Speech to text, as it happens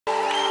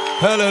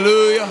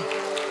Hallelujah.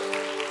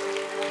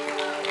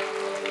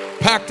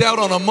 Packed out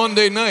on a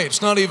Monday night.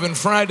 It's not even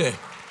Friday.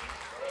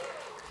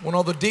 When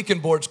all the deacon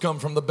boards come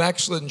from the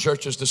backslidden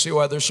churches to see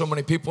why there's so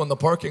many people in the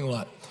parking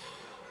lot.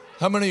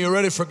 How many of you are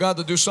ready for God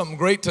to do something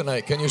great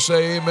tonight? Can you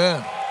say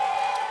amen?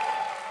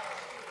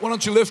 Why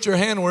don't you lift your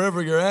hand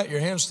wherever you're at,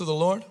 your hands to the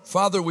Lord.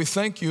 Father, we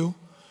thank you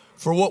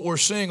for what we're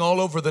seeing all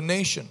over the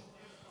nation.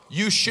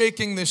 You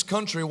shaking this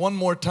country one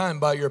more time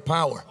by your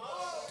power.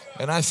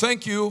 And I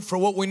thank you for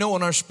what we know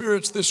in our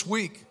spirits this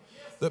week,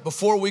 that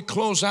before we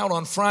close out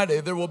on Friday,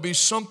 there will be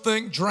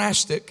something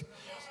drastic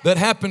that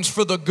happens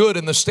for the good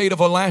in the state of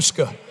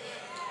Alaska.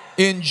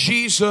 In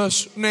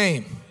Jesus'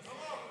 name,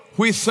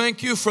 we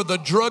thank you for the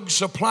drug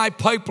supply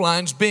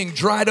pipelines being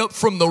dried up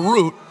from the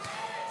root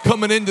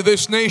coming into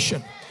this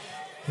nation.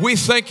 We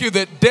thank you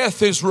that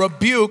death is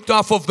rebuked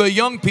off of the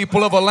young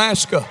people of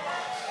Alaska.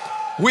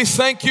 We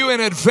thank you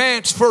in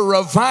advance for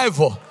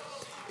revival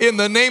in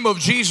the name of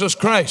Jesus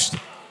Christ.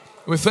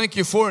 We thank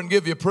you for it and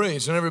give you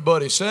praise. And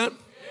everybody said,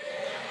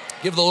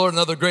 give the Lord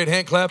another great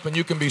hand clap and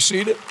you can be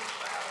seated.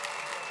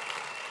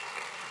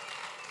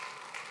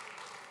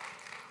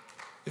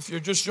 If you're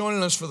just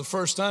joining us for the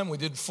first time, we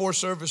did 4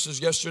 services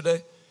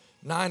yesterday,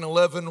 9,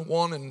 11,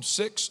 1, and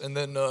 6, and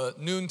then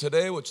noon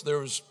today, which there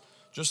was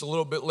just a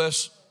little bit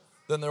less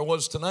than there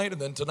was tonight, and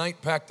then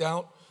tonight packed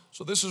out.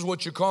 So this is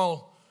what you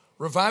call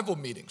revival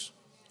meetings,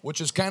 which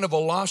is kind of a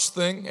lost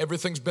thing.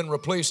 Everything's been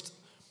replaced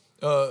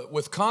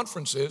with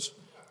conferences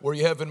where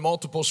you have in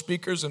multiple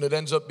speakers, and it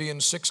ends up being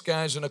 6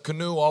 guys in a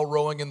canoe all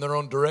rowing in their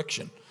own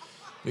direction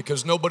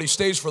because nobody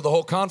stays for the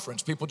whole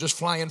conference. People just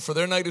fly in for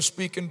their night of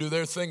speaking, do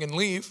their thing, and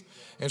leave.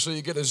 And so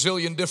you get a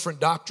zillion different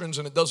doctrines,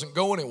 and it doesn't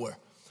go anywhere.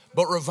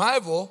 But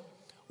revival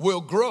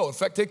will grow. In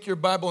fact, take your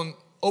Bible and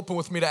open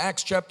with me to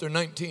Acts chapter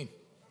 19.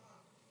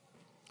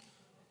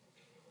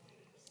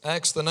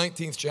 Acts the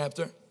 19th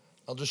chapter.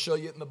 I'll just show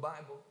you it in the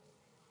Bible.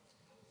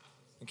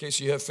 In case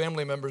you have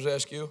family members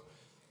ask you,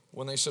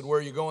 when they said, where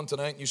are you going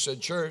tonight? And you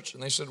said, church.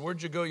 And they said,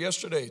 where'd you go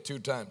yesterday 2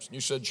 times? And you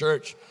said,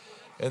 church.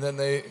 And then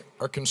they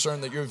are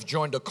concerned that you've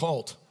joined a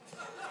cult.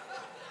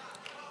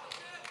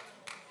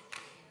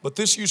 But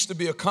this used to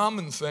be a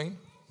common thing.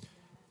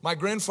 My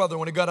grandfather,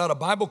 when he got out of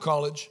Bible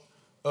college,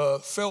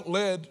 felt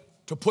led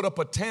to put up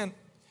a tent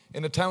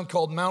in a town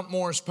called Mount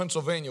Morris,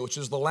 Pennsylvania, which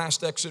is the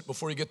last exit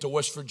before you get to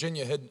West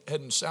Virginia,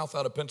 heading south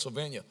out of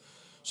Pennsylvania.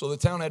 So the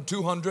town had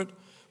 200.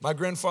 My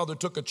grandfather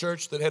took a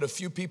church that had a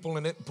few people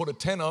in it and put a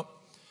tent up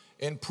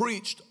and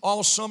preached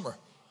all summer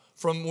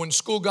from when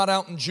school got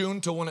out in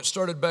June till when it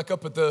started back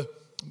up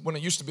when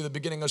it used to be the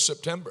beginning of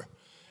September.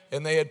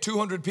 And they had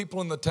 200 people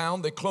in the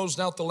town. They closed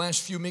out the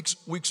last few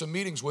weeks of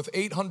meetings with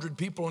 800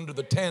 people under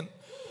the tent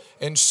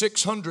and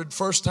 600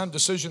 first-time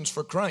decisions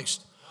for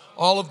Christ.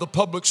 All of the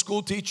public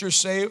school teachers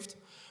saved.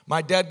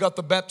 My dad got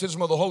the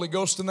baptism of the Holy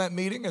Ghost in that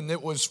meeting, and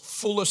it was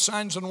full of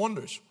signs and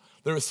wonders.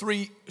 There were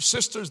 3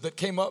 sisters that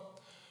came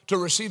up to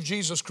receive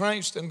Jesus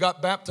Christ and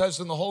got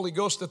baptized in the Holy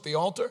Ghost at the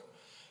altar.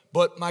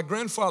 But my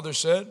grandfather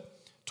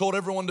told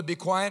everyone to be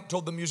quiet,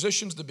 told the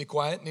musicians to be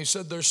quiet, and he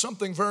said there's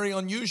something very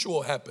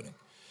unusual happening.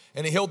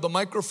 And he held the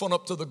microphone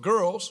up to the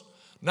girls.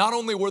 Not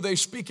only were they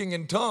speaking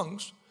in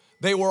tongues,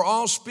 they were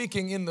all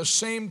speaking in the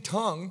same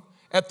tongue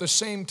at the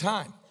same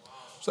time.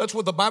 So that's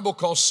what the Bible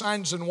calls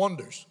signs and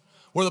wonders.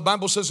 Where the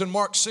Bible says in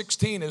Mark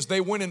 16, as they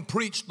went and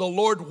preached, the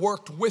Lord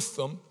worked with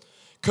them,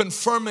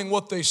 confirming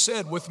what they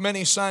said with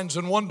many signs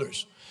and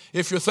wonders.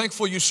 If you're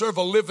thankful you serve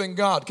a living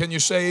God, can you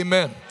say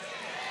amen?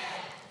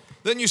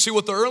 Then you see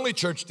what the early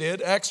church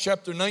did. Acts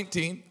chapter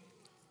 19.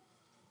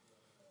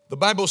 The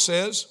Bible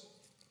says,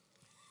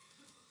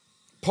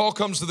 Paul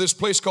comes to this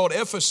place called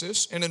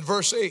Ephesus, and in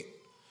verse 8,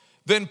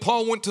 then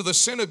Paul went to the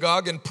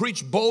synagogue and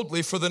preached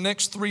boldly for the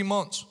next 3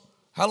 months.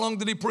 How long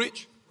did he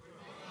preach?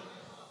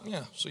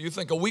 Yeah, so you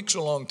think a week's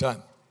a long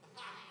time.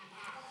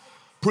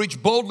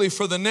 Preached boldly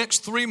for the next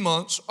 3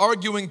 months,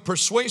 arguing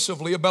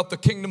persuasively about the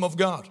kingdom of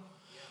God.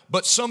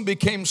 But some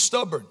became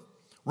stubborn,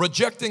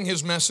 rejecting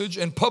his message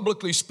and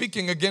publicly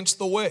speaking against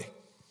the way.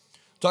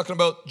 Talking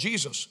about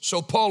Jesus.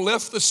 So Paul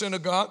left the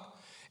synagogue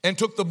and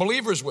took the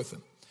believers with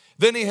him.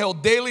 Then he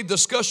held daily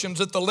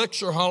discussions at the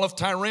lecture hall of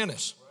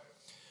Tyrannus.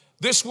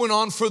 This went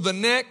on for the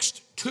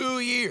next 2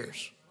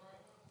 years.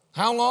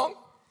 How long?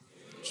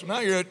 So now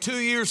you're at 2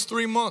 years,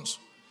 3 months.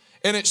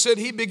 And it said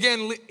he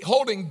began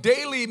holding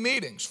daily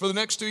meetings for the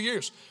next 2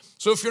 years.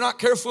 So if you're not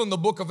careful in the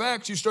book of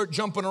Acts, you start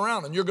jumping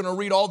around and you're going to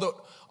read all the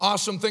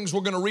awesome things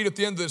we're going to read at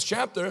the end of this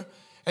chapter.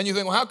 And you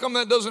think, well, how come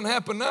that doesn't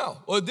happen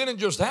now? Well, it didn't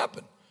just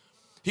happen.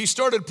 He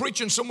started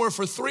preaching somewhere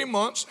for 3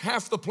 months.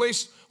 Half the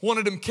place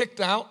wanted him kicked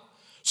out.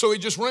 So he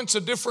just rents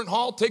a different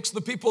hall, takes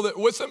the people that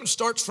with him and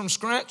starts from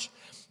scratch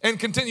and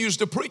continues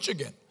to preach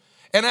again.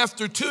 And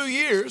after 2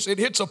 years, it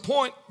hits a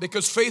point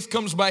because faith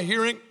comes by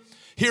hearing,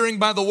 hearing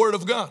by the word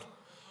of God.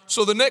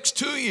 So the next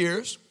 2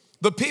 years,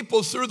 the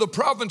people through the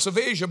province of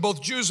Asia,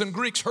 both Jews and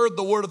Greeks, heard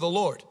the word of the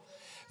Lord.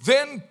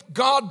 Then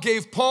God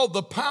gave Paul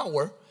the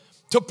power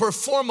to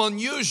perform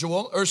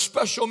unusual or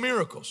special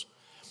miracles.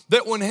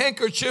 That when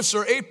handkerchiefs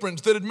or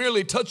aprons that had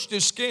merely touched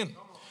his skin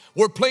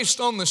were placed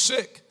on the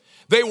sick,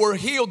 they were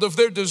healed of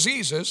their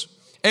diseases,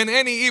 and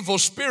any evil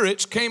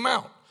spirits came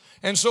out.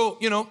 And so,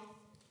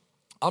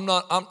 I'm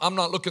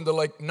not looking to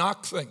like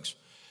knock things,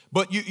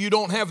 but you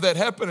don't have that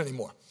happen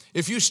anymore.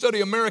 If you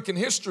study American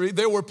history,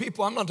 there were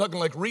people, I'm not talking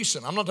like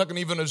recent, I'm not talking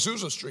even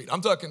Azusa Street,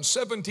 I'm talking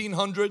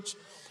 1700s,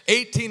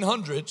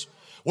 1800s,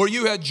 where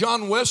you had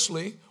John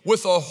Wesley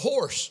with a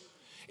horse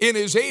in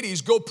his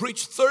 80s go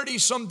preach 30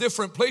 some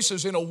different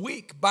places in a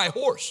week by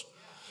horse.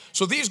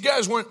 So these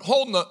guys weren't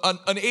holding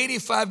an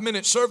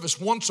 85-minute service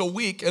once a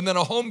week and then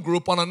a home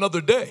group on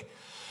another day.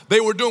 They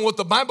were doing what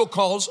the Bible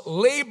calls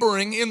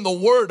laboring in the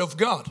Word of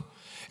God.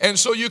 And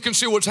so you can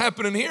see what's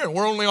happening here.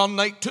 We're only on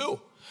night 2.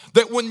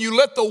 That when you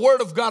let the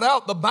Word of God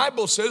out, the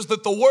Bible says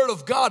that the Word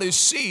of God is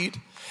seed,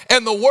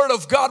 and the Word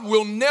of God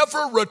will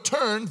never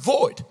return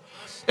void.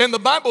 And the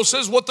Bible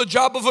says what the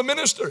job of a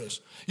minister is.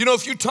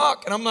 If you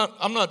talk, and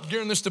I'm not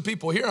gearing this to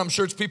people here, I'm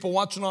sure it's people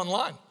watching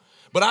online.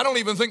 But I don't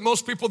even think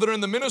most people that are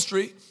in the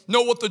ministry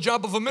know what the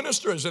job of a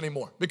minister is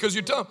anymore. Because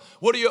you tell them,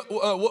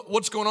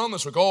 what's going on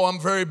this week? Oh, I'm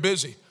very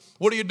busy.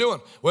 What are you doing?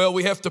 Well,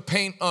 we have to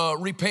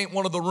repaint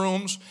one of the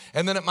rooms.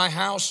 And then at my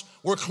house,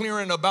 we're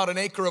clearing about an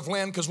acre of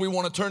land because we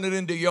want to turn it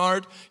into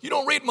yard. You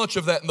don't read much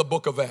of that in the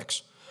book of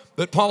Acts.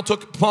 That Paul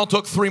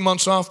took 3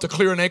 months off to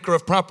clear an acre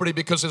of property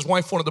because his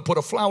wife wanted to put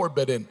a flower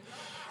bed in.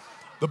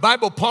 The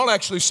Bible, Paul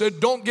actually said,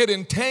 don't get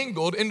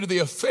entangled into the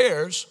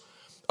affairs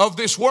of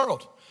this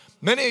world.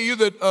 Many of you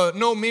that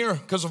know me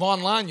because of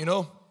online,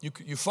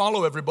 you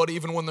follow everybody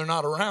even when they're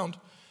not around.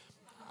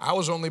 I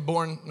was only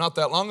born not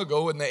that long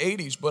ago in the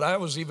 80s, but I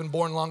was even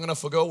born long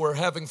enough ago where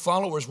having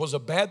followers was a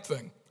bad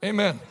thing.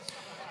 Amen.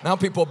 Now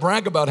people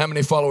brag about how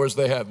many followers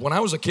they have. When I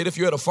was a kid, if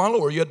you had a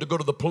follower, you had to go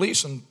to the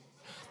police and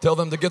tell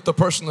them to get the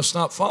person to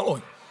stop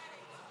following.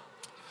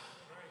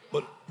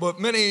 But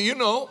many of you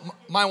know,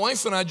 my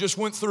wife and I just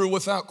went through,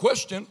 without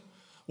question,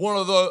 one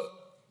of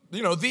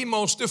the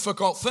most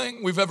difficult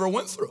thing we've ever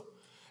went through.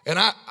 And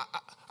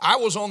I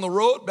was on the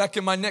road back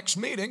in my next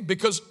meeting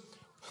because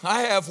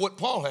I have what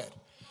Paul had.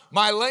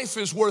 My life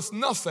is worth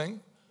nothing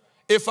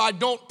if I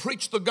don't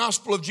preach the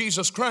gospel of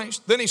Jesus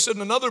Christ. Then he said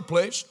in another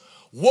place,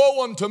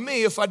 woe unto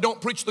me if I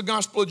don't preach the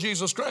gospel of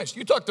Jesus Christ.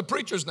 You talk to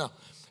preachers now.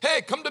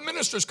 Hey, come to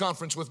ministers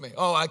conference with me.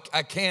 Oh,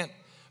 I can't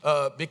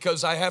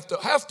because I have to.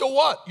 Have to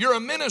what? You're a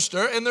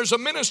minister and there's a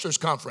ministers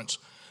conference.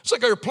 It's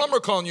like your plumber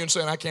calling you and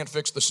saying, I can't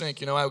fix the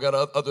sink. I've got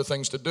other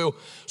things to do.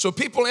 So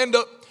people end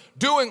up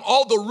doing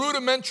all the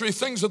rudimentary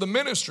things of the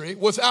ministry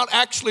without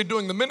actually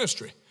doing the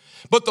ministry.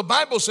 But the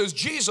Bible says,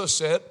 Jesus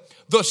said,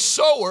 the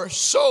sower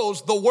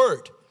sows the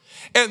word.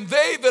 And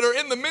they that are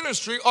in the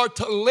ministry are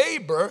to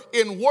labor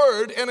in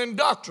word and in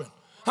doctrine.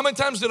 How many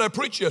times did I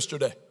preach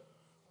yesterday?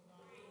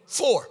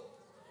 4.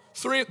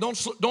 3,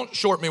 don't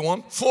short me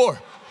one. 4.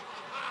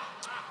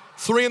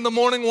 3 in the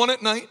morning, 1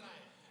 at night.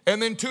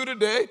 And then 2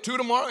 today, 2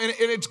 tomorrow. And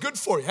it's good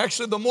for you.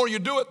 Actually, the more you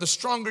do it, the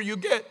stronger you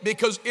get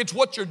because it's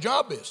what your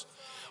job is.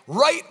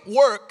 Right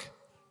work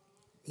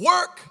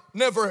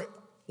never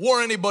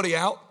wore anybody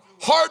out.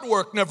 Hard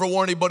work never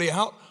wore anybody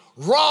out.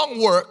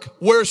 Wrong work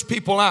wears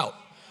people out.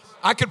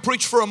 I could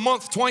preach for a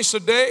month twice a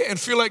day and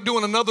feel like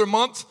doing another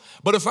month,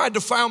 but if I had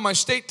to file my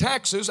state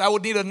taxes, I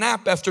would need a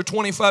nap after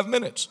 25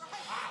 minutes.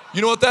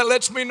 You know what that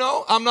lets me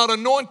know? I'm not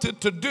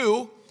anointed to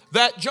do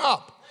that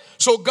job.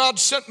 So God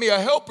sent me a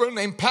helper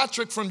named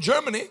Patrick from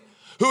Germany,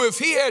 who if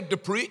he had to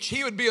preach,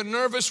 he would be a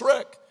nervous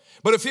wreck.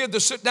 But if he had to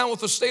sit down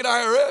with the state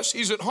IRS,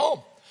 he's at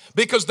home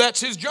because that's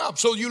his job.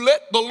 So you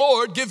let the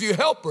Lord give you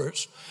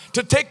helpers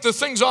to take the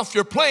things off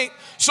your plate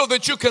so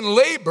that you can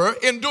labor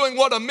in doing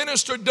what a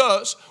minister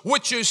does,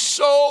 which is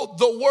sow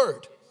the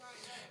word.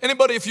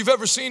 Anybody, if you've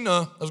ever seen,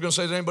 has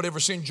anybody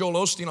ever seen Joel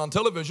Osteen on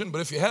television?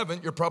 But if you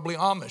haven't, you're probably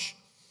Amish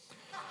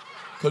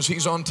because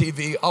he's on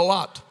TV a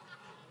lot.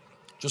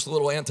 Just a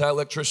little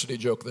anti-electricity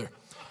joke there.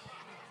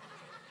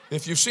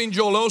 If you've seen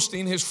Joel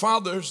Osteen, his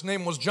father's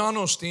name was John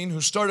Osteen, who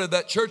started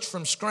that church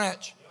from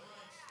scratch.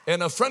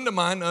 And a friend of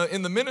mine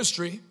in the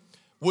ministry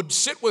would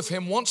sit with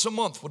him once a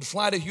month, would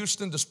fly to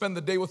Houston to spend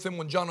the day with him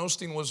when John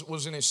Osteen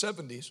was in his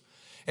 70s.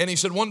 And he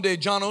said one day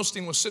John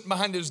Osteen was sitting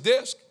behind his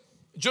desk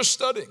just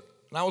studying.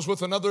 And I was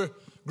with another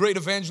great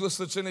evangelist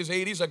that's in his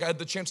 80s. I had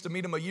the chance to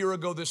meet him a year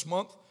ago this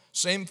month.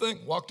 Same thing.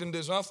 Walked into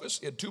his office.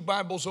 He had 2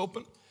 Bibles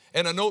open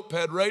and a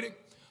notepad writing.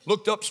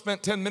 Looked up,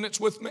 spent 10 minutes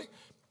with me.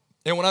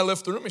 And when I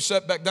left the room, he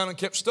sat back down and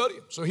kept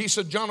studying. So he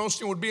said John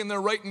Osteen would be in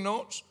there writing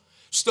notes,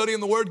 studying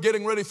the word,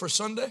 getting ready for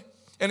Sunday.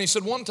 And he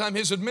said one time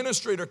his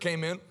administrator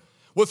came in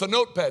with a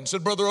notepad and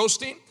said, Brother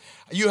Osteen,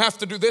 you have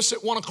to do this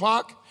at 1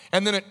 o'clock.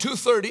 And then at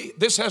 2:30,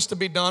 this has to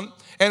be done.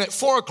 And at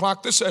 4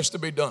 o'clock, this has to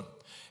be done.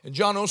 And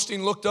John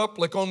Osteen looked up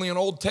like only an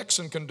old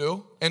Texan can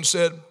do and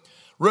said,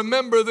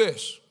 remember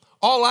this,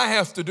 all I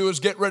have to do is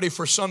get ready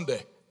for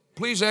Sunday.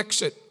 Please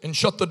exit and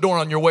shut the door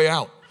on your way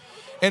out.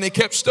 And he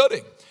kept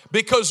studying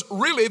because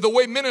really the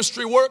way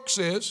ministry works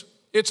is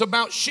it's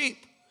about sheep.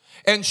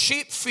 And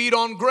sheep feed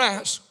on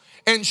grass.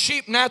 And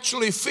sheep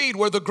naturally feed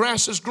where the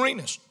grass is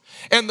greenest.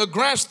 And the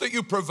grass that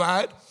you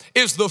provide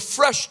is the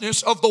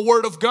freshness of the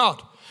Word of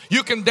God.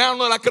 You can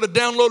download, I could have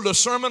downloaded a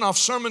sermon off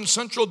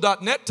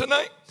sermoncentral.net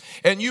tonight.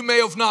 And you may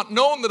have not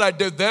known that I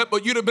did that,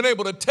 but you'd have been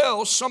able to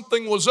tell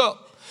something was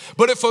up.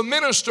 But if a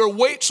minister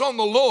waits on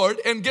the Lord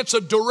and gets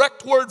a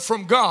direct word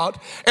from God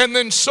and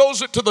then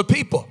sows it to the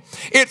people,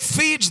 it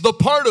feeds the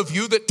part of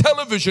you that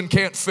television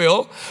can't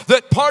fill,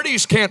 that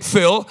parties can't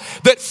fill,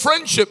 that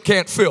friendship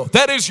can't fill.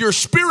 That is your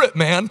spirit,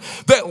 man,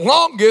 that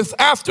longeth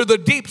after the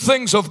deep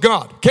things of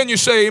God. Can you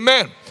say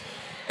amen?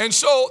 And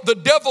so the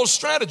devil's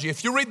strategy,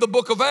 if you read the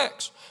book of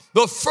Acts,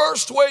 the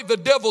first way the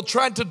devil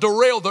tried to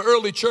derail the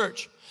early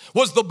church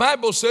was, the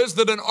Bible says,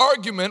 that an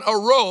argument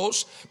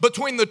arose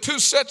between the two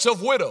sets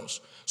of widows.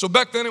 So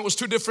back then it was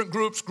two different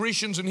groups,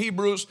 Grecians and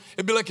Hebrews.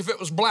 It'd be like if it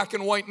was black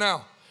and white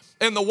now.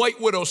 And the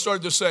white widows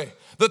started to say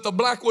that the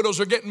black widows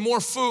are getting more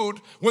food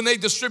when they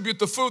distribute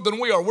the food than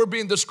we are. We're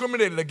being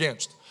discriminated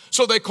against.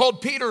 So they called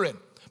Peter in.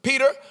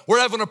 Peter, we're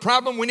having a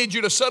problem. We need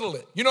you to settle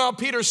it. You know how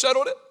Peter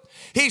settled it?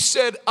 He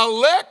said,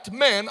 elect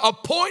men,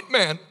 appoint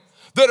men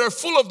that are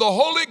full of the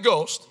Holy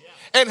Ghost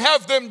and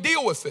have them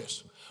deal with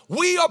this.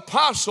 We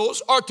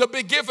apostles are to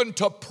be given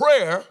to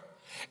prayer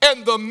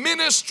and the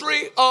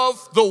ministry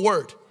of the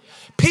word.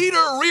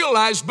 Peter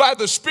realized by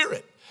the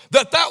Spirit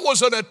that that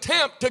was an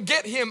attempt to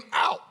get him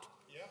out.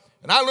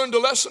 And I learned a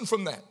lesson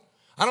from that.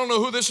 I don't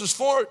know who this is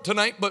for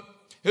tonight, but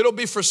it'll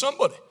be for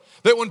somebody.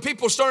 That when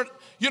people start,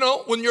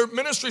 when your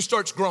ministry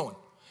starts growing,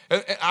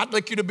 I'd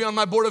like you to be on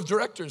my board of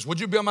directors. Would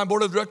you be on my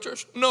board of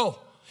directors? No.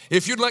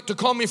 If you'd like to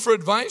call me for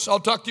advice, I'll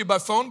talk to you by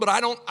phone, but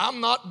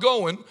I'm not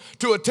going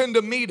to attend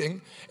a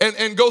meeting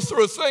and go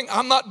through a thing.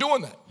 I'm not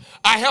doing that.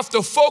 I have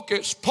to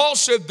focus. Paul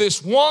said,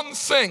 this one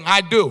thing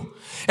I do.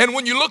 And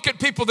when you look at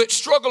people that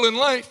struggle in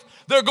life,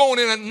 they're going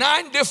in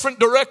 9 different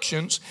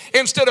directions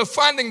instead of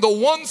finding the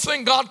one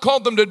thing God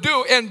called them to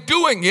do and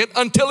doing it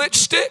until it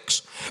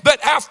sticks.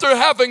 That after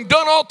having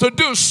done all to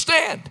do,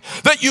 stand.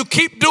 That you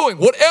keep doing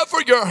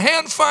whatever your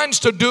hand finds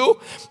to do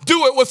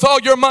it with all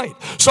your might.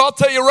 So I'll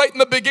tell you right in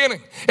the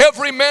beginning,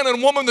 every man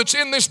and woman that's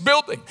in this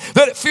building,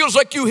 that it feels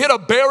like you hit a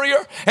barrier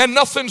and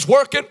nothing's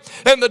working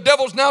and the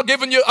devil's now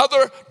giving you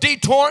other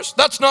detours,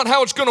 that's not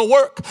how it's going to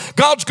work.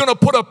 God's going to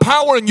put a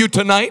power in you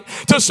tonight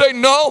to say,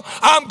 no,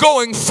 I'm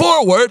going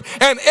forward,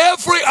 and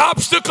every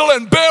obstacle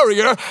and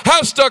barrier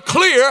has to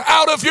clear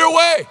out of your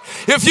way.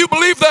 If you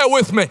believe that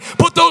with me,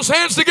 put those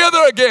hands together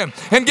again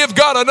and give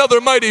God another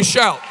mighty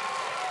shout.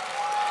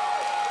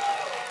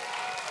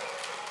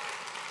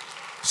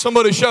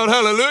 Somebody shout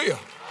hallelujah.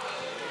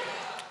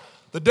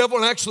 The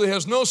devil actually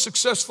has no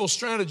successful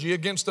strategy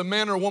against a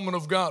man or woman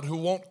of God who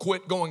won't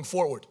quit going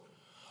forward.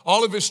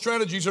 All of his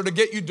strategies are to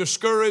get you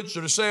discouraged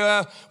or to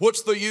say,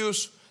 what's the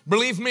use?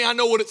 Believe me, I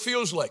know what it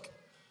feels like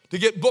to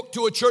get booked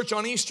to a church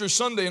on Easter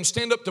Sunday and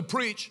stand up to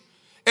preach,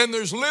 and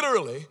there's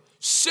literally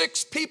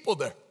 6 people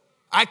there.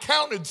 I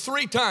counted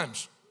 3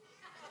 times.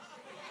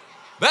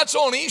 That's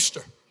on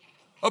Easter,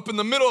 up in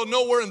the middle of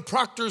nowhere in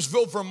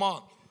Proctorsville,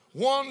 Vermont.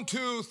 1,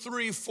 2,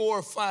 3,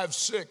 4, 5,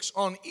 6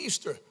 on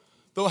Easter.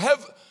 They'll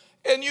have,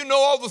 and you know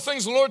all the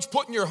things the Lord's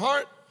put in your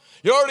heart.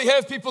 You already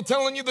have people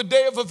telling you the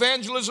day of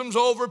evangelism's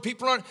over.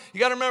 People aren't, you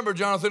got to remember,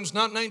 Jonathan, it's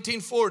not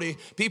 1940.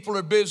 People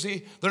are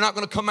busy. They're not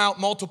going to come out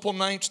multiple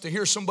nights to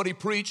hear somebody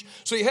preach.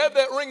 So you have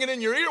that ringing in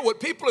your ear, what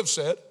people have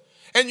said,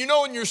 and you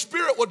know in your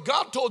spirit what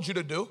God told you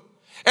to do.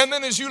 And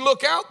then as you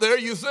look out there,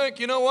 you think,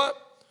 you know what?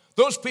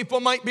 Those people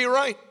might be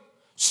right.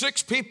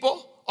 6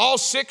 people, all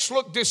 6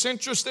 look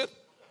disinterested.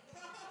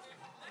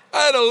 I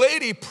had a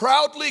lady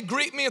proudly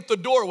greet me at the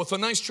door with a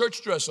nice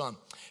church dress on.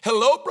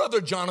 Hello,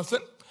 Brother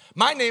Jonathan.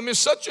 My name is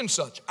such and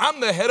such.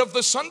 I'm the head of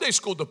the Sunday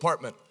school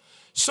department.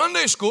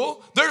 Sunday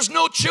school, there's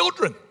no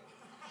children.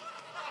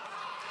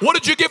 What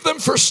did you give them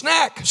for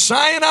snack?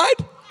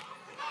 Cyanide?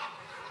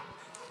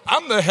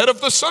 I'm the head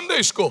of the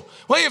Sunday school.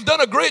 Well, you've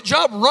done a great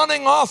job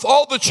running off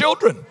all the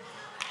children.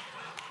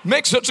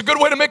 It's a good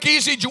way to make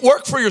easy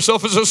work for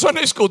yourself as a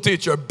Sunday school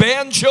teacher.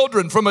 Ban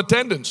children from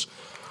attendance.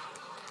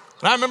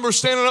 And I remember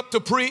standing up to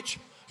preach.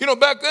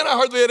 Back then I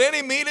hardly had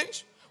any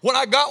meetings. When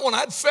I got one,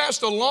 I'd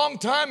fast a long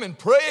time and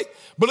pray,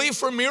 believe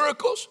for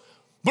miracles,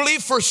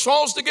 believe for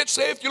souls to get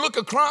saved. You look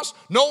across,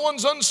 no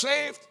one's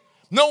unsaved,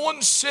 no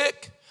one's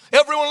sick.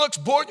 Everyone looks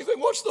bored. You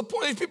think, what's the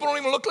point? These people don't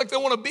even look like they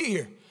want to be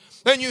here.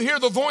 Then you hear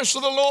the voice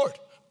of the Lord.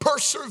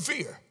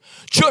 Persevere.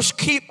 Just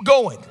keep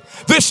going.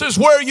 This is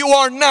where you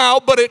are now,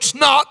 but it's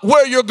not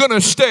where you're going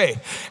to stay.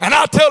 And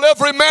I tell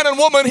every man and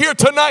woman here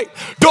tonight,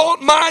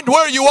 don't mind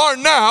where you are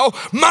now,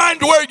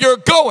 mind where you're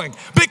going.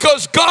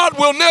 Because God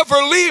will never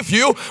leave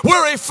you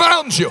where He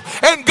found you.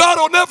 And God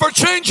will never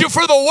change you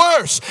for the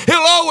worse. He'll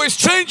always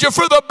change you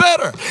for the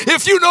better.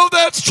 If you know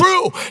that's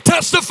true,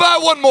 testify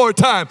one more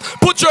time.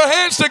 Put your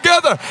hands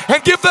together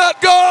and give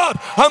that God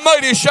a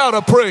mighty shout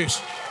of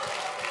praise.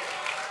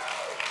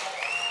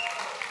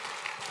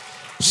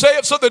 Say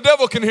it so the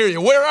devil can hear you.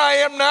 Where I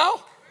am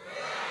now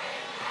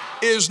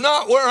is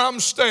not where I'm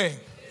staying.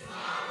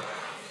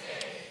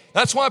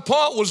 That's why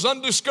Paul was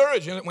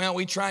undiscouraged. Well,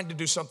 we tried to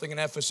do something in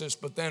Ephesus,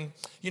 but then,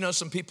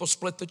 some people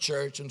split the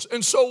church.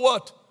 And so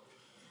what?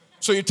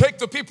 So you take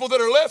the people that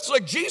are left, it's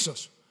like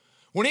Jesus.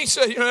 When He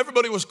said,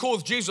 everybody was cool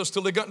with Jesus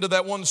till they got into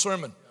that one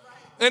sermon.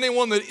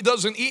 Anyone that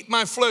doesn't eat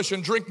my flesh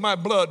and drink my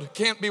blood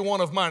can't be one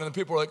of mine. And the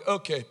people are like,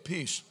 okay,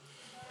 peace.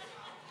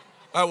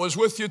 I was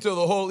with you till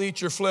the whole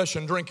eat your flesh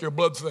and drink your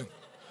blood thing.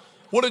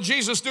 What did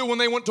Jesus do when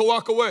they went to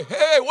walk away?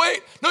 Hey,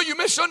 wait, no, you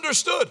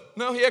misunderstood.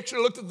 No, he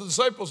actually looked at the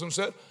disciples and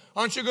said,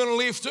 aren't you going to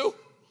leave too?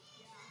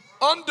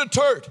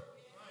 Undeterred.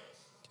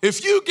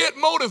 If you get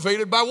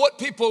motivated by what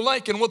people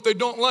like and what they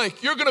don't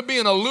like, you're going to be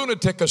in a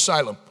lunatic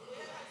asylum.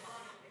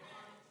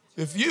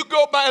 If you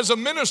go by as a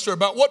minister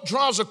about what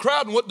draws a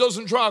crowd and what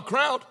doesn't draw a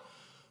crowd,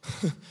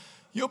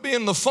 you'll be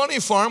in the funny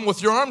farm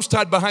with your arms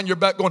tied behind your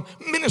back going,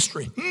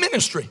 ministry,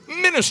 ministry,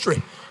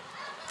 ministry.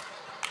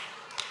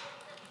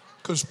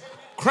 Because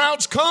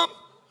crowds come,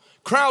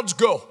 crowds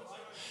go.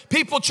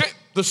 People change.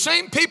 The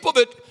same people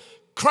that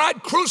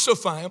cried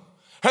crucify him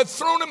had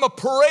thrown him a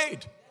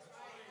parade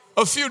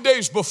a few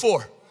days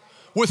before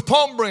with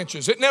palm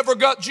branches. It never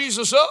got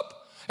Jesus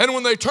up. And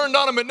when they turned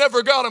on him, it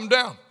never got him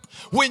down.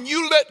 When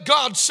you let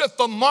God set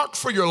the mark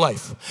for your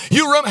life,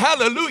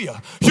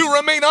 hallelujah, you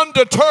remain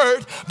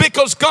undeterred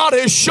because God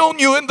has shown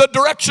you in the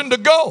direction to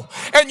go.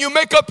 And you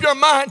make up your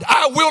mind,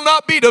 I will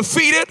not be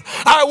defeated.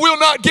 I will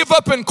not give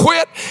up and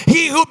quit.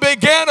 He who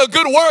began a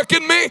good work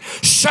in me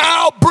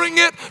shall bring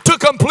it to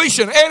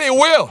completion. And he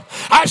will.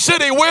 I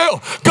said he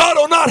will. God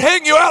will not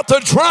hang you out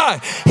to dry.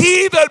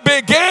 He that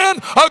began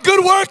a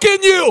good work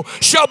in you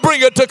shall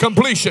bring it to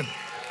completion.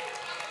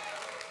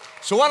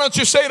 So why don't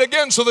you say it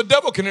again so the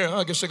devil can hear?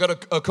 I guess I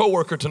got a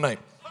co-worker tonight.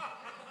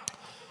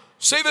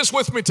 Say this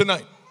with me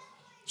tonight.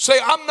 Say,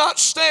 I'm not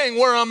staying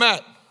where I'm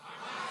at.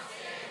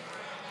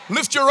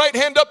 Lift your right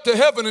hand up to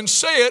heaven and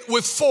say it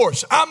with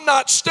force. I'm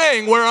not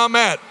staying where I'm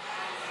at.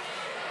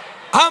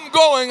 I'm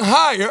going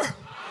higher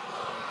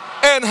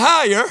and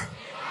higher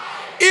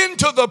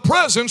into the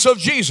presence of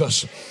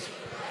Jesus.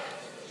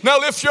 Now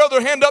lift your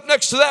other hand up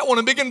next to that one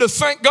and begin to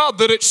thank God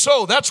that it's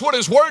so. That's what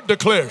his word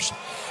declares.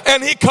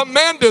 And he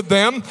commanded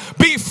them,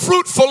 be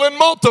fruitful and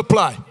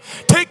multiply.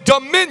 Take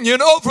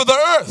dominion over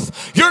the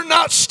earth. You're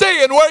not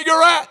staying where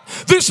you're at.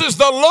 This is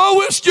the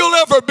lowest you'll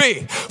ever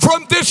be.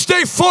 From this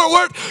day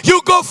forward,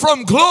 you go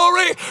from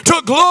glory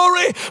to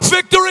glory,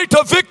 victory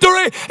to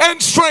victory,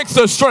 and strength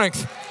to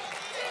strength.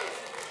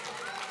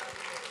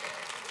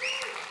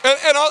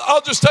 And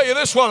I'll just tell you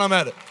this while I'm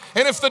at it.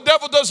 And if the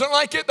devil doesn't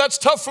like it, that's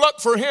tough luck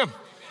for him.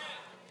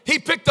 He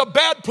picked a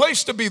bad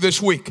place to be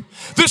this week.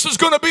 This is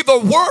going to be the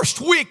worst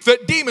week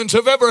that demons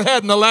have ever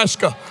had in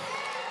Alaska.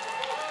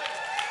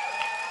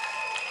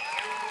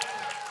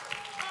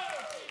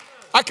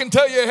 I can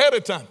tell you ahead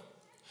of time.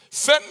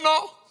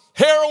 Fentanyl,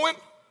 heroin,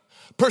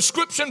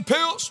 prescription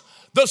pills,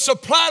 the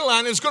supply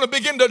line is going to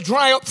begin to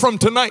dry up from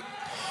tonight.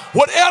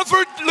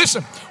 Whatever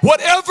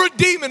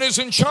demon is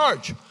in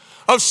charge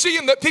of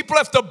seeing that people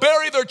have to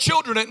bury their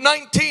children at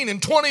 19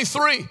 and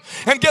 23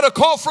 and get a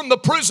call from the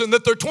prison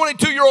that their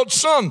 22-year-old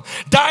son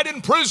died in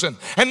prison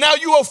and now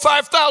you owe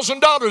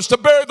 $5,000 to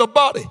bury the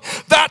body.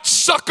 That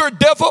sucker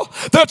devil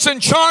that's in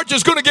charge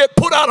is going to get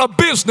put out of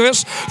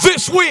business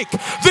this week.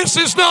 This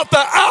is not the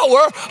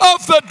hour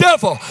of the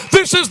devil.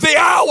 This is the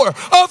hour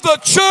of the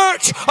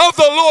church of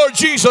the Lord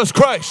Jesus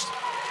Christ.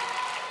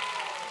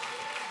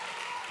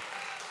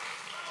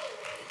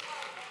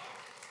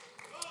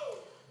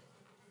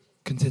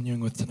 Continuing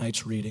with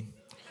tonight's reading.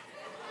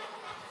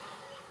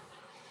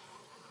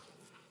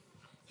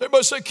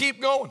 Everybody say,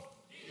 keep going.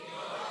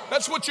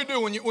 That's what you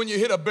do when you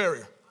hit a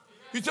barrier.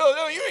 You tell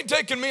them, you ain't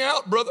taking me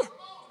out, brother.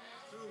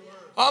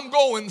 I'm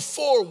going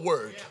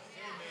forward.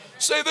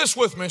 Say this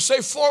with me.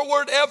 Say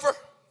forward ever.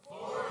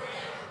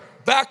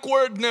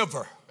 Backward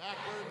never.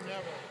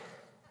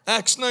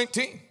 Acts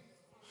 19.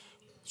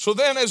 So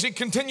then as he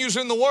continues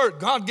in the word,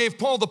 God gave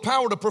Paul the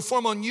power to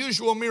perform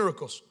unusual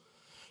miracles.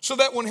 So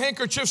that when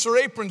handkerchiefs or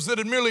aprons that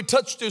had merely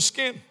touched his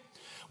skin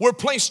were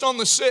placed on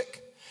the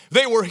sick,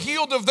 they were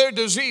healed of their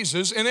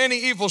diseases and any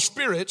evil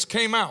spirits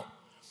came out.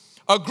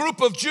 A group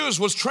of Jews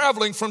was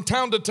traveling from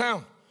town to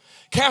town,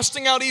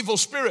 casting out evil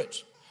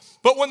spirits.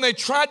 But when they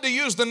tried to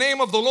use the name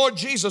of the Lord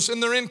Jesus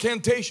in their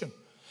incantation,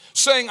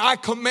 saying, I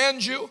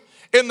command you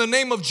in the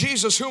name of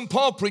Jesus whom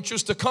Paul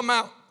preaches to come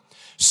out.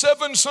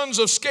 7 sons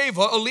of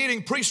Sceva, a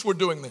leading priest, were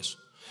doing this.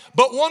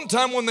 But one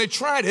time when they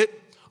tried it,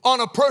 on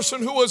a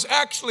person who was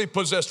actually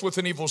possessed with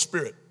an evil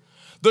spirit,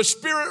 the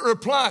spirit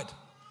replied.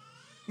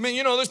 I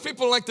mean, there's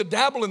people who like to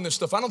dabble in this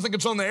stuff. I don't think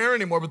it's on the air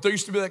anymore, but there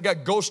used to be that guy,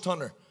 Ghost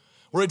Hunter,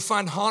 where he'd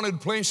find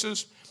haunted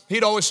places.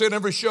 He'd always say in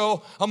every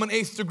show, I'm an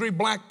 8th degree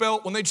black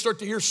belt. When they'd start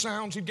to hear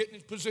sounds, he'd get in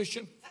his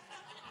position.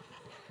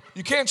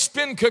 You can't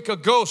spin kick a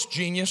ghost,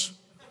 genius.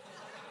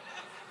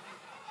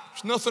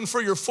 There's nothing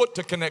for your foot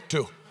to connect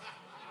to.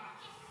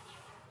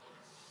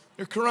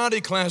 Your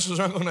karate classes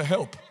aren't going to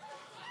help.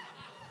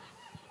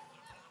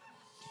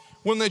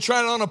 When they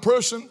tried it on a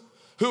person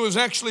who was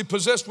actually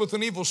possessed with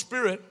an evil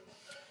spirit,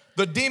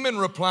 the demon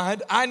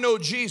replied, I know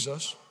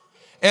Jesus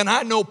and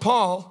I know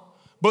Paul,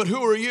 but who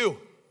are you?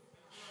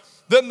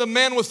 Then the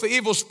man with the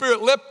evil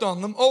spirit leapt on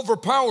them,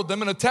 overpowered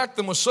them, and attacked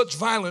them with such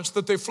violence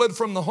that they fled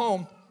from the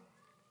home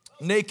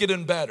naked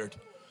and battered,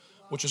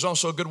 which is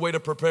also a good way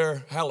to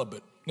prepare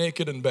halibut,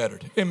 naked and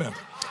battered. Amen.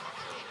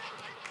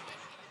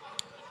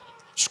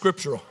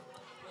 scriptural.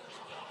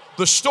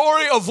 The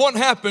story of what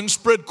happened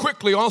spread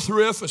quickly all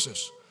through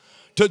Ephesus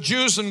to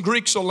Jews and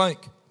Greeks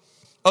alike.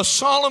 A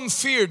solemn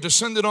fear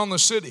descended on the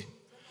city,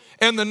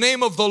 and the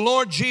name of the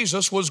Lord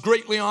Jesus was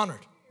greatly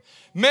honored.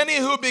 Many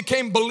who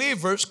became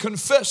believers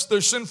confessed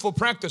their sinful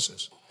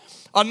practices.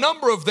 A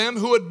number of them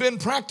who had been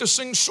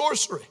practicing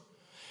sorcery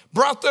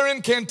brought their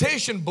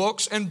incantation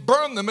books and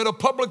burned them at a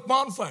public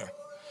bonfire.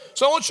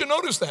 So I want you to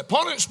notice that.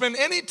 Paul didn't spend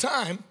any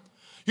time,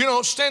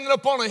 standing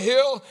up on a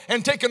hill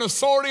and taking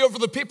authority over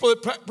the people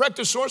that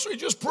practice sorcery. He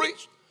just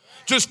preached.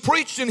 Just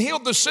preached and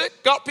healed the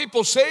sick, got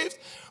people saved.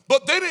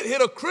 But then it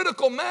hit a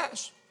critical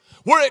mass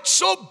where it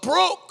so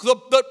broke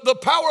the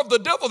power of the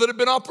devil that had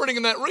been operating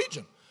in that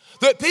region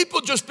that people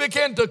just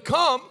began to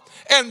come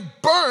and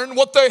burn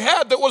what they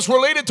had that was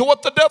related to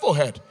what the devil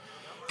had.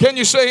 Can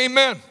you say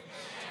amen?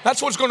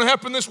 That's what's going to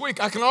happen this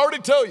week. I can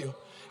already tell you.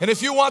 And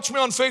if you watch me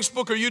on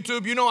Facebook or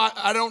YouTube,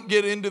 I don't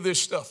get into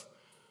this stuff.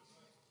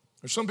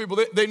 There's some people,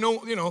 they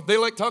know, they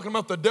like talking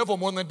about the devil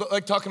more than they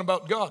like talking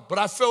about God. But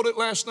I felt it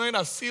last night.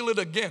 I feel it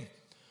again.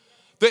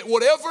 That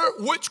whatever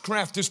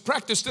witchcraft is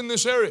practiced in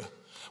this area,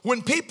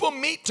 when people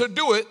meet to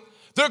do it,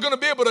 they're going to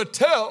be able to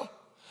tell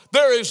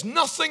there is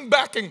nothing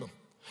backing them.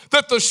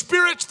 That the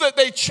spirits that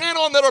they chant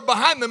on that are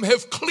behind them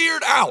have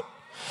cleared out.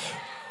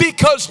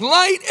 Because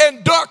light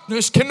and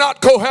darkness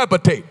cannot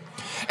cohabitate.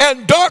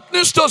 And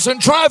darkness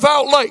doesn't drive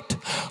out light.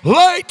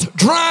 Light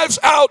drives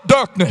out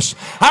darkness.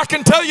 I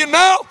can tell you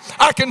now,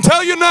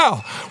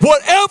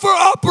 whatever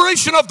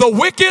operation of the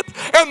wicked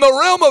and the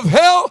realm of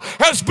hell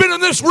has been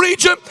in this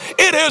region,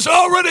 it has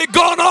already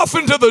gone off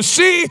into the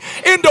sea,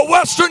 into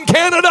Western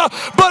Canada,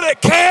 but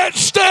it can't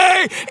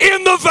stay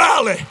in the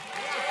valley.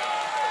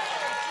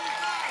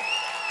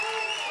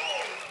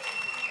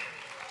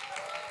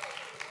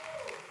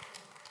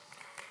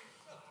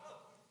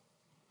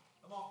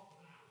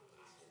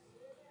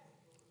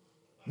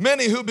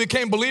 Many who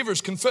became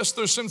believers confessed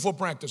their sinful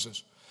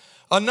practices.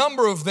 A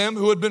number of them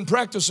who had been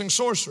practicing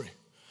sorcery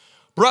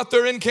brought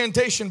their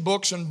incantation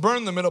books and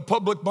burned them at a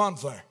public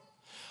bonfire.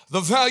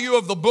 The value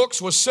of the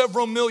books was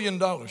several $1 million.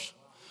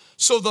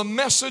 So the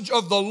message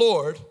of the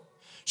Lord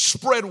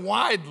spread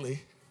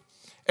widely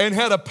and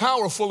had a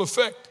powerful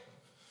effect.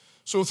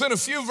 So within a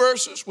few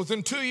verses,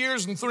 within 2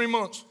 years and 3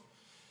 months,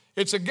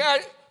 it's a guy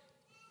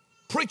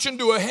preaching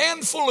to a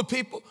handful of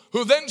people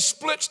who then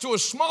splits to a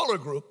smaller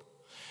group.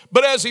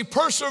 But as he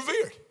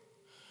persevered,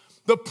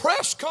 the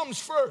press comes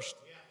first.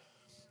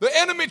 The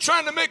enemy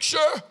trying to make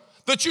sure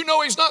that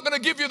he's not going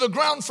to give you the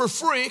ground for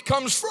free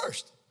comes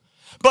first.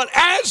 But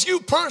as you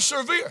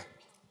persevere,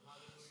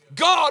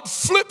 God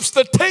flips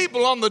the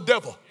table on the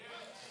devil.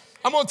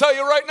 I'm going to tell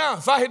you right now,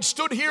 if I had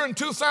stood here in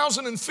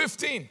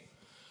 2015,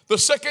 the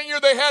second year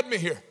they had me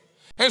here,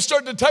 and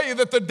started to tell you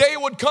that the day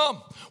would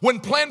come when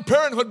Planned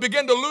Parenthood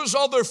began to lose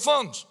all their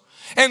funds,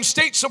 and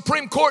state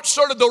Supreme Court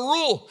started to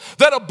rule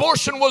that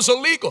abortion was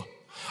illegal,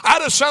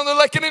 I'd have sounded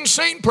like an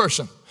insane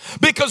person.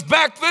 Because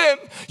back then,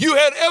 you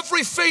had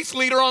every faith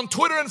leader on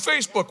Twitter and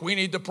Facebook. We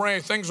need to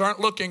pray. Things aren't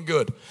looking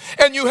good.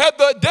 And you had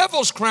the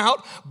devil's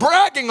crowd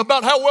bragging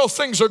about how well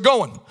things are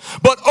going.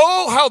 But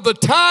oh, how the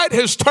tide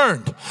has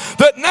turned.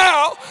 That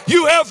now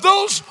you have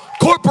those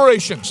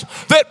corporations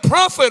that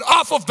profit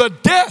off of the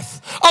death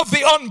of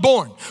the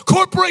unborn.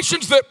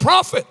 Corporations that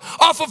profit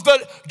off of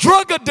the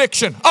drug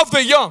addiction of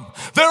the young.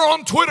 They're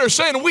on Twitter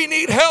saying we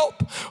need help,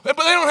 but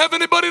they don't have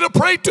anybody to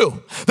pray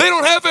to. They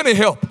don't have any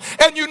help.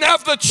 And you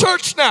have the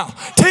church now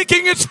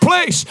taking its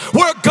place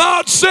where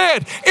God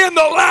said, in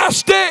the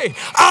last day,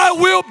 I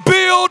will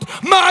build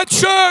my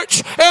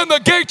church and the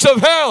gates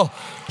of hell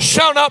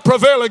shall not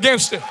prevail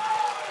against it.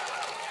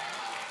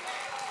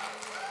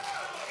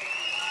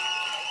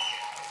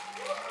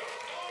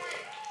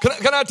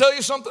 Can I tell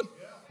you something?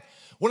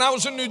 When I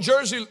was in New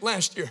Jersey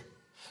last year,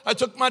 I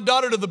took my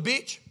daughter to the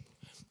beach.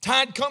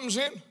 Tide comes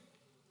in.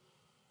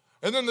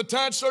 And then the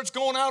tide starts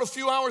going out a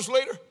few hours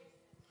later.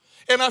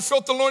 And I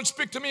felt the Lord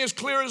speak to me as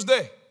clear as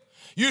day.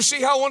 You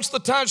see how once the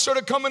tide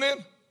started coming in,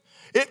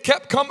 it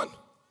kept coming.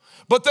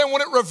 But then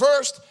when it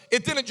reversed,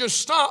 it didn't just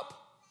stop.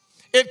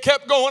 It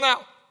kept going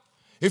out.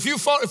 If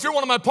you're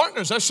one of my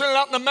partners, I sent it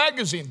out in a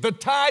magazine. The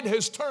tide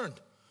has turned.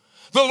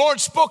 The Lord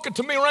spoke it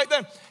to me right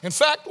then. In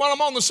fact, while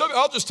I'm on the subject,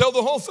 I'll just tell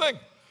the whole thing.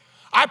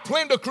 I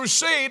planned a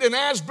crusade in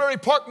Asbury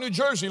Park, New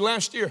Jersey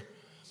last year.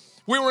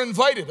 We were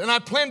invited, and I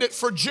planned it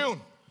for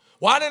June.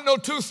 Well, I didn't know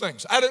two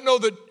things. I didn't know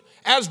that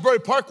Asbury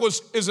Park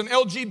is an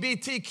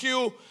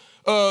LGBTQ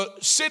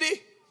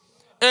city.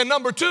 And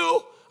number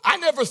two,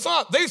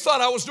 they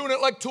thought I was doing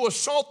it like to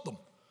assault them.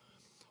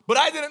 But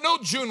I didn't know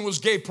June was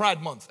Gay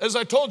Pride Month. As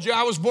I told you,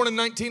 I was born in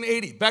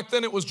 1980. Back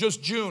then, it was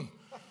just June.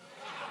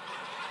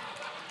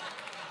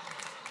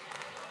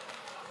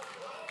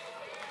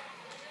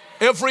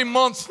 Every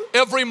month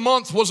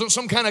wasn't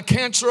some kind of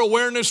cancer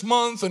awareness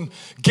month and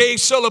gay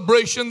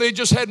celebration. They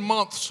just had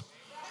months.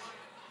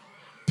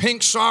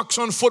 Pink socks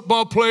on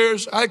football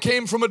players. I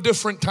came from a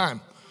different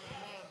time.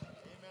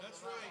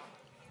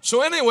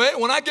 So anyway,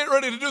 when I get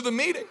ready to do the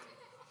meeting,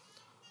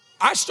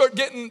 I start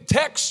getting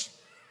texts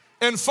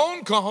and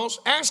phone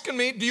calls asking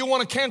me, do you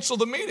want to cancel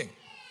the meeting?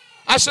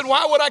 I said,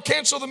 why would I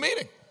cancel the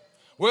meeting?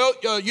 Well,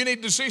 you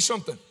need to see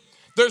something.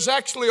 There's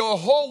actually a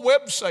whole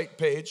website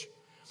page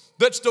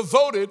that's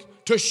devoted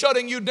to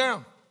shutting you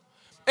down.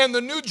 And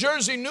the New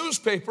Jersey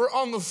newspaper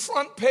on the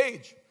front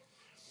page,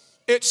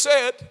 it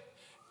said,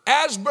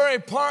 Asbury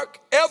Park,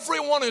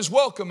 everyone is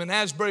welcome in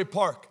Asbury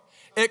Park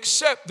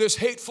except this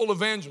hateful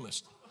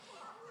evangelist.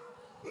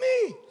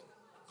 Me.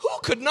 Who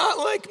could not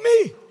like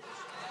me?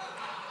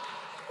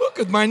 Look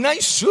at my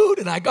nice suit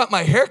and I got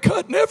my hair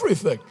cut and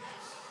everything.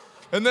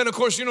 And then, of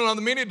course, you know how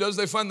the media does.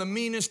 They find the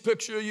meanest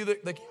picture of you.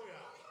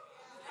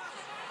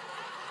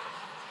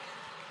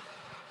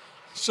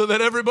 So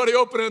that everybody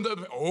opened it.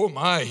 Oh,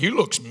 my, he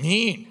looks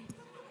mean.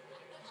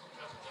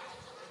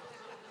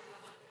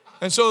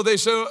 And so they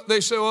say,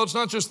 well, it's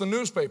not just the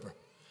newspaper.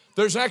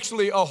 There's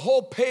actually a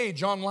whole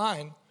page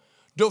online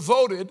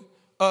devoted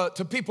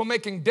to people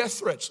making death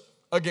threats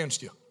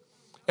against you.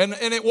 And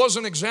it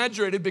wasn't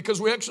exaggerated because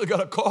we actually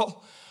got a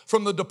call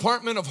from the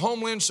Department of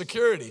Homeland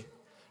Security,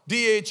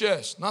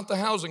 DHS, not the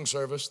Housing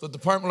Service, the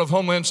Department of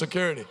Homeland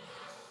Security,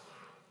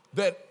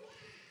 that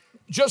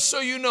just so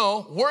you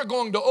know, we're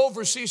going to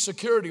oversee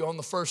security on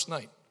the first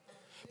night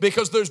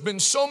because there's been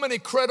so many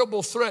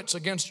credible threats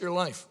against your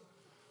life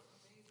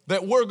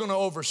that we're going to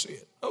oversee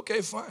it.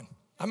 Okay, fine.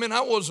 I mean,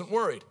 I wasn't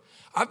worried.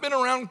 I've been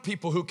around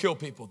people who kill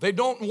people. They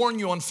don't warn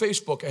you on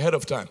Facebook ahead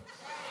of time.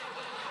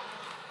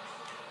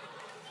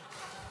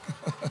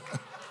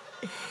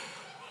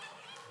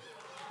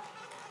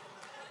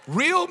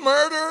 Real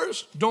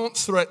murderers don't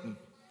threaten.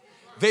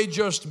 They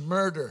just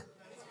murder.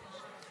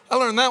 I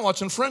learned that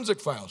watching Forensic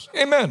Files.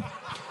 Amen.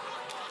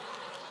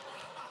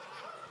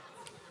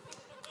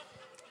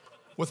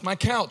 With my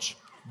couch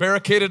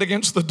barricaded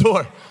against the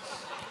door.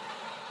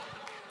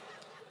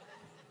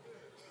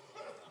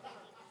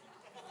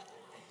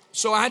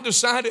 So I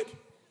decided,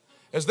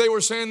 as they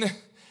were saying,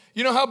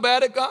 you know how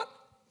bad it got?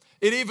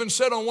 It even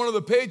said on one of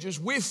the pages,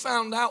 we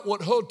found out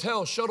what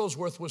hotel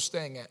Shuttlesworth was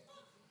staying at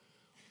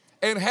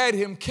and had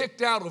him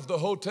kicked out of the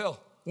hotel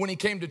when he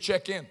came to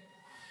check in.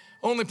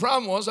 Only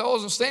problem was I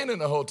wasn't staying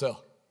in a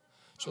hotel.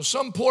 So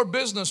some poor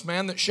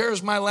businessman that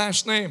shares my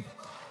last name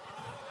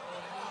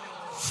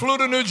flew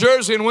to New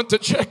Jersey and went to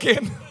check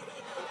in.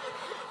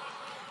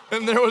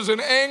 And there was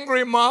an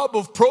angry mob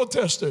of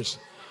protesters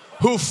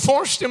who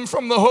forced him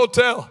from the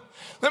hotel.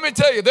 Let me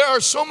tell you, there are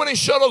so many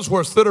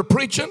Shuttlesworths that are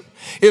preaching.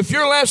 If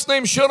your last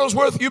name's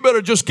Shuttlesworth, you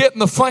better just get in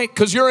the fight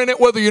because you're in it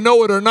whether you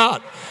know it or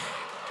not.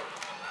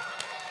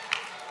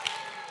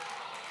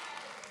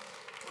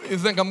 You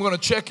think I'm going to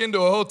check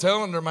into a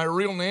hotel under my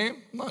real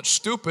name? I'm not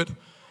stupid.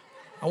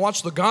 I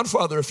watched The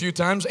Godfather a few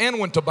times and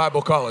went to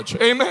Bible college.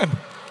 Amen.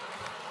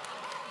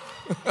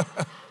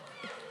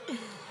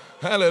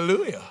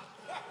 Hallelujah.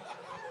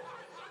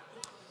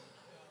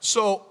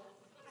 So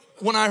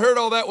when I heard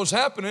all that was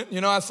happening,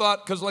 you know, I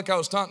thought, because like I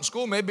was taught in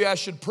school, maybe I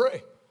should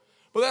pray.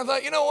 But then I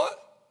thought, you know what?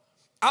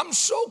 I'm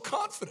so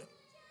confident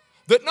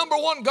that number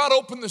one, God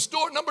opened this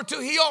door. Number two,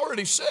 he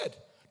already said,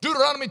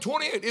 Deuteronomy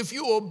 28, if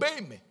you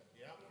obey me,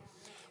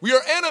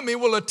 your enemy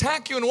will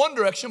attack you in one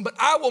direction, but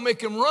I will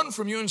make him run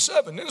from you in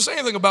seven. He didn't say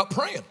anything about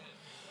praying.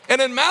 And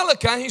in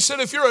Malachi, he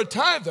said, if you're a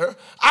tither,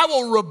 I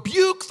will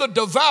rebuke the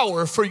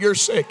devourer for your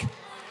sake.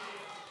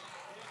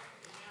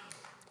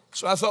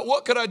 So I thought,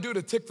 what could I do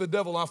to tick the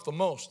devil off the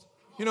most?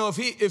 You know,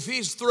 if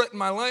he's threatened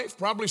my life,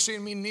 probably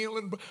seeing me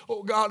kneeling,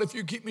 oh God, if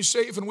you keep me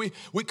safe, and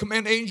we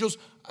command angels.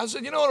 I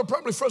said, you know what will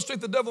probably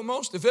frustrate the devil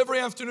most? If every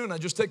afternoon I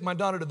just take my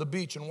daughter to the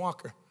beach and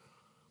walk her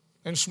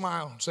and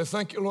smile and say,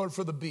 thank you, Lord,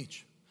 for the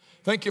beach.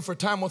 Thank you for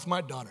time with my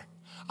daughter.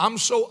 I'm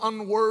so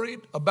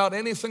unworried about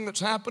anything that's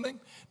happening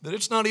that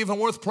it's not even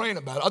worth praying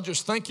about. I'll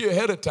just thank you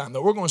ahead of time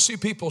that we're going to see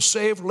people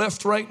saved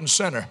left, right, and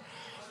center.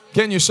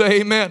 Can you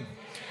say amen?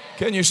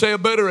 Can you say a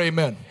better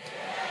amen?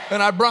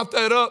 And I brought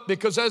that up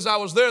because as I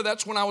was there,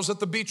 that's when I was at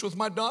the beach with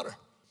my daughter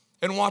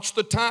and watched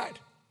the tide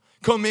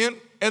come in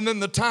and then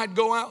the tide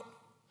go out.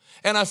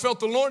 And I felt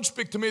the Lord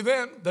speak to me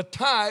then, the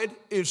tide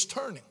is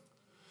turning.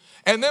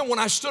 And then when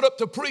I stood up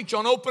to preach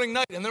on opening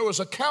night and there was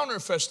a counter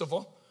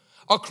festival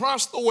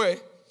across the way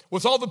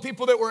with all the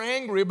people that were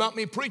angry about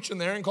me preaching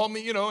there and called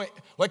me, you know,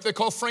 like they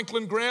call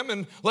Franklin Graham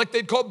and like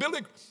they'd call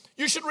Billy.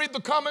 You should read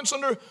the comments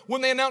under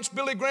when they announced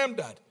Billy Graham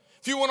died.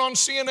 If you went on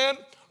CNN,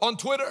 on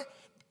Twitter,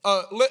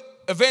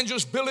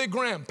 evangelist Billy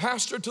Graham,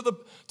 pastor to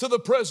the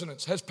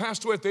presidents, has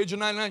passed away at the age of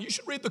 99. You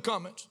should read the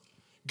comments.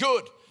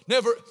 Good.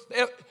 Never.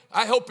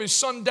 I hope his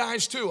son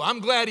dies too. I'm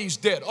glad he's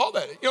dead. All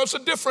that. You know, it's a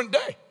different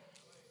day.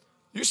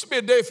 Used to be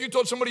a day if you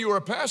told somebody you were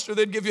a pastor,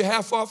 they'd give you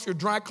half off your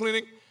dry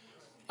cleaning.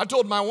 I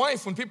told my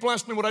wife, when people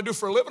ask me what I do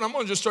for a living, I'm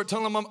going to just start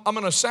telling them I'm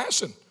an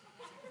assassin.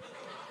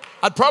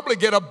 I'd probably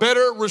get a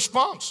better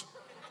response.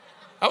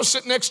 I was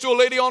sitting next to a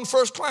lady on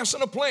first class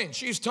in a plane.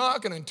 She's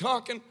talking and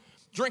talking,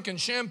 drinking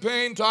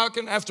champagne,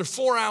 talking. After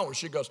 4 hours,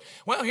 she goes,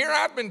 well, here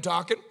I've been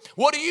talking.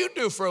 What do you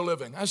do for a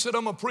living? I said,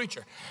 I'm a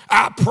preacher.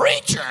 A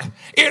preacher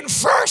in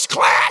first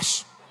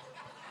class?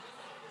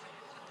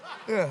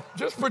 Yeah,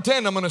 just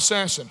pretend I'm an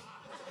assassin.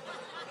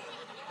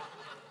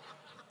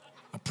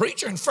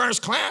 preacher in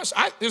first class.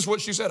 This is what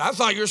she said. I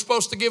thought you were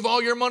supposed to give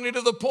all your money to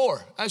the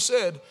poor. I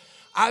said,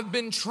 I've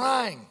been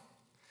trying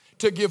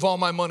to give all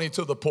my money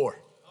to the poor.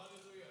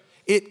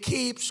 It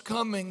keeps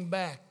coming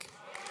back.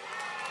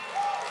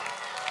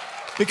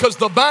 Because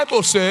the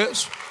Bible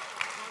says,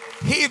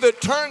 he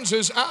that turns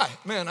his eye.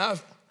 Man,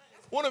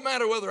 wouldn't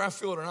matter whether I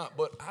feel it or not,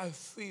 but I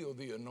feel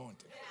the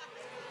anointing.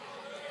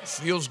 It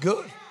feels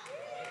good.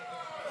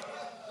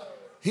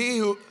 He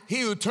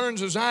who turns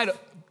his eye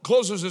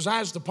closes his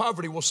eyes to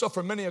poverty will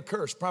suffer many a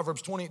curse.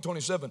 Proverbs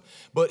 28:27.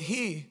 But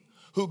he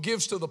who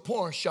gives to the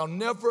poor shall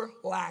never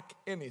lack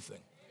anything.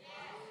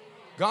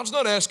 God's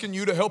not asking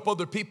you to help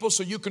other people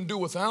so you can do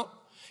without.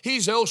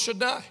 He's El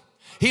Shaddai.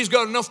 He's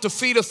got enough to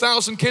feed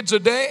 1,000 kids a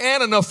day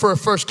and enough for a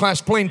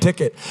first-class plane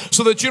ticket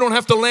so that you don't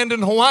have to land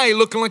in Hawaii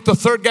looking like the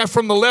third guy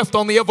from the left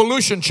on the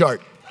evolution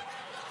chart.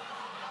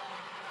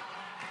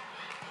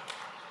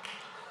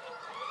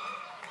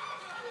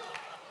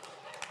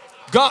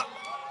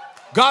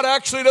 God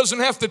actually doesn't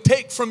have to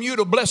take from you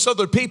to bless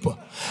other people.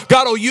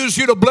 God will use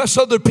you to bless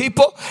other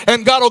people,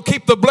 and God will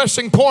keep the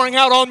blessing pouring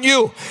out on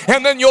you.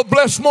 And then you'll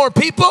bless more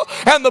people,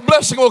 and the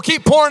blessing will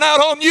keep pouring out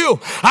on you.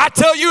 I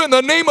tell you in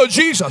the name of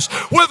Jesus,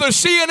 whether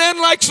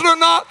CNN likes it or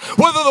not,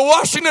 whether the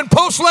Washington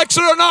Post likes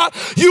it or not,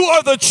 you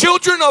are the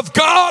children of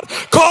God,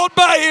 called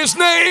by His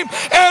name,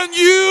 and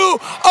you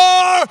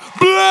are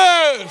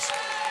blessed.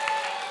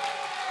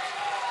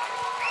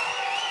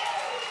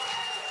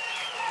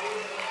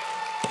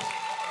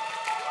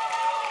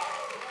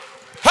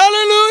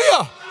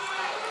 Hallelujah.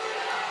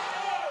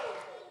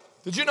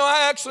 Did you know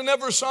I actually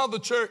never saw the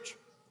church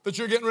that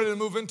you're getting ready to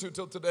move into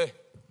till today?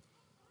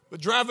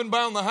 But driving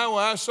by on the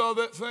highway, I saw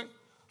that thing.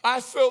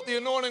 I felt the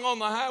anointing on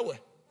the highway.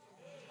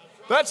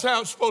 That's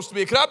how it's supposed to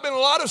be. Because I've been in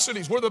a lot of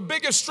cities where the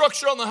biggest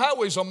structure on the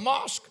highway is a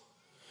mosque,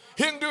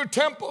 Hindu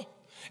temple,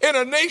 in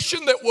a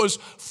nation that was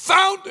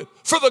founded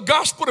for the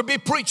gospel to be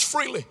preached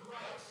freely.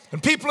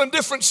 And people in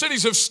different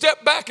cities have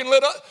stepped back and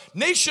let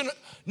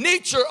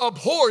nature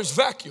abhors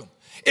vacuum.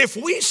 If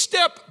we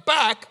step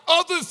back,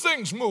 other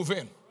things move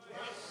in.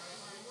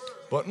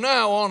 But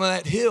now on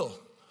that hill,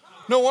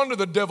 no wonder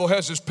the devil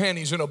has his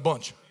panties in a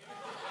bunch.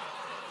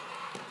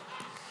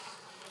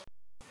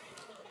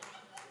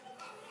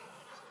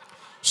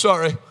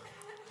 Sorry,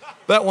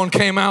 that one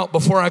came out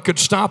before I could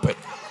stop it.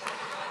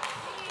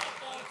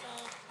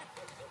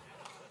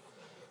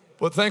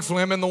 But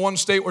thankfully, I'm in the one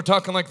state where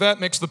talking like that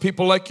makes the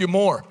people like you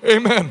more.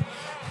 Amen.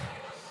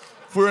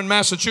 If we were in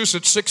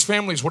Massachusetts, 6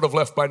 families would have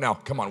left by now.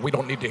 Come on, we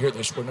don't need to hear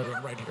this. We're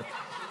not right here.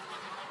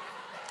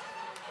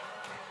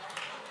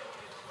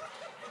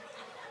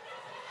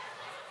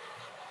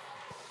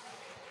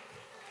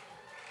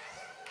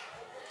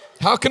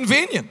 How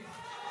convenient.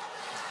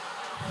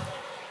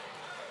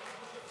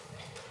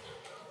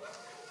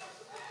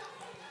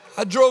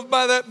 I drove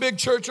by that big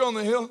church on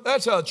the hill.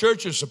 That's how a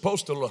church is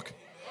supposed to look.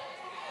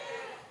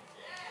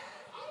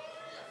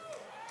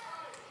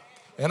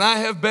 And I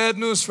have bad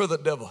news for the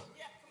devil.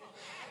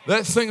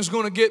 That thing's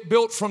going to get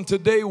built from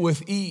today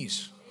with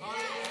ease.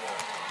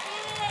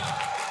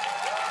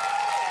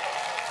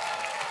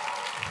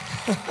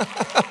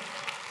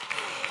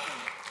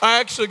 I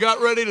actually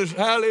got ready to,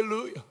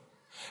 hallelujah.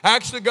 I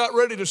actually got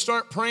ready to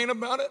start praying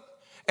about it.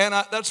 And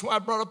that's why I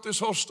brought up this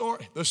whole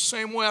story. The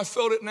same way I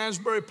felt it in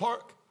Asbury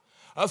Park.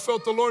 I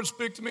felt the Lord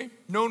speak to me.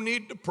 No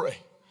need to pray.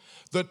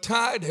 The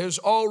tide has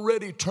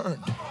already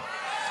turned.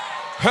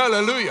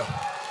 Hallelujah.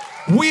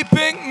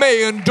 Weeping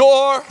may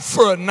endure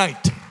for a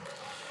night,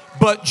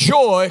 but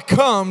joy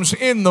comes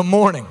in the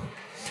morning.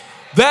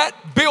 That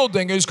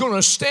building is going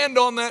to stand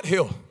on that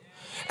hill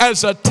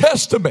as a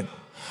testament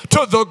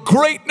to the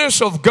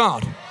greatness of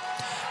God.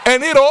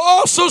 And it'll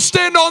also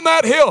stand on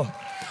that hill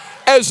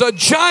as a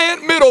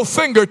giant middle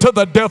finger to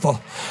the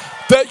devil.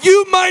 That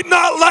you might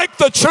not like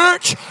the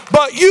church,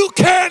 but you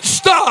can't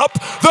stop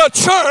the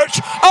church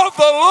of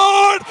the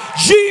Lord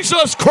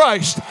Jesus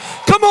Christ.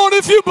 Come on,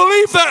 if you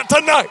believe that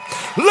tonight,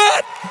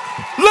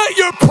 let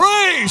your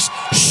praise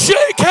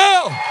shake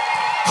hell.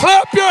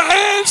 Clap your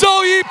hands,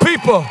 all ye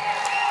people.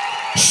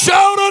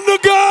 Shout unto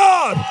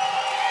God.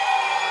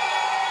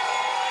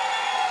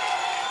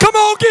 Come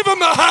on, give him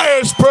the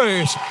highest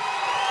praise.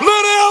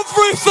 Let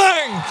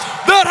everything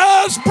that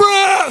has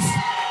breath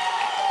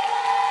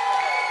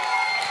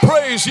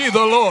praise ye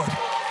the Lord.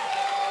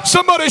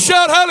 Somebody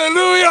shout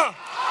hallelujah.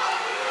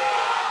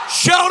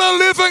 Shout a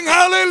living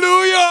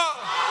hallelujah.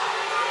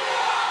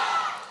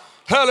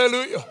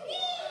 Hallelujah.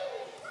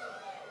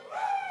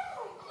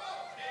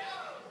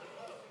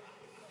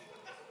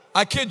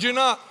 I kid you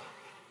not.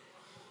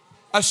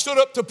 I stood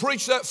up to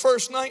preach that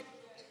first night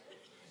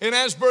in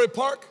Asbury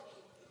Park.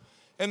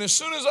 And as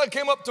soon as I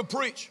came up to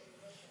preach,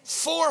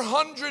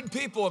 400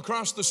 people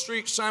across the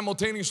street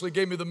simultaneously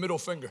gave me the middle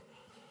finger.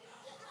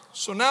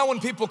 So now when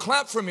people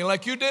clap for me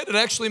like you did, it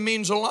actually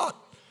means a lot.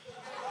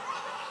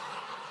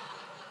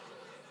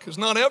 Because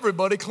not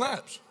everybody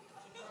claps.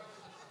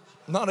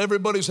 Not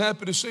everybody's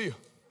happy to see you.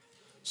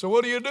 So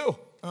what do?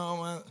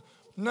 No,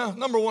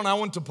 number one, I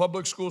went to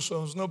public school,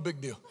 so it's no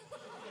big deal.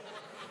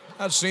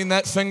 I've seen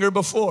that finger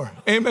before.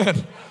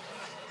 Amen.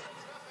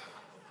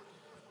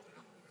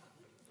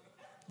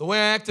 The way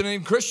I acted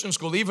in Christian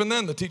school, even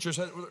then the teachers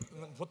had to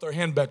put their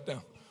hand back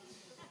down.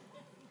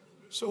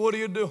 So what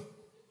do?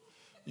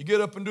 You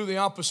get up and do the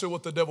opposite of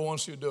what the devil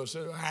wants you to do. Say,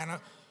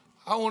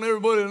 I want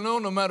everybody to know,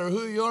 no matter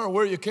who you are or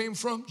where you came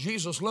from,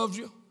 Jesus loves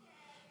you.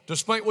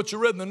 Despite what you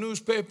read in the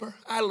newspaper,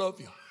 I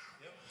love you.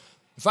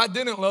 If I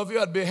didn't love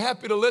you, I'd be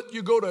happy to let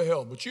you go to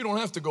hell, but you don't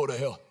have to go to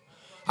hell.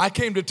 I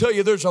came to tell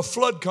you there's a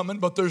flood coming,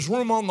 but there's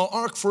room on the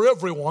ark for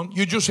everyone.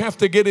 You just have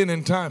to get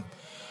in time.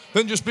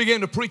 Then just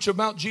began to preach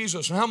about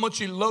Jesus and how much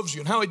he loves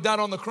you and how he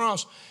died on the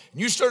cross. And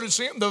you started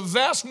seeing the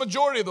vast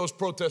majority of those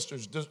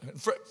protesters.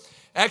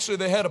 Actually,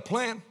 they had a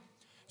plan.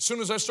 As soon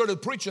as I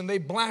started preaching, they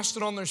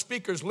blasted on their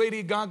speakers,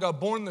 Lady Gaga,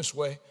 Born This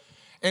Way,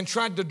 and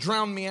tried to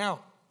drown me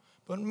out.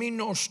 But me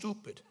no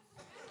stupid.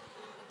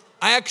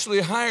 I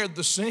actually hired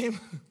the same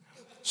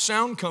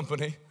sound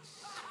company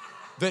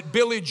that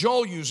Billy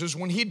Joel uses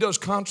when he does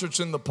concerts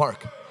in the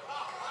park.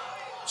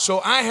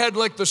 So I had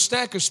like the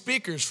stack of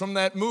speakers from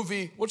that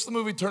movie. What's the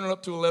movie, Turn It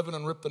Up to 11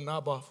 and Rip the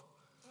Knob Off?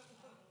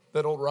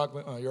 That old rock.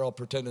 Oh, you're all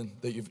pretending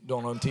that you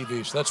don't own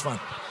TVs. That's fine.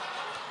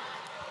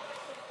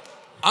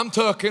 I'm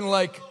talking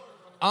like,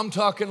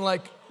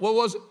 what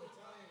was it?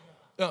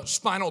 No,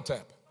 Spinal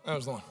Tap. That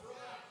was the one.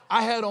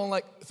 I had on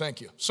like,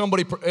 thank you.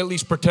 Somebody at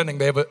least pretending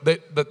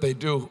that they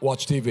do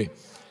watch TV.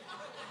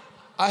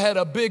 I had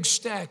a big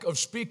stack of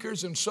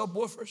speakers and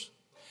subwoofers.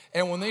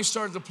 And when they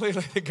started to play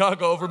Lady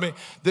Gaga over me,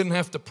 didn't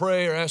have to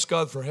pray or ask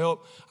God for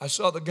help. I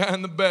saw the guy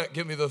in the back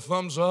give me the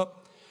thumbs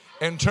up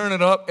and turn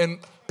it up, and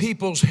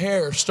people's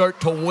hair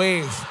start to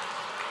wave.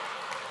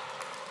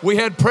 We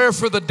had prayer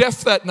for the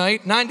deaf that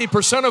night,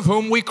 90% of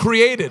whom we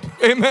created.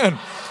 Amen.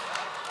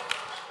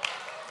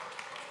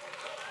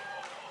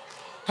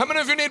 How many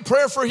of you need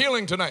prayer for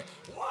healing tonight?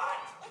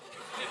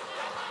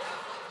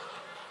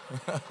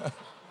 What?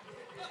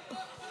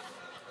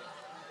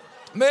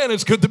 Man,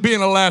 it's good to be in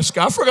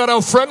Alaska. I forgot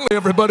how friendly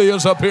everybody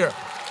is up here.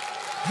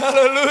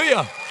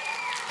 Hallelujah.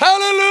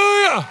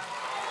 Hallelujah.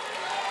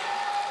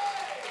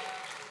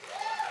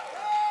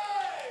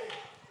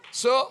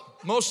 So,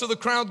 most of the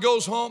crowd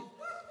goes home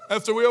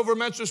after we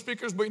overmatch the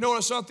speakers. But you know what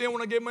I saw at the end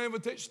when I gave my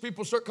invitations?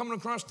 People start coming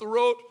across the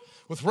road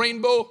with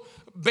rainbow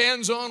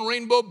bands on,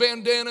 rainbow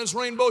bandanas,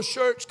 rainbow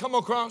shirts. Come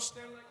across,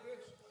 stand like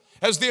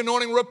this. As the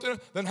anointing erupted,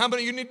 then how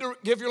many of you need to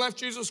give your life to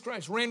Jesus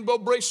Christ? Rainbow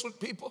bracelet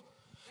people.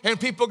 And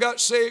people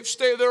got saved,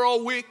 stay there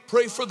all week,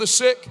 pray for the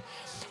sick.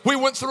 We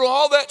went through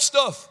all that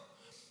stuff.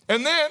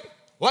 And then,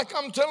 like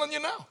I'm telling you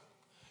now,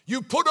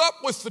 you put up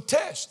with the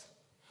test.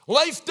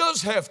 Life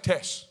does have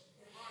tests.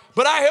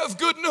 But I have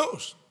good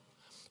news.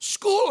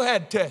 School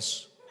had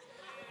tests.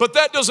 But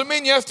that doesn't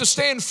mean you have to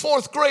stay in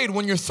 4th grade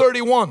when you're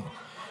 31.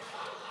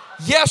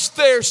 Yes,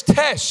 there's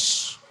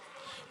tests.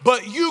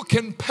 But you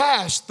can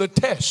pass the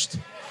test.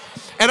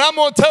 And I'm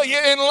going to tell you,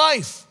 in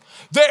life,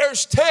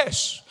 there's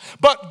tests.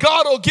 But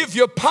God will give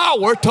you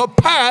power to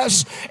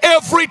pass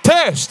every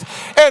test.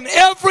 And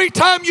every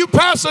time you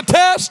pass a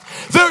test,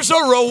 there's a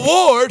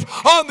reward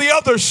on the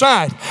other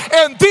side.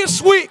 And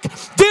this week,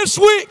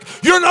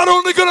 you're not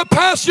only going to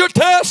pass your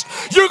test,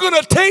 you're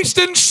going to taste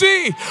and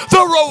see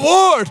the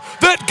reward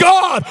that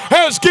God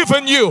has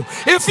given you.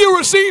 If you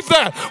receive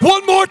that,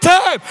 one more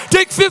time,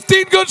 take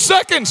 15 good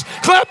seconds,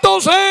 clap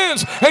those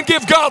hands, and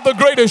give God the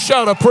greatest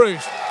shout of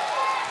praise.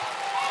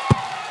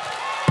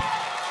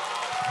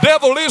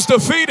 Devil is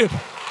defeated.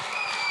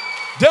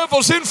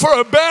 Devil's in for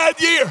a bad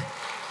year.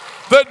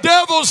 The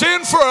devil's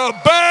in for a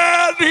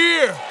bad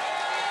year.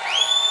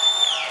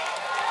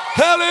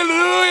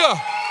 Hallelujah.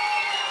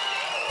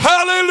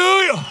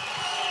 Hallelujah.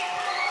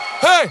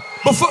 Hey,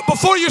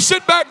 before you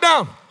sit back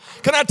down,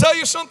 can I tell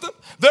you something?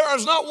 There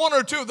is not one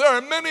or two. There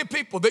are many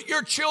people that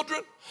your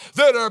children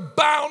that are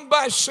bound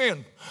by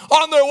sin,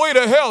 on their way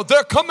to hell.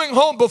 They're coming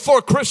home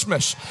before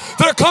Christmas.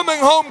 They're coming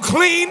home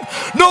clean.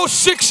 No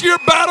 6-year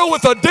battle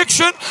with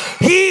addiction.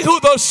 He who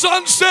the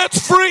Son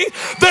sets free,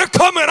 they're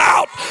coming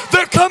out.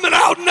 They're coming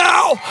out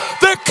now.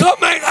 They're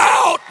coming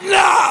out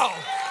now.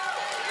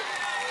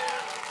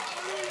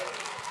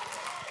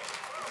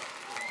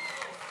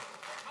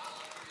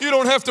 You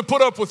don't have to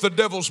put up with the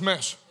devil's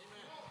mess.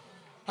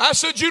 I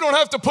said you don't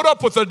have to put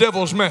up with the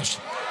devil's mess.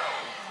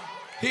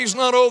 He's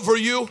not over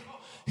you.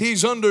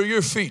 He's under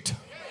your feet.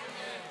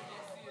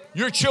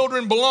 Your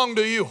children belong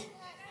to you.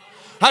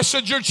 I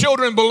said your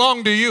children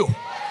belong to you.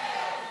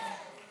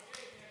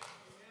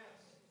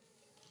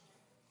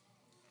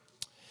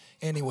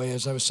 Anyway,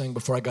 as I was saying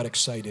before I got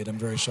excited, I'm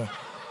very sorry.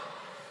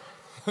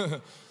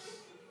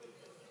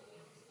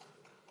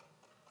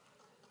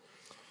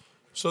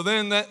 So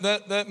then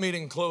that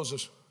meeting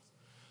closes.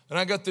 And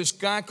I got this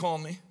guy call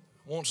me.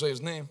 I won't say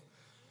his name.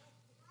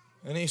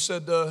 And he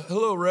said,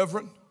 hello,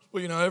 Reverend.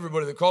 Well, you know,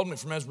 everybody that called me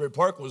from Asbury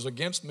Park was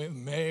against me,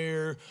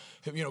 mayor,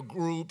 you know,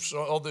 groups,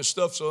 all this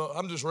stuff. So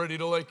I'm just ready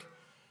to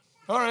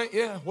all right,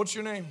 yeah, what's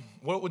your name?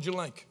 What would you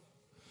like?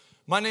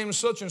 My name is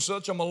such and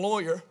such. I'm a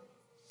lawyer.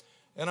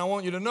 And I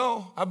want you to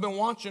know, I've been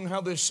watching how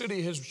this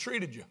city has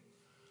treated you.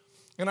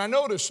 And I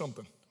noticed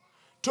something.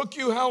 Took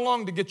you how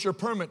long to get your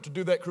permit to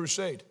do that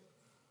crusade?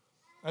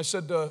 I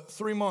said,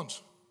 3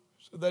 months.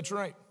 I said, that's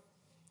right.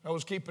 I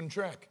was keeping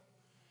track.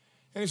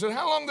 And he said,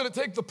 how long did it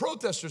take the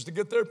protesters to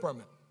get their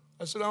permit?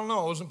 I said, I don't know.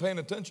 I wasn't paying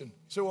attention.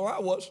 He said, well, I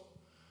was.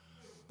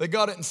 They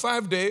got it in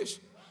 5 days,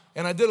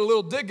 and I did a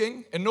little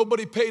digging, and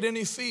nobody paid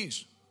any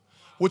fees,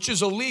 which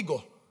is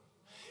illegal.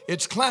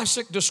 It's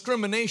classic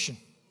discrimination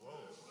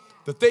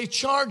that they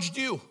charged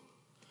you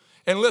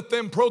and let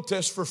them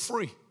protest for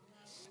free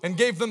and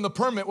gave them the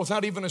permit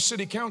without even a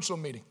city council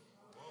meeting.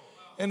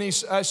 And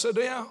I said,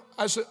 yeah.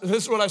 I said,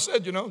 this is what I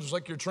said, you know, just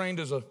like you're trained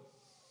as a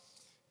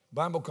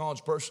Bible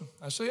college person.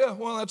 I said, yeah,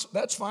 well,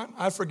 that's fine.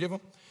 I forgive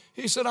him.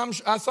 He said,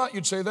 I thought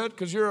you'd say that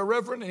because you're a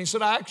reverend. And he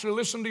said, I actually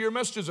listened to your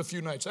messages a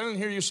few nights. I didn't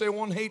hear you say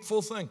one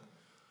hateful thing.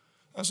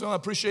 I said, well, I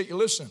appreciate you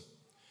listening.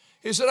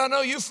 He said, I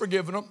know you've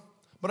forgiven them,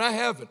 but I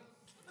haven't.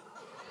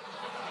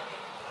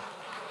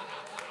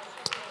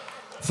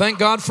 Thank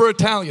God for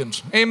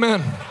Italians.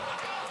 Amen.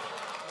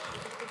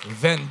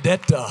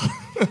 Vendetta.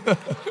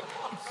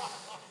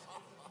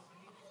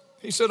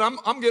 He said,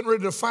 I'm getting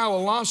ready to file a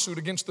lawsuit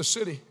against the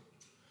city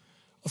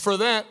for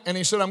that. And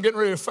he said, I'm getting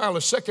ready to file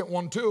a second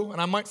one too,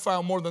 and I might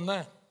file more than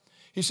that.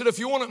 He said, if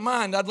you wouldn't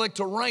mind, I'd like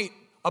to write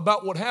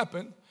about what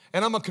happened,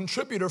 and I'm a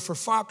contributor for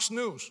Fox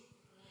News.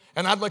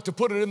 And I'd like to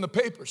put it in the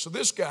paper. So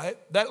this guy,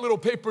 that little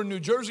paper in New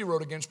Jersey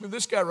wrote against me.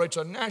 This guy writes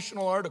a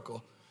national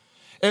article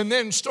and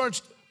then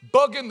starts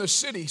bugging the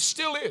city,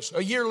 still is,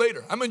 a year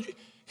later. I mean,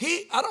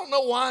 I don't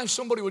know why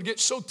somebody would get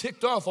so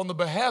ticked off on the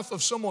behalf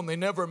of someone they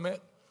never met.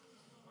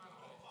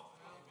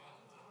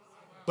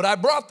 But I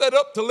brought that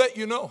up to let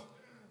you know.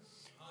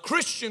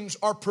 Christians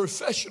are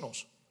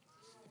professionals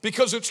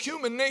because it's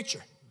human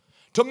nature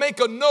to make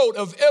a note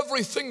of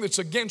everything that's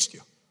against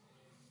you.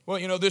 Well,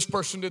 you know, this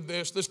person did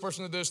this, then this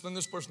person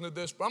did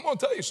this. But I'm going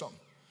to tell you something.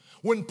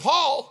 When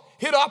Paul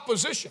hit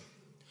opposition,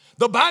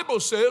 the Bible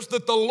says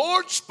that the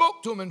Lord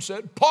spoke to him and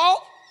said,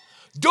 Paul,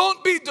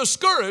 don't be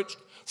discouraged,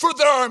 for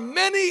there are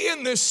many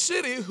in this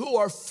city who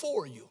are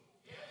for you.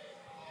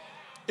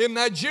 In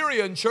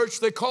Nigeria, in church,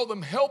 they call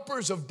them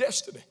helpers of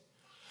destiny.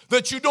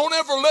 That you don't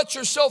ever let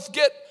yourself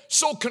get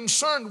so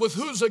concerned with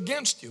who's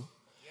against you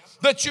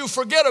that you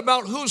forget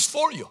about who's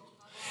for you.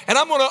 And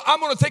I'm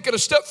gonna take it a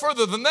step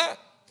further than that.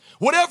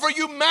 Whatever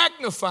you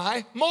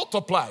magnify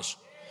multiplies.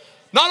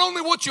 Not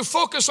only what you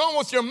focus on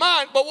with your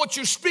mind, but what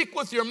you speak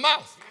with your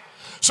mouth.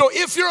 So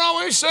if you're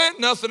always saying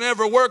nothing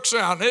ever works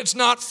out, and it's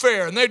not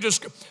fair, and then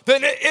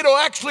it'll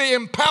actually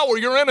empower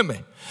your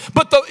enemy.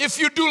 But if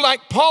you do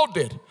like Paul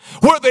did,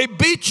 where they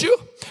beat you,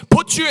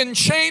 put you in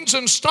chains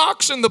and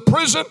stocks in the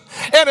prison,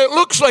 and it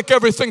looks like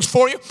everything's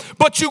for you,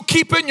 but you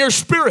keep in your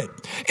spirit,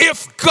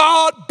 if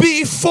God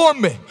be for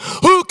me,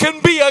 who can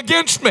be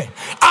against me?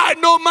 I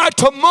know my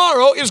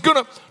tomorrow is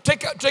going to...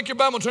 Take your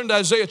Bible and turn to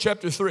Isaiah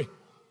chapter 3.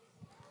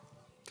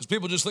 Because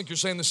people just think you're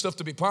saying this stuff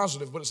to be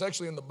positive, but it's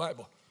actually in the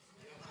Bible.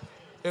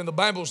 And the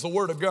Bible is the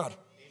Word of God.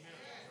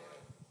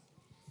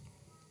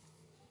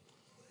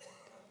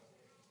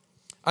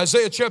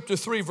 Isaiah chapter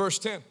 3, verse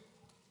 10.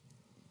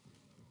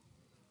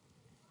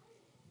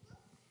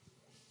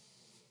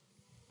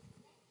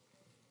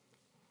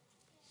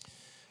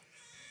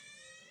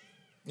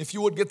 If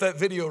you would get that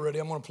video ready,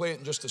 I'm going to play it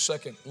in just a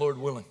second, Lord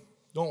willing.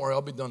 Don't worry,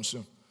 I'll be done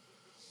soon.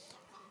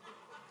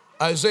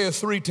 Isaiah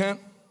 3:10.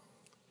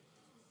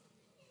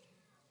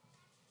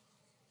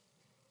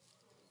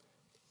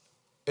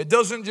 It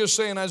doesn't just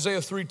say in Isaiah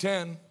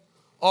 3:10,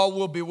 all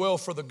will be well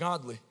for the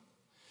godly.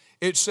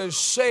 It says,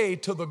 say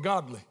to the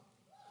godly,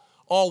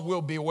 all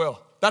will be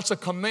well. That's a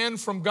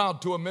command from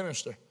God to a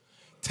minister.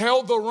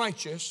 Tell the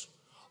righteous,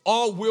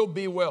 all will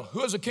be well. Who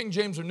has a King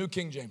James or New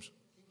King James?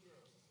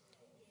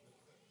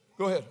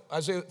 Go ahead,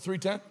 Isaiah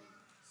 3:10.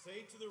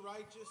 Say to the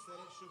righteous that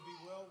it shall be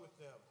well with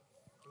them,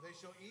 for they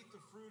shall eat the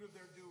fruit of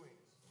their doing.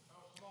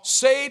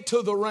 Say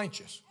to the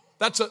righteous.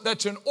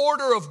 That's an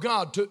order of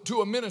God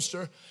to a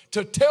minister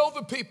to tell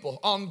the people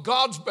on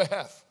God's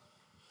behalf,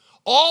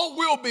 all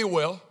will be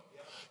well.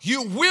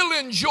 You will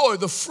enjoy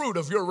the fruit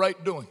of your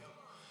right doing.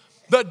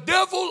 The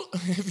devil,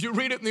 if you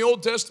read it in the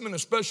Old Testament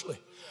especially,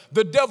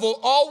 the devil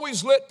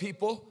always let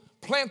people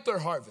plant their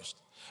harvest.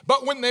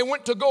 But when they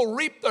went to go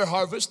reap their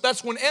harvest,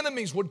 that's when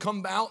enemies would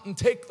come out and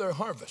take their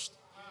harvest.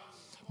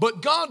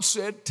 But God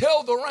said,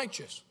 tell the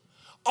righteous,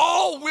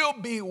 all will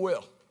be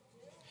well.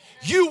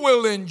 You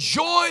will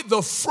enjoy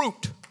the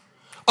fruit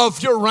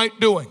of your right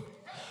doing.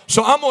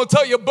 So I'm going to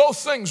tell you both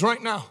things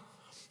right now.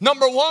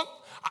 Number one,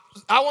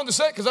 I wanted to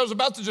say it because I was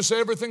about to just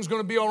say everything's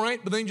going to be all right,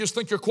 but then you just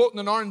think you're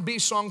quoting an R&B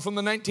song from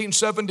the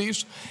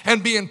 1970s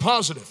and being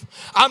positive.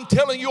 I'm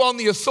telling you on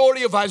the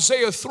authority of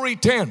Isaiah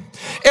 3:10,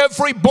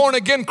 every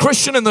born-again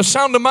Christian in the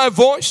sound of my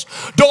voice,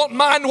 don't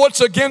mind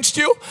what's against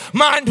you,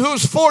 mind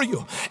who's for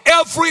you.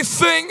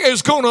 Everything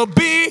is going to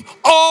be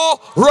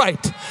all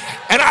right.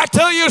 And I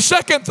tell you a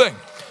second thing,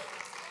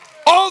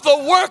 all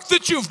the work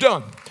that you've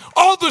done,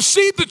 all the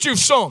seed that you've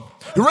sown,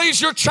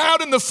 Raise your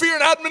child in the fear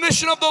and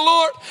admonition of the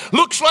Lord.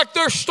 Looks like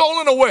they're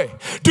stolen away.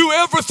 Do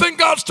everything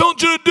God's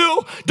told you to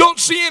do. Don't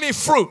see any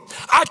fruit.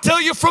 I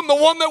tell you, from the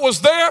one that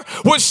was there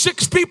with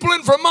 6 people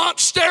in Vermont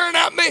staring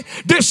at me,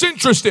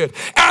 disinterested.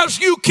 As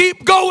you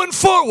keep going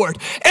forward,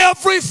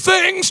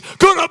 everything's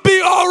gonna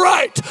be all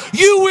right.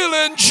 You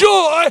will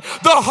enjoy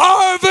the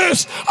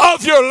harvest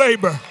of your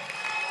labor.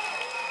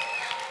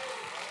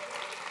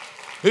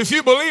 If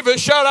you believe it,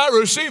 shout, I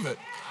receive it.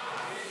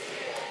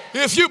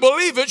 If you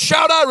believe it,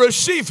 shout, I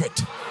receive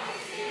it.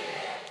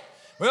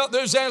 Well,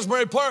 there's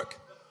Asbury Park.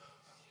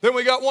 Then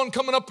we got one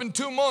coming up in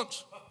 2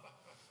 months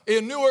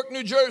in Newark,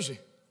 New Jersey.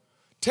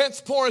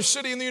 10th poorest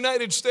city in the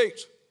United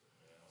States.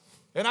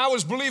 And I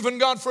was believing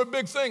God for a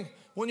big thing.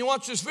 When you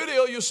watch this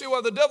video, you'll see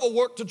why the devil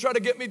worked to try to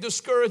get me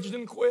discouraged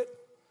and quit.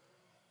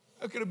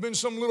 That could have been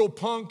some little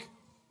punk.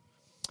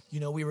 You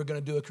know, we were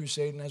going to do a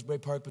crusade in Asbury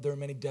Park, but there were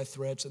many death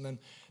threats, and then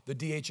the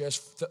DHS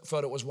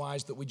thought it was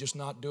wise that we just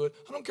not do it.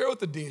 I don't care what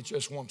the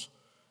DHS wants.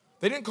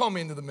 They didn't call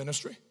me into the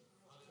ministry.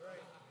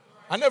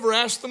 I never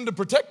asked them to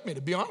protect me,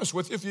 to be honest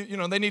with you. If you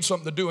know, they need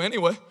something to do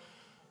anyway.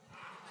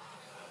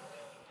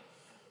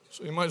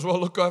 So you might as well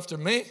look after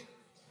me.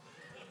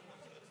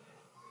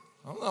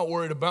 I'm not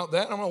worried about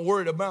that. I'm not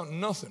worried about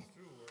nothing.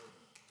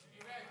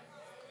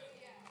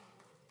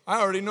 I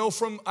already know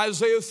from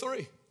Isaiah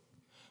 3.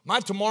 My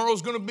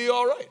tomorrow's going to be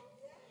all right.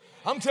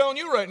 I'm telling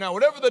you right now,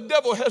 whatever the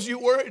devil has you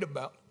worried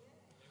about,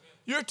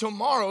 your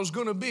tomorrow's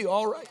going to be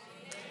all right.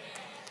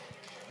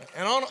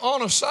 And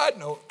on a side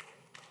note,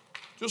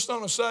 just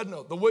on a side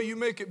note, the way you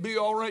make it be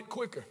all right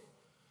quicker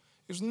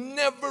is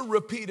never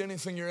repeat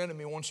anything your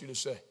enemy wants you to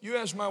say. You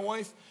ask my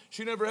wife,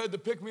 she never had to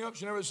pick me up.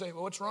 She never say,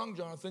 well, what's wrong,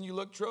 Jonathan? You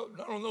look trouble.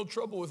 I don't know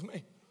trouble with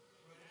me.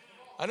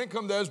 I didn't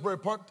come to Asbury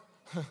Park.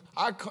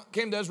 I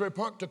came to Asbury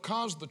Park to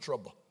cause the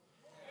trouble,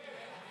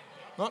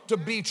 not to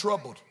be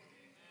troubled.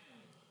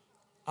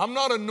 I'm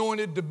not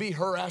anointed to be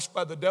harassed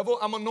by the devil.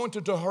 I'm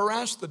anointed to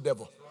harass the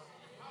devil.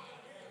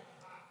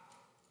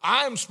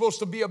 I am supposed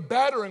to be a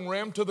battering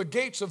ram to the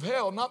gates of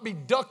hell, not be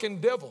ducking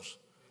devils.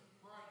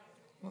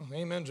 Well,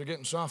 amens are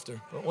getting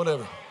softer, but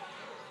whatever.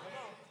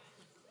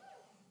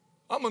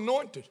 I'm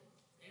anointed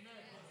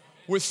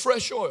with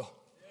fresh oil.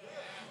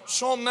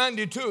 Psalm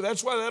 92,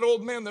 that's why that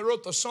old man that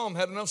wrote the psalm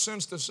had enough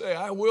sense to say,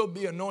 I will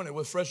be anointed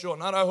with fresh oil.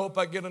 Not I hope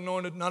I get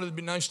anointed, not it'd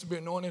be nice to be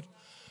anointed.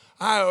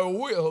 I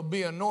will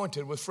be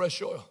anointed with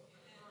fresh oil.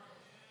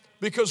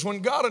 Because when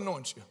God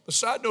anoints you, the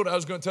side note I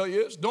was going to tell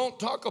you is, don't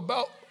talk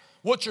about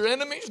what your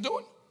enemy's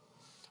doing.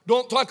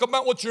 Don't talk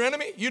about what your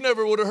enemy, you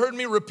never would have heard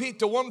me repeat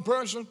to one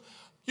person,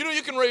 you know,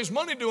 you can raise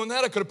money doing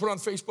that. I could have put on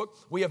Facebook,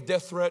 we have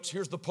death threats.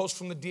 Here's the post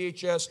from the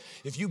DHS.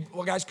 If you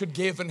guys could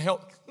give and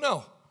help.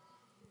 No.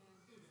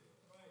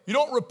 You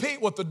don't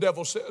repeat what the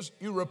devil says.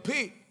 You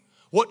repeat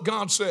what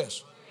God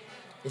says.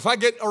 If I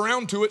get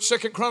around to it,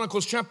 2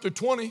 Chronicles chapter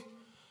 20,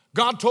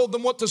 God told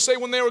them what to say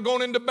when they were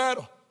going into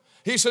battle.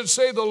 He said,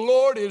 say the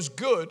Lord is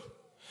good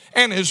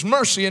and his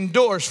mercy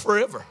endures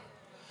forever.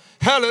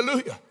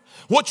 Hallelujah.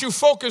 What you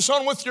focus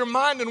on with your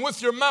mind and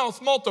with your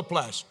mouth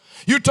multiplies.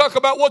 You talk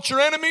about what your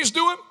enemy's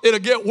doing, it'll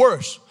get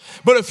worse.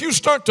 But if you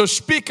start to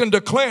speak and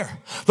declare,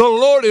 the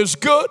Lord is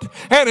good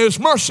and his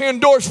mercy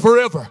endures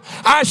forever.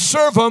 I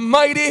serve a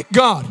mighty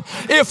God.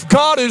 If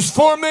God is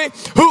for me,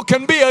 who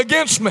can be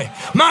against me?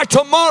 My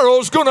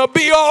tomorrow's going to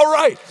be all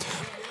right.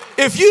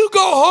 If you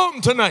go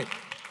home tonight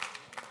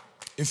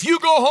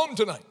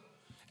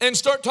and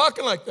start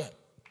talking like that,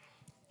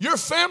 your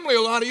family,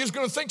 a lot of you, is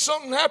going to think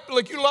something happened,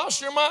 like you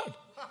lost your mind.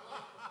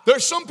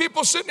 There's some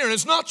people sitting here, and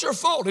it's not your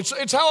fault.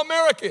 It's how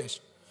America is.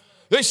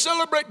 They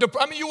celebrate,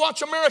 you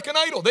watch American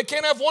Idol. They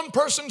can't have one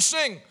person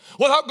sing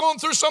without going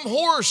through some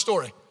horror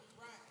story.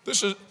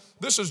 This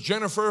is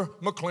Jennifer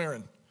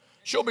McLaren.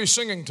 She'll be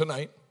singing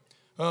tonight.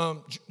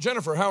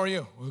 Jennifer, how are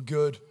you? Well,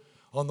 good.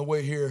 On the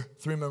way here,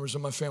 3 members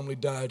of my family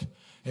died,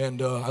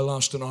 and I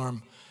lost an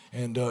arm.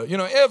 And,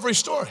 every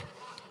story.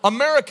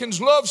 Americans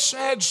love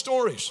sad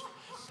stories.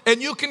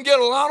 And you can get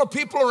a lot of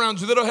people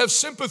around you that'll have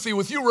sympathy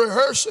with you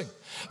rehearsing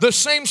the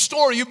same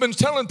story you've been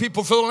telling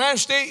people for the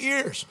last 8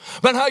 years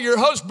about how your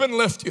husband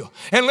left you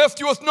and left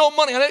you with no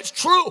money. And it's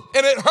true,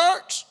 and it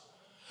hurts.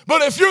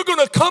 But if you're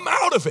going to come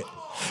out of it,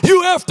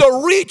 you have to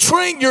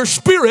retrain your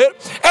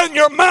spirit and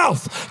your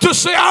mouth to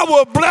say, I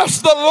will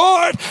bless the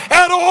Lord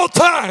at all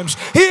times.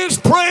 His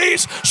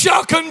praise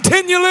shall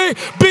continually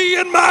be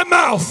in my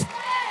mouth.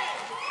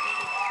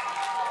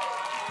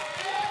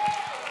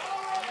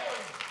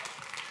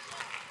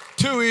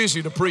 Too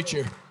easy to preach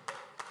here.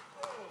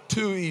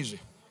 Too easy.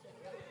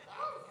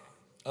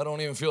 I don't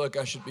even feel like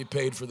I should be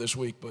paid for this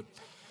week, but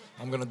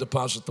I'm going to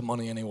deposit the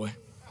money anyway.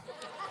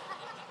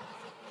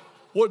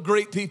 What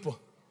great people.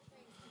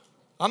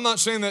 I'm not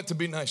saying that to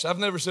be nice. I've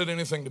never said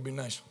anything to be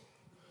nice.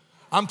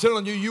 I'm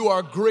telling you, you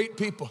are great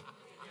people.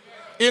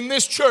 In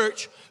this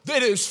church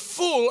that is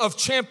full of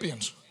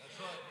champions.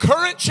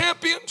 Current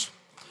champions,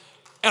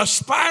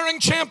 aspiring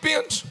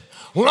champions,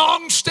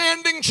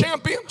 long-standing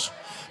champions.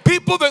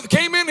 People that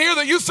came in here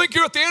that you think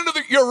you're at the end of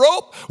your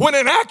rope, when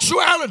in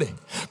actuality,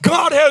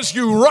 God has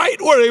you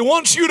right where he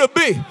wants you to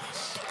be.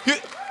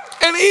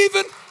 And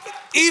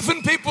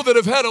even people that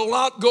have had a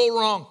lot go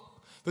wrong,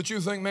 that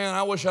you think, man,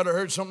 I wish I'd have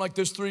heard something like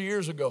this 3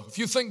 years ago. If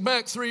you think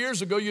back 3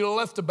 years ago, you'd have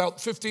left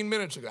about 15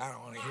 minutes ago. I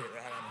don't want to hear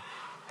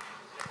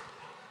that.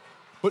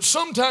 But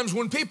sometimes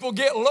when people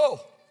get low,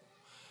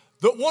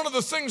 that one of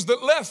the things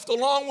that left,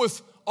 along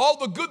with all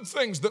the good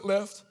things that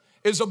left,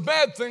 is a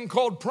bad thing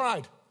called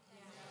pride.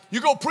 You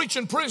go preach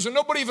in prison,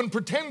 nobody even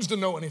pretends to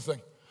know anything.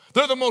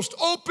 They're the most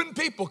open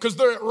people because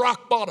they're at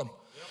rock bottom.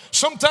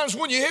 Sometimes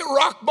when you hit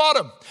rock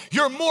bottom,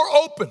 you're more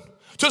open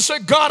to say,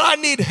 God, I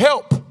need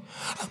help.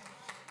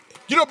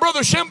 You know,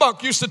 Brother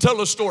Schembach used to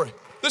tell a story.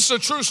 This is a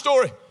true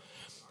story.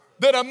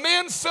 That a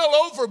man fell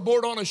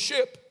overboard on a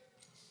ship,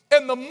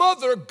 and the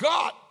mother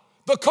got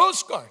the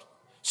Coast Guard.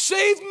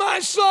 Save my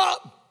son.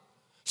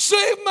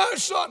 Save my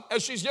son.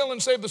 As she's yelling,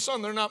 save the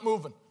son, they're not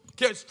moving.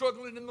 Kids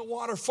struggling in the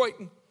water,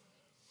 fighting.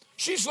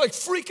 She's like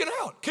freaking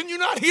out. Can you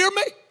not hear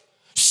me?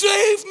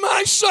 Save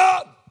my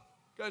son.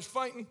 Guys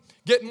fighting,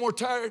 getting more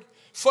tired,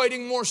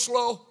 fighting more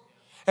slow.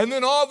 And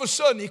then all of a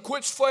sudden, he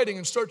quits fighting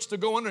and starts to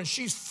go under, and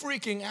she's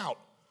freaking out.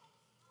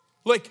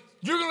 Like,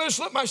 you're going to just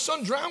let my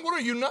son drown? What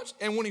are you, nuts?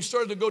 And when he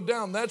started to go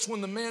down, that's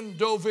when the man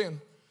dove in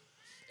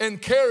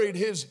and carried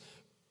his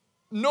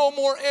no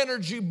more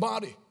energy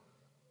body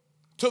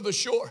to the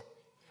shore.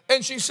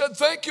 And she said,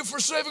 thank you for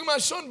saving my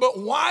son, but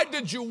why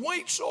did you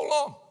wait so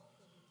long?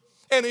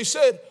 And he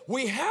said,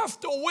 we have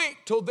to wait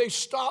till they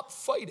stop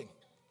fighting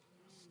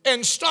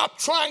and stop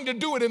trying to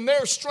do it in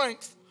their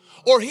strength,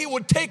 or he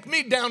would take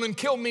me down and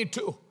kill me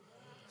too.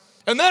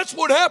 And that's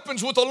what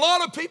happens with a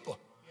lot of people.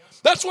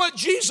 That's why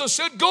Jesus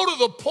said, go to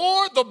the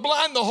poor, the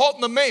blind, the halt,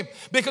 and the maimed.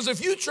 Because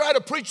if you try to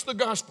preach the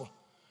gospel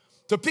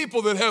to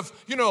people that have,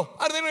 you know,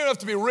 they don't even have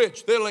to be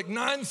rich. They're like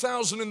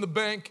 9,000 in the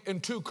bank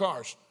and 2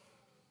 cars.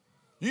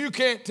 You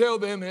can't tell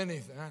them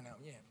anything. I know,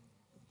 yeah.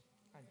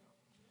 I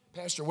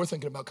know. Pastor, we're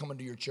thinking about coming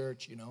to your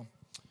church, you know.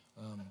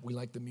 We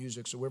like the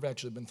music, so we've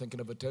actually been thinking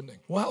of attending.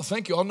 Wow,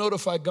 thank you. I'll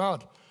notify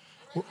God.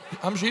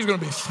 I'm sure he's going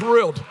to be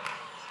thrilled.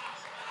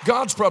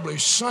 God's probably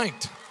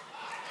psyched.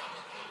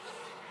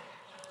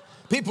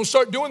 People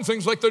start doing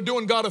things like they're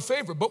doing God a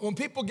favor. But when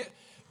people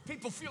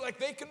feel like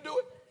they can do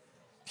it,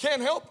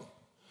 can't help them.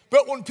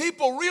 But when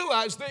people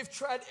realize they've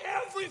tried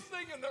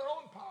everything in their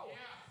own power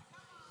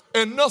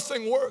and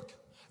nothing worked,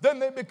 then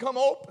they become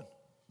open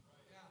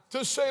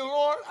to say,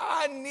 Lord,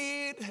 I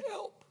need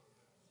help.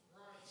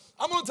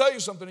 I'm going to tell you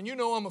something, and you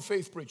know I'm a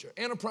faith preacher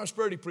and a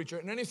prosperity preacher,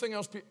 and anything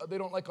else they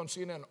don't like on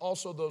CNN,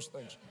 also those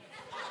things.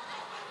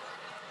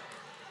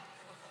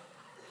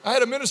 I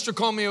had a minister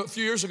call me a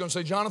few years ago and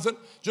say, Jonathan,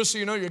 just so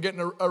you know, you're getting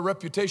a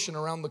reputation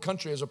around the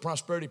country as a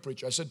prosperity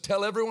preacher. I said,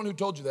 tell everyone who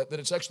told you that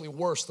it's actually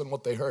worse than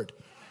what they heard.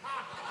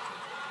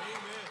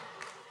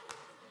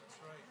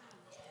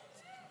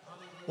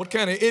 What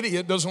kind of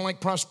idiot doesn't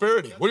like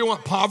prosperity? What do you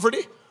want,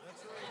 poverty?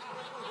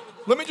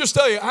 Let me just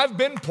tell you, I've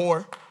been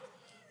poor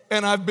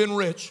and I've been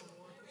rich,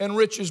 and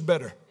rich is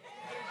better.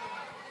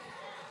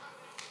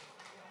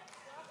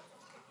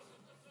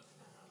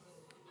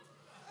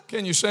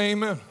 Can you say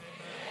amen?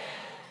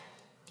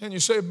 Can you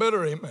say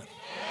better amen?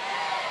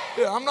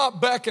 Yeah, I'm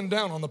not backing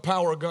down on the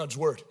power of God's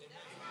word,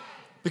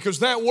 because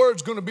that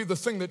word's going to be the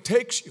thing that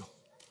takes you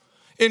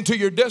into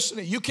your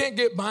destiny. You can't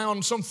get by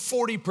on some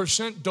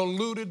 40%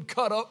 diluted,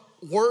 cut up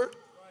word.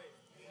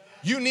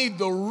 You need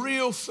the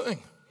real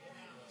thing,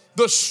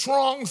 the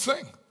strong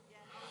thing.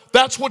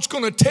 That's what's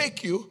going to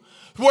take you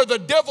where the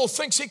devil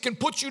thinks he can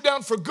put you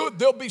down for good.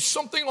 There'll be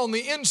something on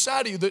the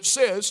inside of you that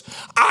says,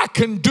 I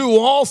can do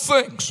all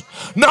things,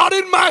 not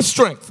in my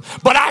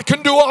strength, but I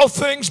can do all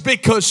things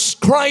because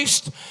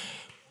Christ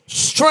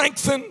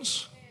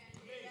strengthens.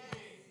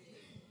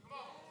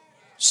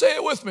 Say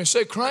it with me.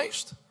 Say,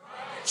 Christ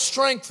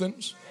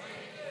strengthens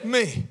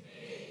me.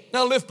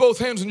 Now lift both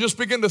hands and just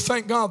begin to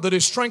thank God that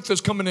his strength is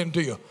coming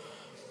into you.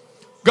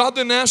 God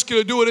didn't ask you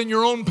to do it in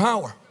your own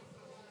power.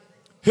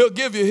 He'll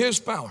give you his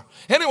power.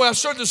 Anyway, I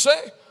started to say,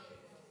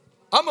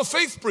 I'm a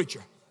faith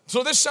preacher.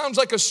 So this sounds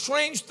like a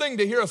strange thing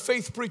to hear a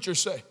faith preacher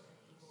say.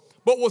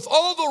 But with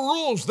all the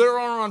rules there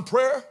are on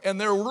prayer,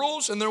 and they're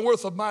rules and they're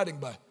worth abiding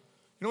by.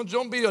 You know,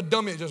 don't be a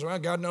dummy. Just, well,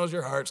 God knows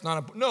your heart. It's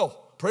not no.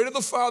 Pray to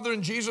the Father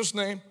in Jesus'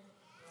 name.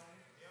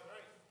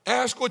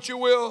 Ask what you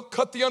will.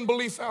 Cut the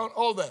unbelief out.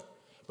 All that.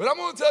 But I'm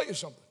going to tell you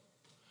something.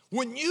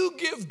 When you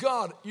give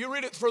God, you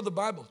read it through the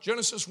Bible,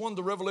 Genesis 1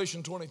 to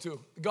Revelation 22,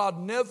 God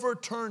never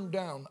turned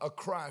down a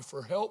cry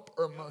for help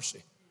or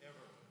mercy.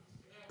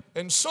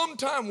 And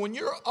sometime when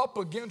you're up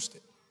against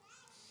it,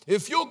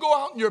 if you'll go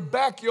out in your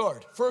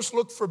backyard, first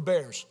look for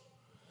bears.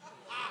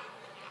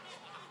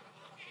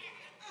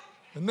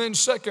 And then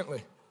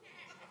secondly,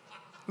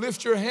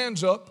 lift your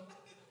hands up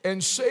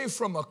and say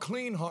from a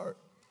clean heart,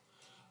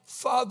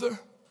 Father,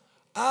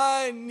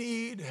 I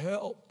need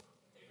help.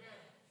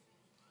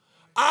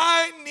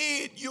 I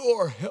need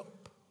your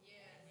help.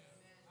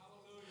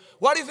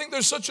 Why do you think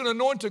there's such an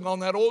anointing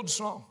on that old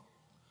song?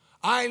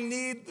 I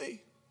need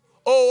thee.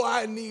 Oh,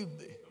 I need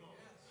thee.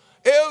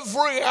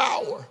 Every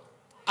hour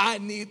I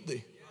need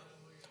thee.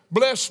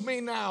 Bless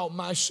me now,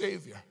 my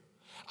Savior.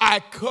 I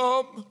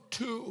come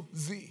to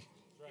thee.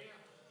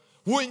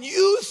 When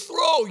you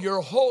throw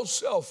your whole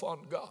self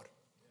on God.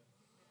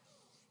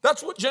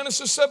 That's what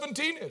Genesis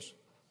 17 is.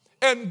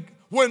 And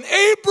when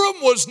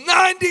Abram was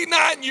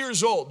 99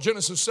 years old,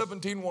 Genesis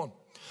 17:1,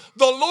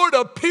 the Lord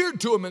appeared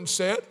to him and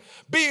said,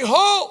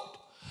 behold,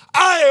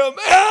 I am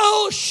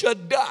El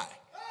Shaddai.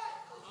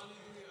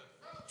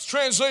 It's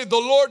translated the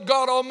Lord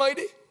God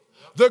Almighty,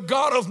 the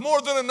God of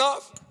more than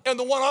enough, and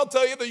the one I'll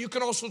tell you that you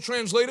can also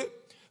translate it,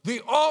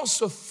 the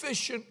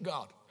all-sufficient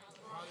God.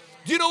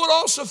 Do you know what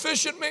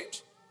all-sufficient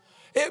means?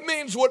 It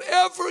means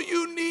whatever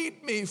you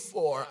need me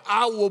for,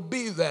 I will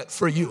be that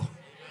for you.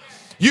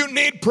 You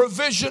need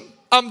provision,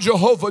 I'm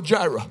Jehovah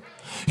Jireh.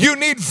 You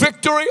need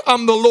victory,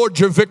 I'm the Lord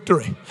your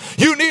victory.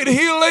 You need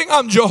healing,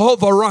 I'm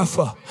Jehovah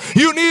Rapha.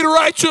 You need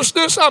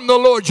righteousness, I'm the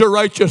Lord your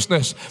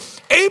righteousness.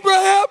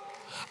 Abraham,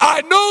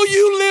 I know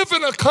you live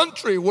in a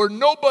country where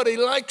nobody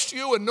likes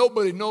you and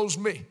nobody knows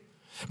me.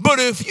 But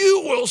if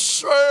you will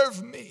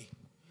serve me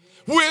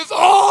with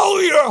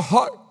all your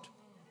heart,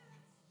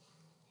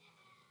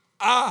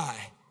 I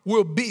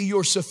will be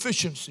your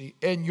sufficiency,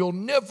 and you'll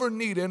never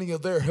need any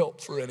of their help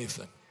for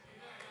anything.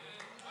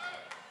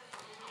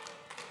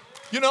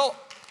 You know,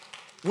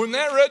 when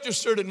that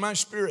registered in my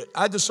spirit,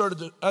 I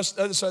decided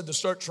to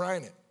start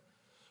trying it.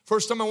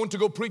 First time I went to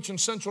go preach in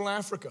Central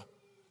Africa.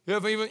 You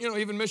have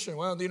even mission.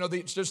 Well,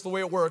 it's just the way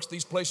it works.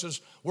 These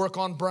places work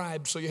on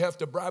bribes, so you have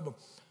to bribe them.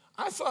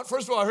 I thought,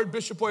 first of all, I heard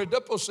Bishop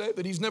Oyedepo say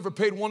that he's never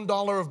paid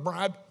 $1 of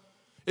bribe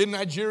in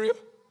Nigeria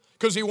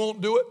because he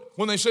won't do it.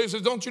 When they say, he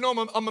says, don't you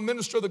know I'm a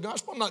minister of the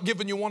gospel? I'm not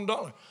giving you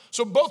 $1.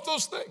 So both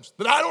those things,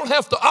 that I don't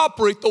have to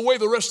operate the way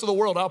the rest of the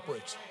world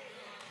operates.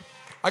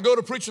 I go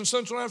to preach in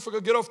Central Africa,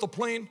 get off the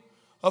plane,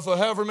 off a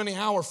however many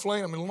hour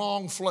flight,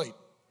 long flight.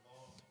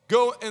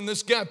 Go, and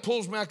this guy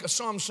pulls me, I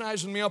saw him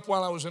sizing me up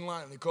while I was in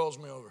line, and he calls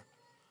me over.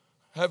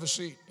 Have a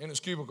seat in his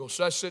cubicle.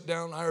 So I sit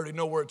down, I already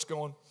know where it's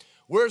going.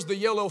 Where's the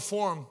yellow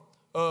form,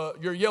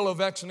 your yellow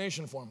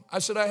vaccination form? I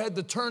said I had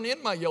to turn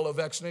in my yellow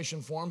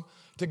vaccination form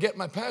to get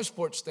my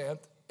passport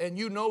stamped, and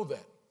you know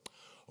that.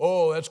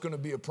 Oh, that's going to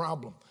be a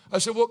problem. I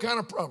said, what kind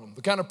of problem?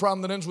 The kind of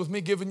problem that ends with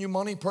me giving you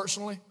money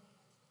personally?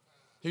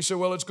 He said,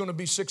 well, it's going to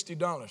be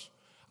 $60.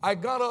 I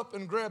got up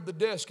and grabbed the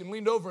desk and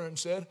leaned over and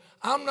said,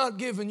 I'm not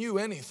giving you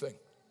anything.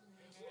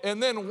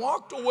 And then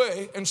walked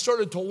away and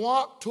started to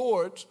walk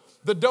towards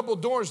the double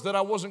doors that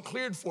I wasn't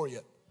cleared for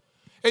yet.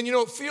 And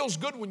it feels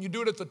good when you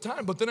do it at the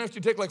time, but then after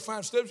you take like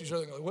 5 steps, you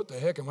start thinking, what the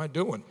heck am I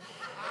doing?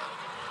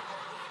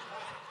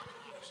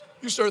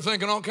 You start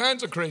thinking all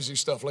kinds of crazy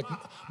stuff. Like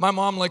my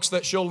mom likes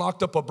that show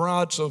Locked Up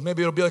Abroad, so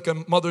maybe it'll be like a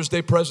Mother's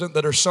Day present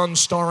that her son's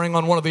starring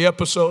on one of the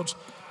episodes.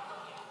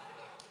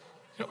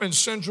 I'm in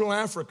Central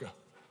Africa.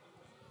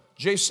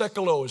 Jay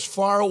Sekelo is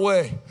far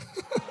away.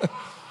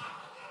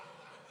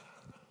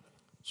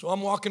 So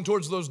I'm walking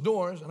towards those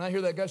doors, and I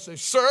hear that guy say,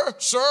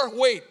 sir,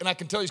 wait. And I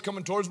can tell he's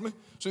coming towards me.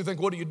 So you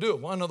think, what do you do?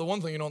 Well, I know the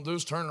one thing you don't do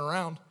is turn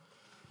around.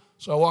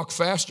 So I walk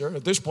faster.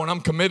 At this point, I'm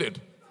committed.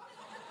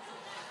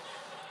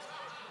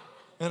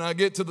 And I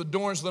get to the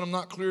doors that I'm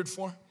not cleared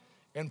for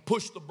and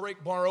push the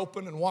brake bar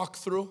open and walk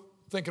through,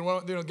 thinking, well,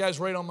 the guy's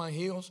right on my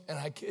heels. And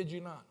I kid you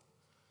not.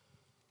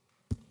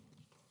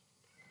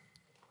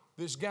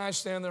 This guy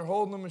standing there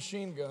holding a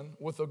machine gun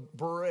with a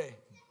beret.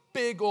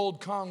 Big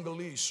old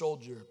Congolese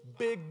soldier.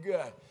 Big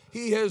guy.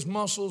 He has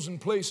muscles in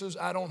places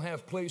I don't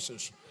have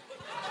places.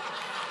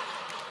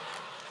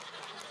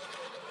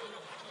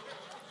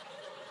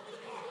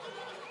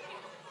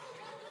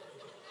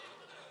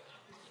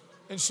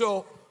 And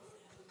so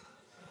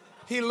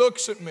he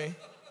looks at me.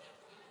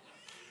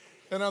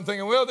 And I'm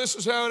thinking, well, this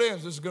is how it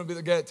ends. This is going to be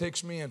the guy that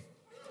takes me in.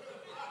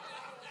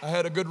 I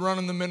had a good run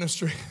in the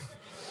ministry.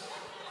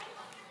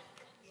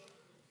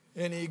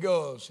 And he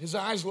goes, his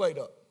eyes light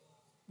up,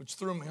 which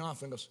threw me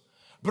off, and goes,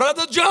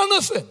 Brother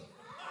Jonathan.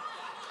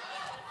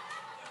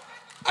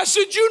 I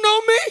said, you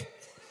know me?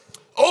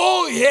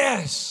 Oh,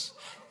 yes.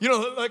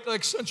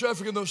 Like Central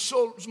African, there's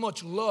so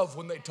much love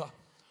when they talk.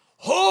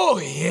 Oh,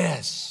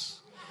 yes.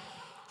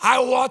 I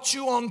watch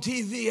you on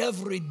TV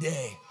every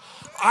day.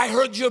 I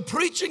heard you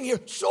preaching here.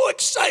 So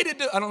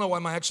excited. I don't know why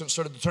my accent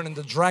started to turn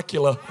into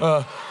Dracula.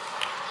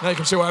 Now you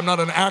can see why I'm not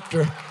an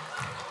actor.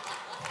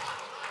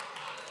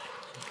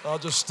 I'll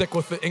just stick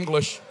with the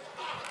English.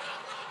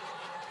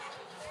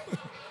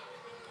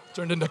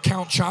 Turned into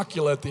Count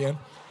Chocula at the end.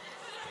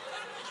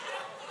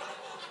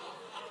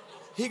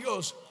 He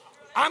goes,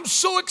 I'm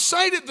so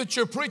excited that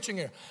you're preaching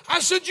here. I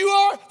said, you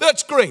are?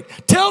 That's great.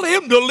 Tell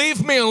him to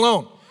leave me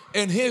alone.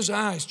 And his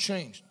eyes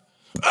changed.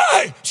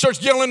 Hey!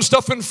 Starts yelling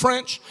stuff in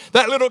French.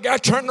 That little guy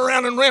turned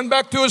around and ran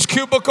back to his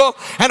cubicle,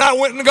 and I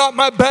went and got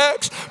my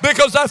bags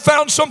because I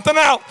found something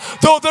out.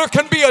 Though there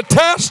can be a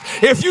test,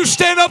 if you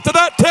stand up to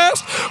that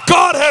test,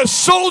 God has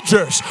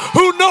soldiers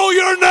who know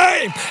your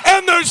name,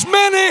 and there's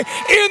many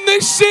in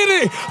this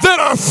city that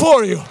are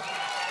for you.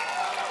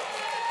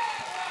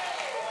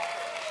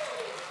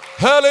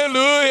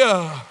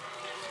 Hallelujah.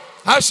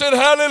 I said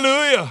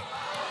hallelujah.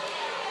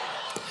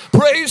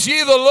 Praise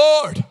ye the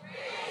Lord.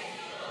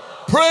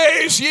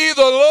 Praise ye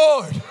the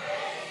Lord.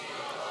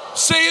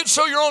 Say it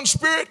so your own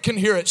spirit can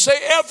hear it. Say,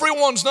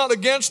 everyone's not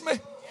against me.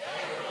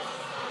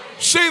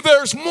 Say,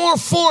 there's more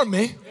for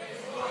me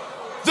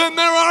than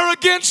there are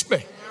against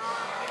me.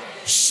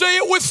 Say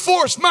it with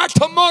force. My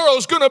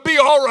tomorrow's going to be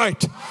all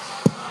right.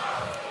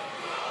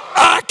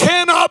 I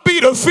cannot be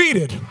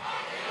defeated.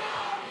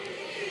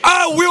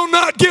 I will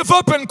not give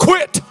up and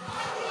quit.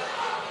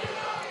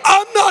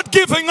 I'm not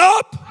giving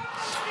up.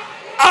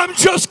 I'm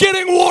just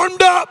getting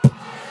warmed up.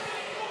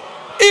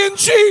 In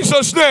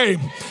Jesus' name.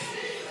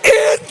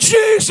 In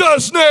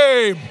Jesus'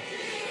 name.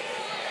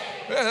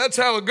 Yeah, that's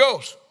how it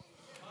goes.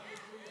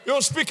 You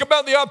don't speak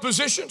about the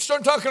opposition.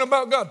 Start talking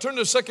about God. Turn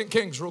to 2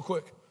 Kings real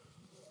quick.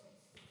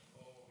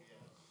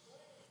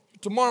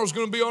 Tomorrow's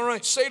going to be all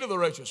right. Say to the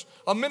righteous.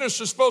 A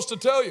minister's supposed to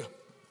tell you.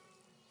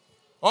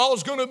 All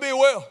is going to be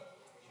well.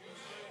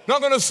 Not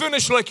going to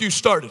finish like you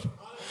started.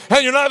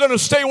 And you're not going to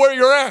stay where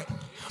you're at.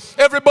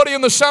 Everybody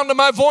in the sound of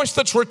my voice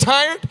that's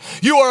retired,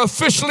 you are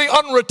officially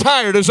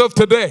unretired as of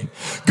today.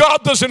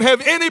 God doesn't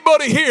have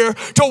anybody here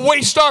to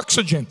waste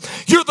oxygen.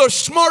 You're the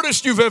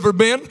smartest you've ever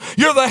been.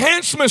 You're the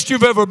handsomest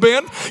you've ever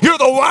been. You're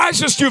the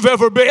wisest you've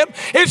ever been.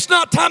 It's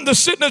not time to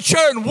sit in a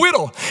chair and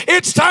whittle.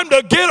 It's time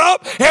to get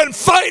up and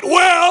fight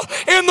well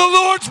in the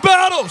Lord's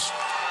battles.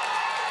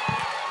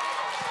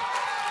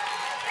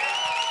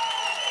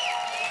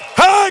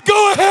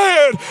 Go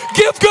ahead.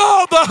 Give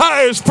God the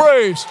highest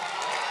praise.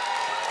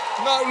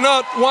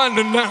 Not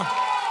winding down.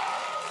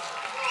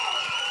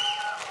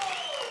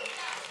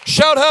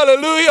 Shout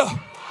hallelujah.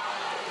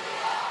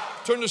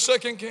 Turn to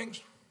 2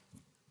 Kings.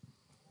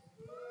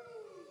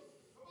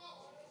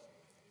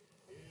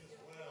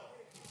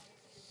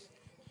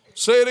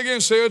 Say it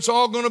again. Say it's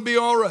all going to be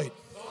all right.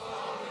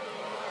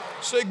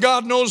 Say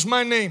God knows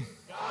my name.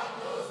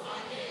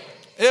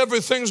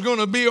 Everything's going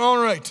to be all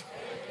right.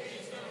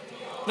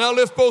 Now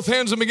lift both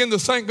hands and begin to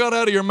thank God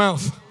out of your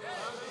mouth.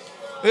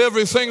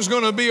 Everything's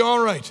going to be all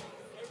right.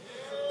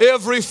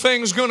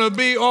 Everything's going to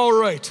be all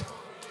right.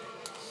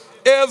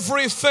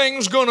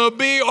 Everything's going to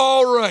be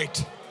all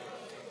right.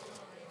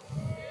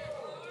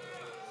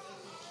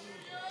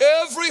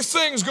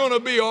 Everything's going to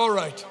be all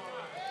right.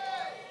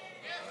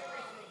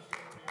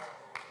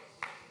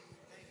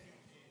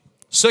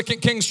 2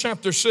 Kings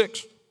chapter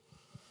 6,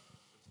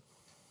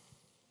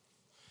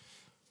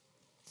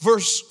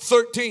 verse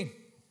 13.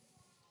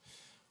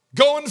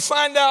 Go and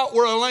find out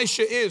where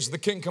Elisha is, the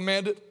king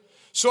commanded,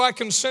 so I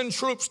can send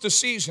troops to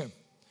seize him.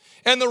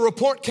 And the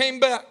report came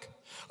back.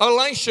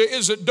 Elisha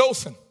is at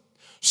Dothan.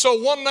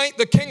 So one night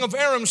the king of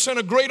Aram sent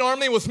a great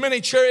army with many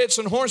chariots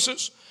and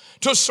horses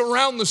to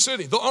surround the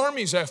city. The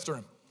army's after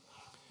him.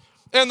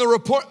 And the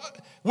report,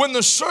 when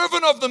the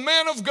servant of the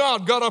man of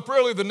God got up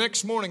early the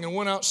next morning and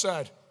went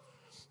outside,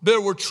 there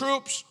were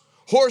troops,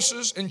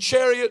 horses, and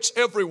chariots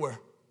everywhere.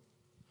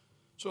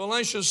 So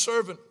Elisha's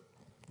servant,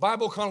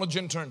 Bible college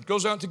intern,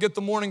 goes out to get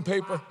the morning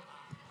paper,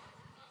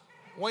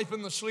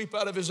 wiping the sleep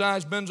out of his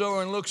eyes, bends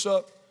over and looks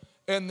up,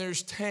 and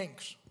there's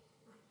tanks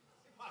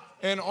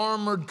and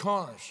armored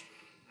cars.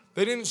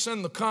 They didn't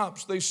send the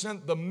cops, they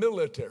sent the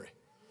military.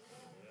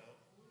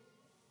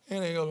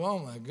 And he goes, oh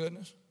my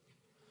goodness.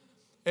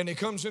 And he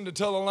comes in to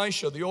tell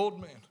Elisha, the old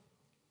man,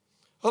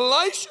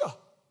 Elisha,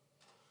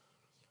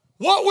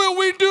 what will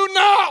we do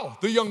now?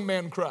 The young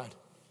man cried.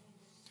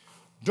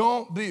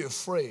 Don't be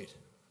afraid.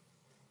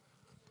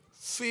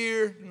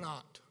 Fear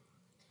not.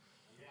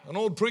 An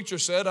old preacher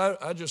said,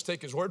 I just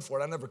take his word for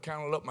it. I never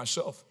counted up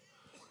myself.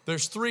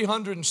 There's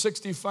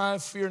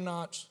 365 fear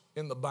nots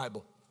in the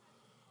Bible.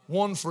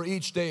 One for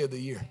each day of the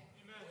year.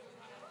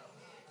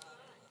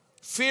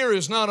 Fear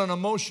is not an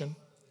emotion.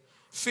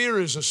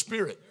 Fear is a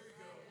spirit.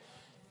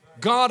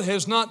 God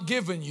has not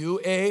given you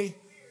a.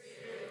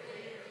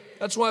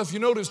 That's why if you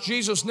notice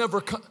Jesus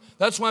never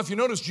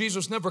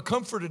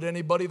comforted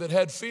anybody that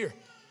had fear.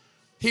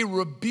 He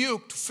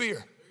rebuked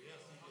fear.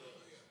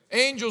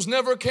 Angels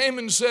never came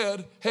and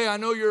said, hey, I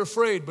know you're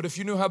afraid, but if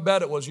you knew how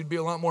bad it was, you'd be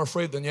a lot more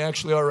afraid than you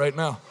actually are right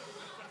now.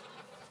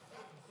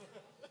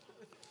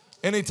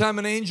 Anytime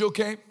an angel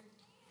came,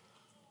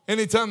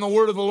 anytime the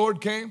word of the Lord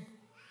came,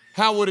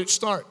 how would it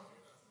start?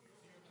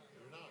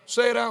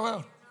 Say it out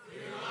loud.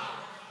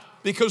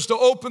 Because to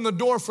open the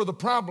door for the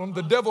problem,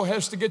 the devil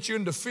has to get you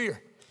into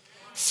fear.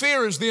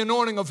 Fear is the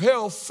anointing of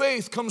hell.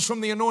 Faith comes from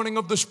the anointing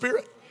of the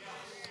Spirit.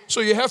 So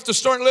you have to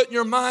start letting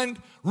your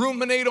mind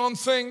ruminate on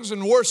things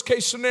and worst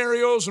case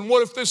scenarios. And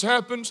what if this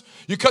happens?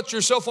 You cut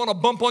yourself on a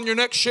bump on your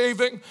neck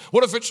shaving.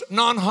 What if it's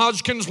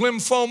non-Hodgkin's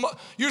lymphoma?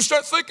 You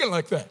start thinking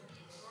like that.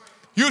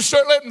 You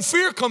start letting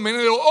fear come in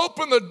and it'll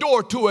open the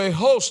door to a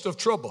host of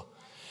trouble.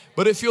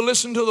 But if you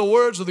listen to the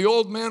words of the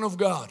old man of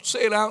God,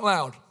 say it out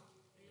loud.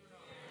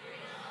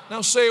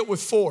 Now say it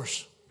with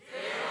force.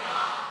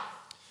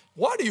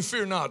 Why do you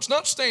fear not? It's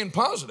not staying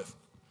positive.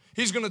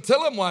 He's going to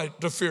tell him why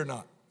to fear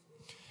not.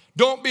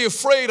 Don't be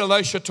afraid,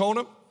 Elisha told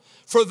him,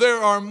 for there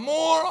are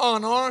more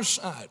on our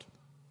side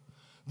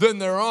than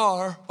there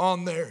are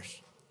on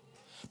theirs.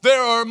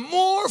 There are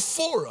more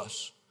for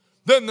us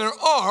than there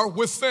are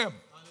with them.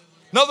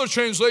 Another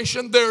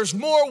translation, there's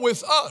more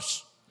with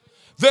us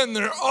than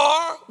there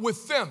are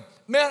with them.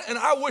 Man, and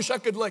I wish I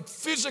could like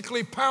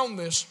physically pound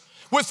this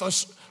with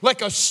us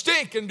like a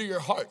stake into your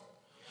heart.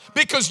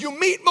 Because you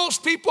meet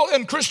most people,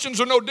 and Christians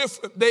are no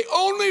different. They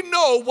only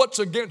know what's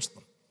against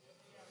them.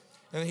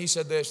 And he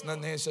said this, and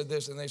then they said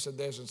this, and they said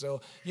this. And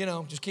so,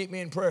 just keep me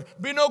in prayer.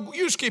 Be no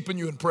use keeping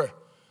you in prayer.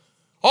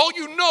 All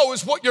you know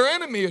is what your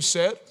enemy has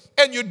said,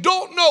 and you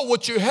don't know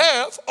what you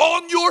have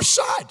on your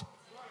side.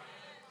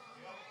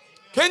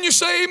 Can you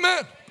say amen?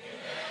 Amen.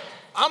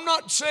 I'm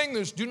not saying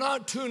this. Do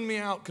not tune me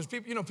out, because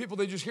people,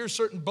 they just hear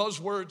certain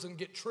buzzwords and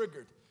get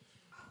triggered.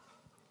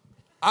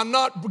 I'm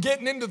not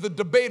getting into the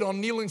debate on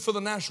kneeling for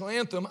the national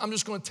anthem. I'm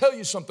just going to tell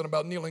you something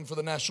about kneeling for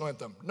the national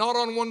anthem. Not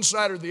on one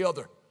side or the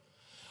other.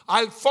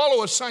 I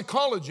follow a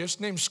psychologist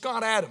named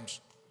Scott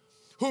Adams,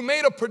 who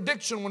made a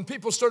prediction when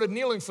people started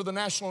kneeling for the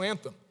national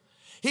anthem.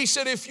 He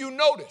said, if you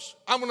notice,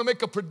 I'm going to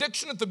make a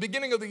prediction at the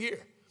beginning of the year.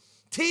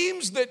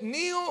 Teams that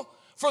kneel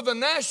for the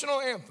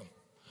national anthem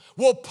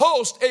will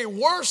post a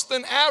worse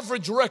than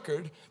average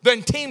record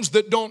than teams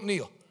that don't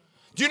kneel.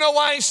 Do you know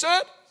why he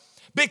said?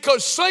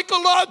 Because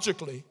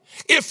psychologically,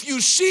 if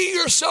you see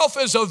yourself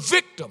as a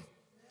victim,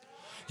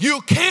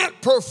 you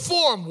can't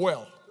perform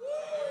well.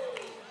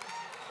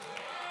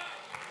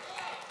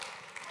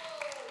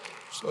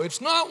 So it's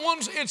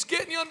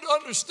getting you to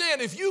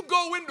understand, if you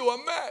go into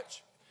a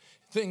match,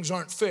 things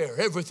aren't fair,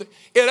 everything,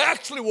 it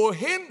actually will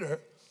hinder.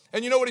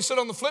 And you know what he said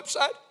on the flip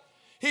side?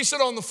 He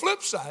said on the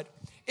flip side,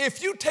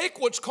 if you take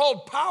what's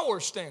called power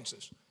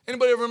stances.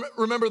 Anybody ever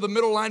remember the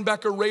middle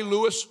linebacker, Ray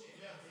Lewis? Do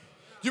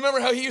you remember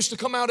how he used to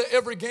come out at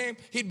every game?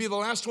 He'd be the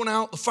last one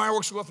out. The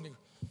fireworks would go off. And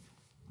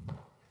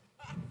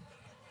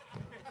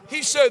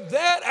he said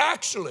that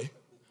actually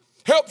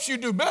helps you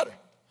do better.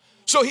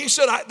 So he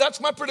said, that's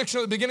my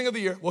prediction at the beginning of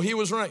the year. Well, he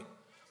was right.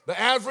 The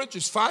average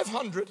is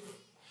 500.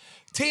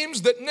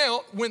 Teams that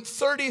knelt went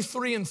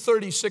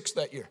 33-36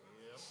 that year.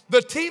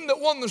 The team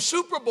that won the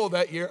Super Bowl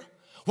that year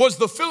was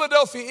the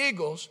Philadelphia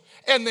Eagles,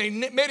 and they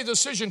made a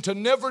decision to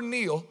never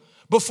kneel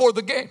before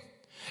the game.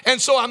 And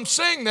so I'm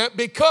saying that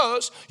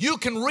because you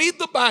can read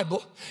the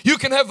Bible, you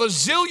can have a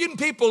zillion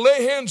people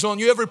lay hands on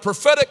you every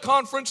prophetic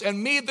conference,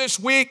 and me this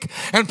week,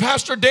 and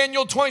Pastor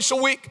Daniel twice a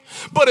week.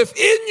 But if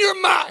in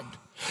your mind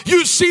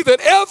you see that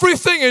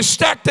everything is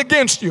stacked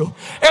against you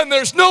and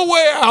there's no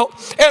way out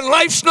and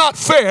life's not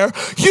fair,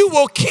 you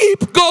will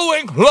keep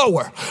going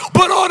lower.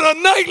 But on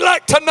a night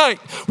like tonight,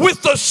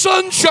 with the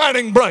sun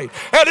shining bright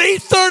at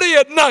 8:30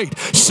 at night,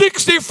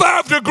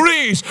 65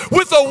 degrees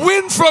with a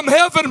wind from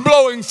heaven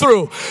blowing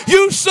through,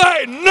 you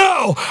say,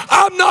 no,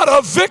 I'm not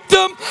a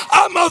victim,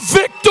 I'm a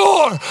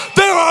victor.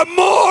 There are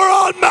more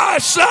on my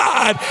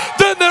side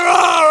than there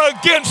are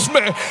against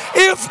me.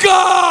 If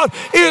God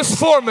is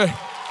for me,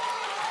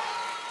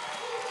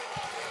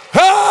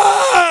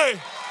 hey!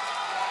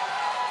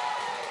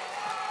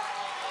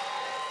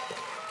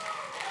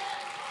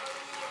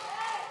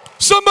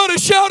 Somebody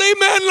shout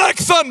amen like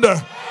thunder.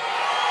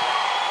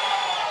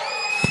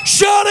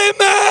 Shout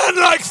amen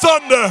like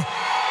thunder.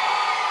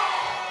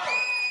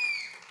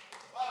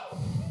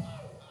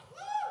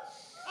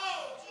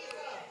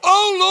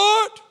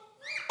 Oh Lord,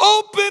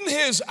 open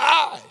his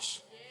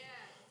eyes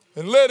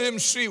and let him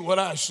see what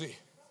I see.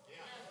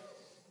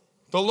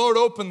 The Lord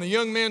opened the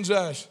young man's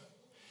eyes.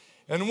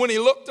 And when he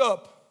looked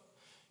up,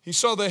 he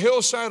saw the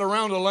hillside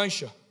around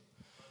Elisha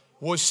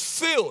was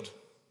filled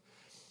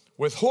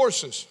with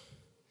horses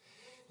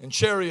and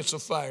chariots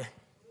of fire.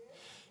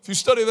 If you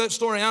study that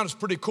story out, it's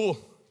pretty cool.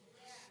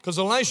 Because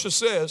Elisha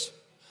says,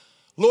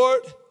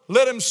 Lord,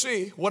 let him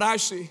see what I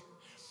see.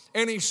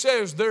 And he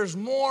says, there's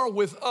more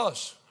with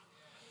us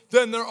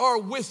than there are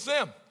with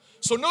them.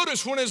 So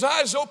notice when his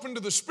eyes opened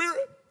to the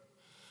Spirit,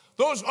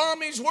 those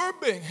armies were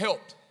being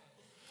helped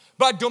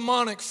by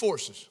demonic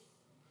forces.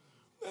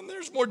 And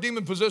there's more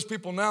demon-possessed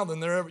people now than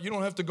there ever. You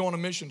don't have to go on a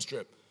missions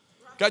trip.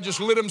 Guy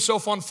just lit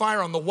himself on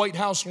fire on the White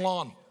House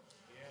lawn.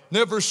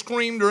 Never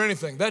screamed or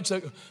anything.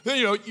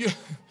 You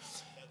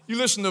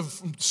listen to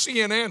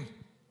CNN.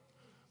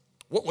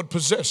 What would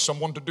possess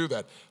someone to do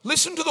that?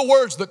 Listen to the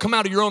words that come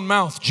out of your own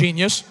mouth,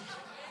 genius.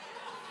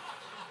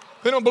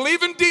 They don't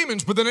believe in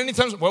demons, but then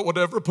anytime, well,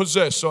 whatever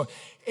possess. So,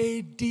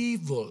 a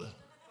devil.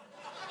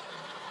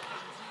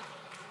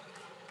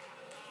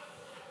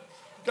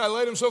 Guy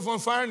light himself on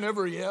fire,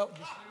 never yelled.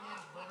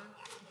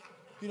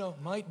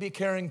 Might be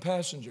carrying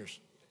passengers.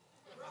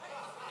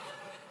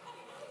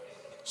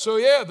 So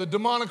yeah, the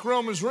demonic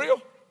realm is real.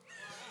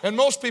 And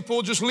most people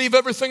will just leave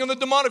everything in the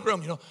demonic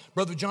realm.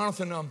 Brother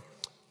Jonathan,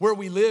 where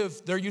we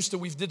live,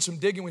 we did some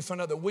digging. We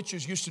found out that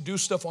witches used to do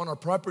stuff on our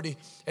property.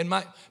 And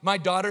my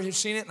daughter has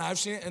seen it, and I've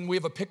seen it, and we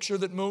have a picture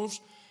that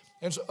moves.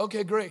 And so,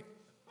 okay, great.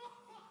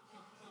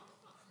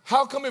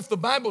 How come if the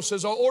Bible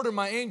says, I'll order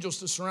my angels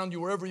to surround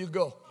you wherever you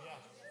go?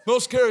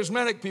 Most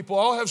charismatic people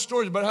all have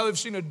stories about how they've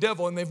seen a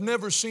devil and they've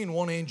never seen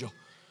one angel.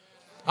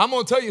 I'm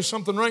going to tell you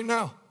something right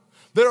now.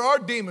 There are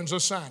demons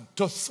assigned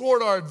to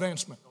thwart our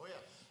advancement.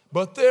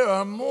 But there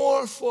are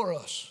more for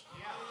us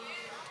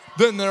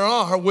than there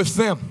are with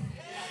them.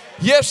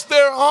 Yes,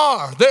 there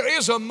are. There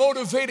is a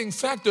motivating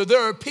factor.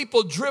 There are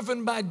people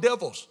driven by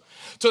devils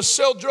to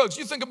sell drugs.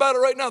 You think about it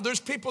right now. There's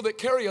people that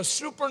carry a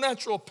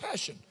supernatural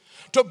passion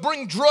to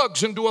bring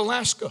drugs into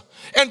Alaska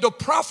and to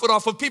profit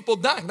off of people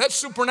dying. That's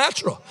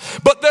supernatural.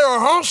 But there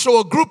are also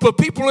a group of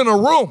people in a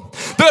room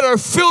that are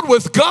filled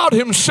with God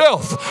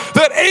himself,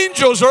 that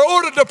angels are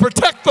ordered to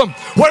protect them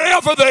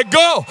wherever they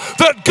go,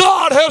 that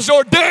God has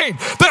ordained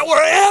that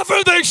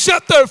wherever they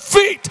set their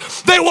feet,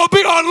 they will be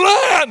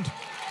on land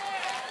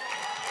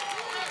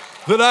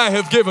that I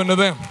have given to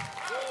them.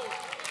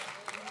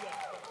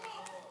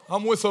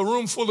 I'm with a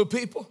room full of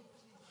people.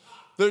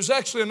 There's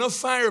actually enough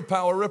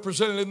firepower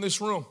represented in this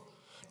room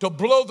to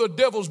blow the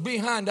devil's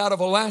behind out of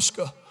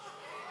Alaska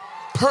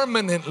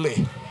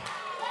permanently.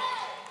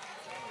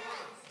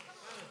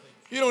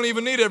 You don't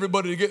even need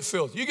everybody to get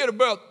filled. You get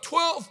about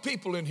 12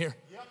 people in here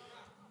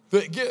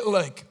that get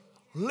like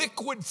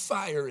liquid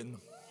fire in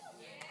them.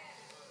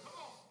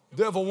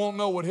 Devil won't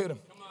know what hit him.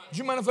 Do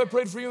you mind if I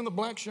prayed for you in the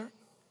black shirt?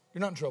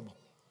 You're not in trouble.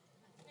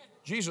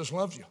 Jesus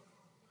loves you.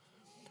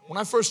 When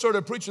I first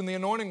started preaching, the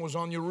anointing was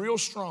on you real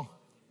strong.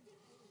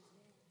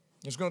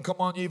 It's going to come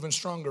on you even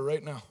stronger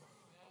right now.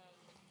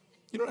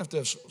 You don't have to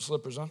have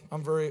slippers on.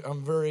 I'm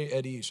very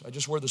at ease. I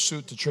just wear the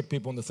suit to trick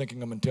people into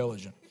thinking I'm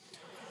intelligent.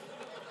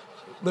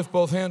 Lift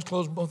both hands,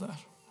 close both eyes.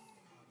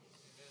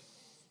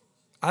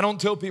 I don't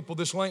tell people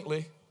this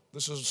lightly.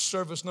 This is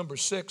service number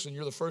 6, and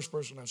you're the first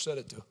person I've said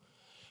it to.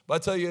 But I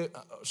tell you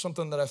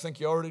something that I think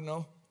you already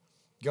know.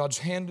 God's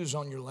hand is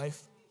on your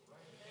life.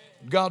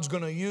 God's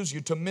going to use you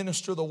to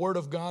minister the word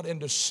of God and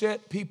to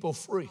set people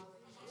free.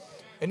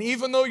 And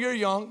even though you're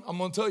young, I'm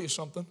going to tell you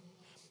something.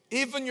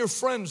 Even your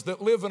friends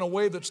that live in a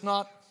way that's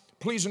not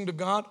pleasing to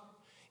God,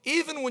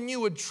 even when you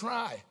would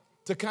try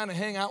to kind of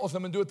hang out with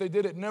them and do what they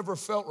did, it never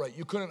felt right.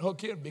 You couldn't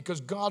hook in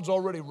because God's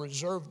already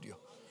reserved you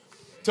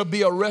to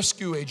be a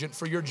rescue agent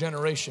for your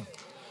generation.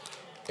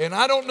 And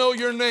I don't know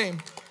your name,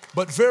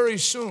 but very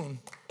soon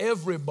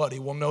everybody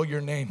will know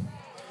your name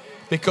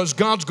because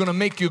God's going to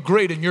make you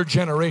great in your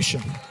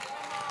generation.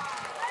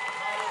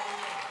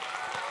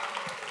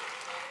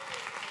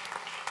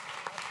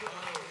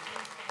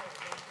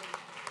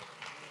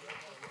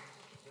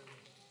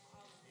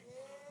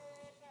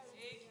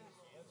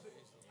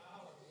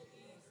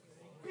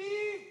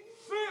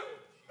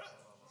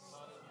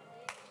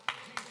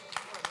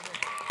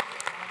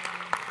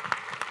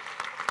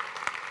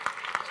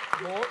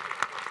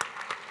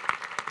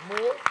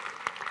 More.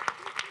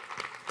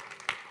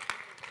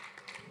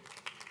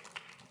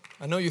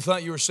 I know you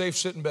thought you were safe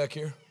sitting back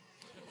here,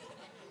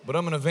 but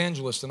I'm an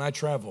evangelist and I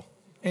travel.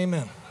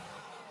 Amen.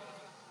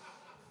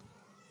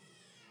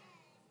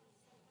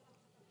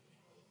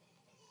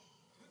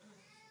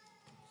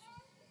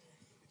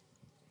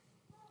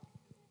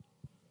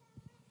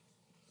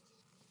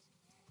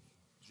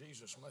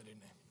 Jesus' mighty name.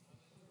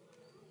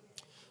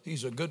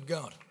 He's a good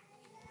God.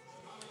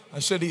 I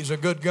said he's a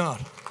good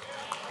God.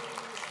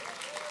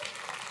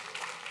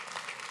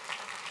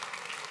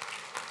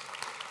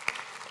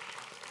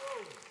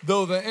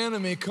 Though the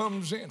enemy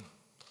comes in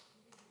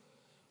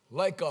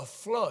like a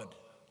flood,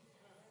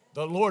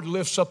 the Lord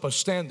lifts up a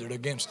standard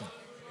against him.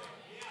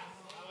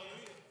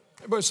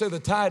 Everybody say the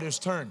tide is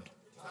turned.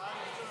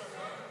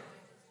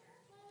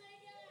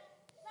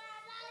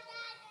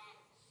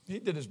 He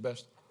did his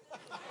best.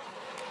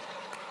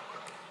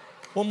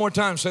 One more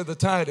time, say the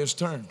tide is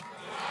turned.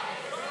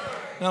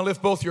 Now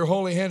lift both your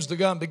holy hands to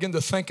God and begin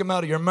to thank him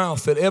out of your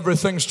mouth that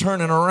everything's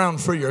turning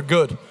around for your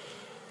good.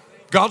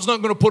 God's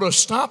not going to put a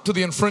stop to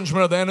the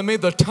infringement of the enemy.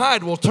 The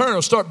tide will turn.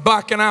 It'll start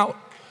backing out.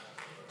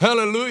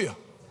 Hallelujah.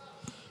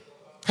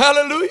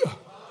 Hallelujah.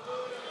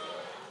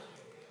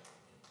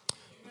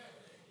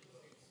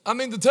 I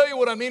mean, to tell you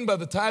what I mean by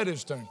the tide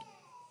is turned.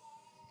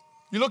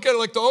 You look at it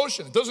like the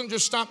ocean. It doesn't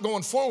just stop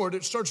going forward.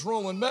 It starts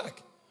rolling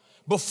back.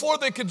 Before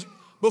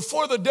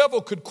the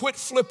devil could quit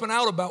flipping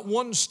out about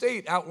one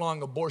state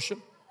outlawing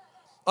abortion,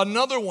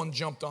 another one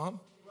jumped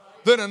on.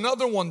 Then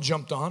another one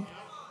jumped on.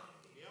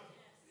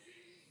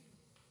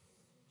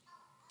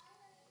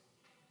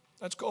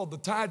 That's called the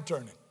tide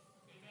turning.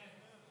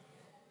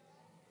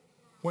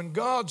 When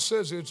God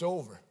says it's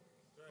over,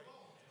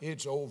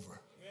 it's over.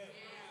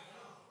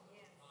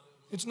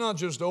 It's not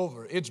just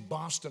over, it's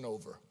Boston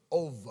over.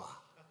 Over.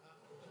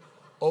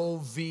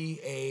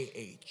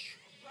 O-V-A-H.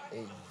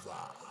 Over.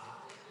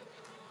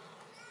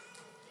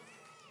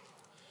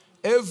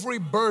 Every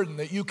burden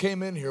that you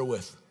came in here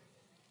with,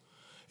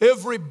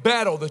 every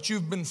battle that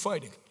you've been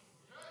fighting,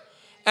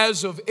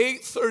 as of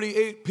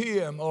 8:38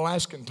 p.m.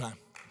 Alaskan time,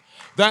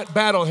 that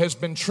battle has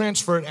been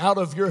transferred out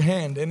of your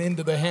hand and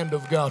into the hand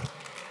of God.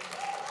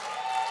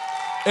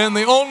 And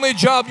the only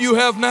job you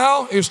have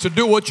now is to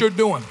do what you're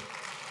doing.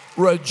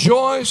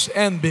 Rejoice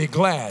and be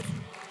glad,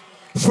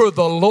 for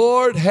the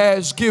Lord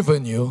has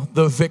given you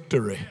the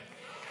victory.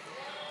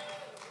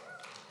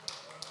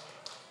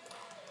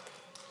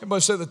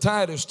 Everybody say the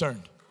tide is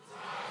turned.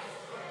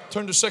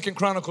 Turn to 2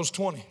 Chronicles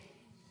 20.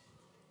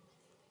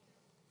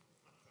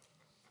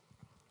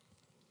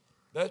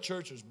 That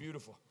church is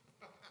beautiful.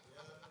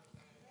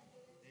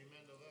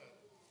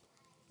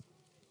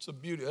 It's a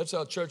beauty. That's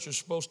how church is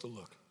supposed to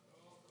look.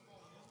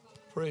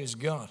 Praise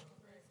God.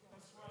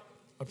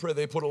 I pray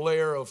they put a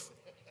layer of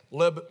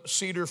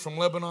cedar from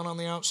Lebanon on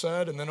the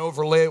outside and then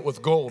overlay it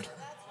with gold.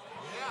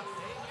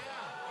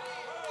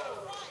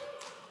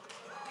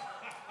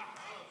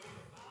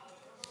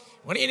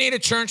 What do you need a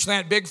church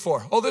that big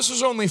for? Oh, this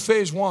is only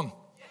phase 1.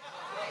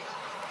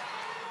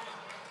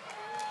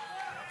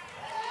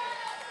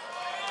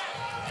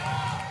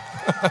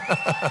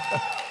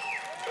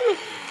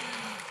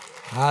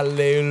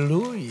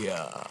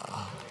 Hallelujah.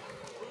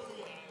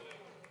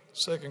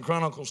 2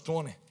 Chronicles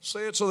 20.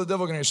 Say it so the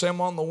devil can hear. Say, I'm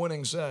on the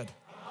winning side.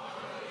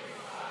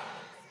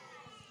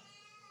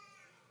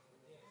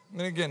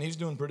 And again, he's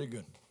doing pretty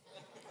good.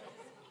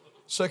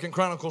 2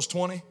 Chronicles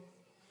 20.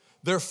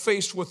 They're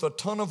faced with a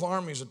ton of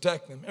armies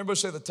attacking them. Everybody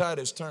say the tide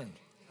has turned.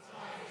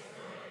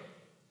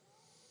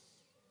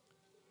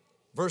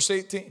 Verse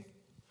 18.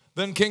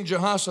 Then King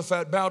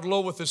Jehoshaphat bowed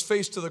low with his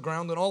face to the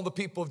ground, and all the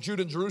people of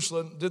Judah and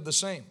Jerusalem did the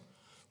same,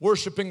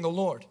 worshiping the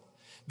Lord.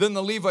 Then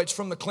the Levites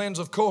from the clans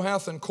of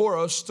Kohath and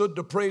Korah stood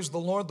to praise the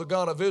Lord, the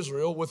God of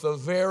Israel, with a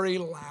very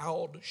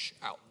loud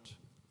shout.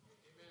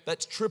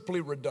 That's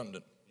triply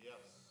redundant.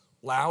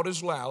 Loud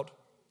is loud.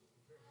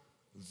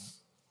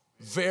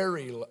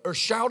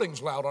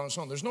 Shouting's loud on its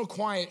own. There's no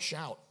quiet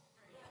shout.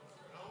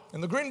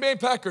 And the Green Bay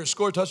Packers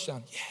score a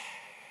touchdown. Yeah.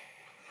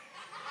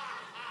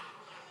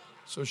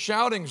 So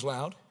shouting's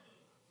loud.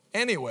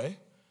 Anyway,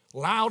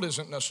 loud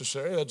isn't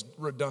necessary. That's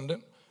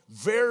redundant.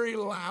 Very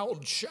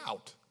loud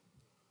shout.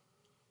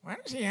 Why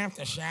does he have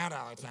to shout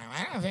all the time?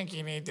 I don't think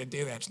you need to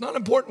do that. It's not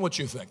important what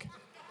you think.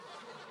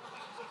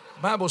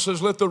 The Bible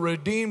says, let the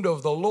redeemed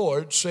of the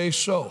Lord say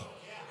so.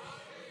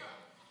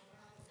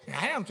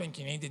 I don't think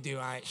you need to do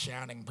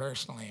shouting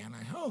personally. And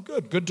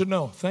good to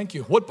know. Thank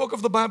you. What book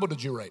of the Bible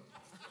did you write?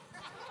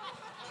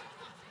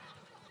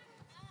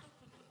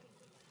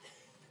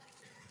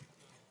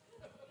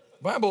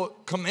 Bible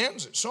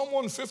commands it. Psalm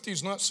 150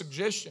 is not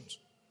suggestions.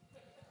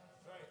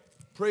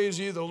 Praise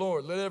ye the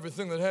Lord. Let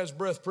everything that has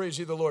breath praise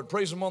ye the Lord.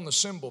 Praise him on the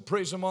cymbal.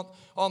 Praise him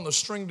on the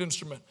stringed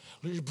instrument.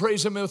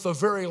 Praise him with a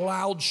very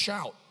loud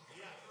shout.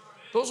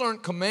 Those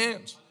aren't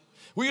commands.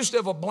 We used to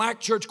have a black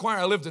church choir.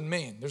 I lived in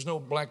Maine. There's no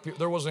black people.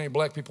 There wasn't any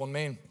black people in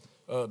Maine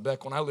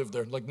back when I lived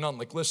there. Like none.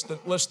 Like less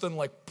than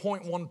like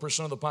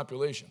 0.1% of the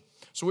population.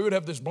 So we would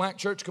have this black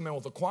church come in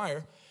with a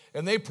choir,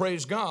 and they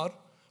praise God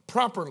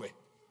properly.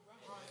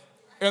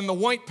 And the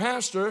white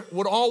pastor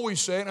would always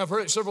say, and I've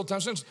heard it several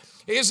times since,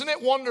 isn't it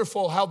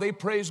wonderful how they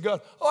praise God?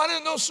 Oh, I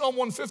didn't know Psalm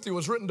 150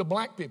 was written to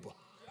black people.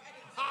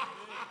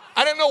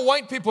 I didn't know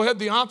white people had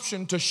the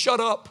option to shut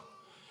up,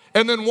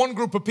 and then one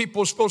group of people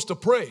was supposed to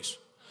praise.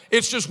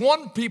 It's just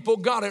one people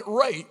got it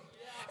right,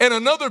 and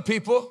another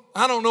people,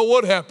 I don't know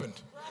what happened.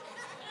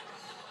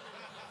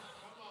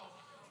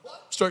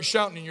 Start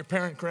shouting, and your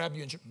parent grab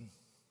you and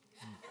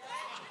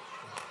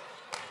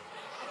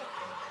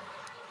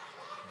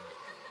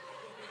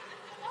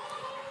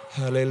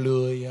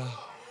hallelujah.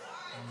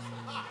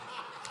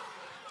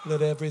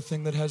 Let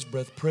everything that has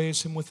breath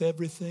praise him with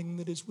everything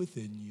that is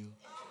within you.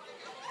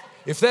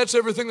 If that's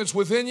everything that's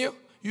within you,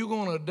 you're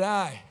going to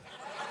die.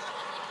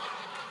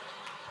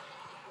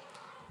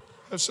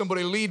 Have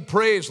somebody lead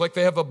praise like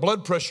they have a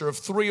blood pressure of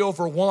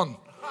 3/1.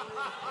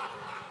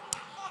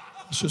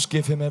 Let's just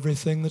give him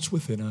everything that's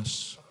within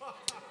us.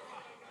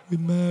 We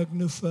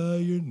magnify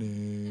your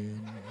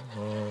name.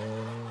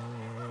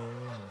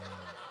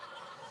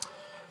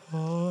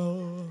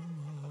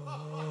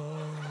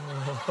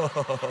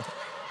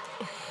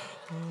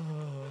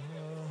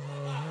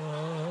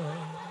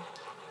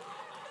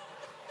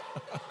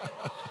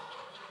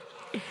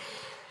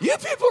 You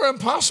people are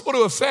impossible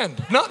to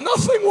offend.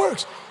 Nothing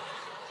works.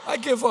 I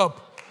give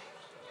up.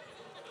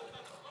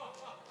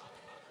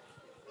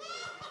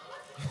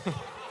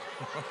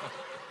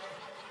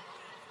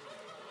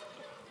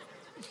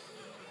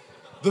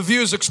 The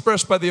views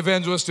expressed by the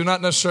evangelist do not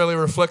necessarily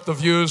reflect the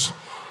views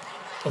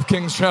of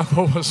King's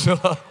Chapel,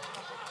 Wasilla.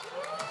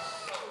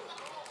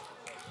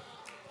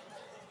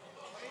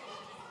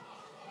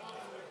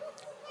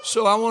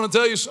 So I want to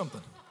tell you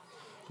something.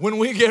 When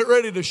we get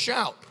ready to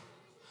shout,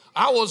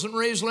 I wasn't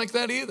raised like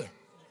that either.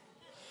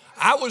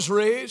 I was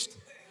raised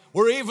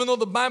where even though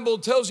the Bible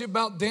tells you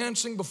about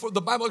dancing before,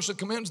 the Bible actually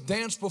commands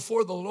dance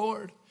before the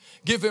Lord,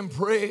 give him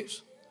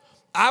praise.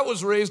 I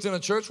was raised in a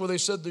church where they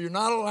said that you're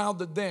not allowed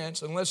to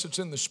dance unless it's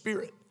in the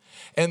Spirit.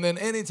 And then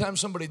anytime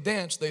somebody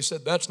danced, they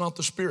said, that's not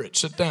the Spirit,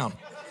 sit down.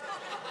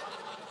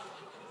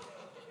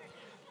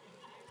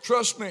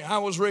 Trust me, I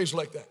was raised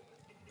like that.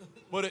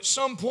 But at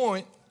some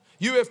point,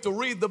 you have to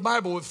read the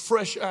Bible with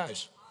fresh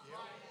eyes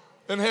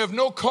and have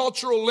no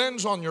cultural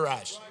lens on your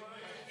eyes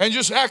and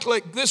just act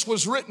like this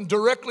was written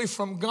directly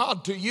from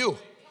God to you.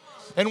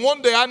 And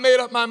one day I made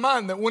up my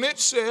mind that when it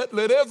said,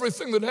 let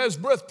everything that has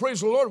breath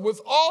praise the Lord,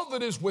 with all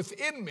that is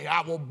within me,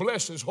 I will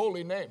bless his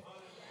holy name.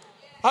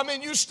 I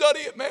mean, you study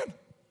it, man.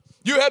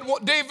 You had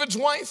David's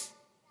wife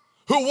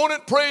who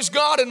wouldn't praise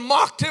God and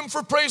mocked him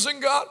for praising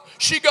God.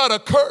 She got a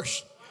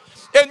curse.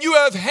 And you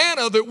have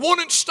Hannah that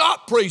wouldn't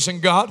stop praising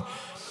God,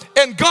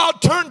 and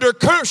God turned her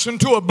curse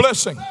into a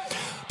blessing.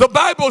 The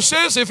Bible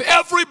says if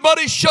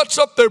everybody shuts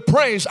up their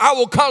praise, I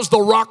will cause the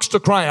rocks to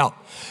cry out.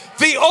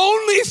 The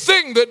only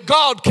thing that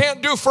God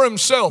can't do for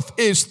himself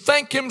is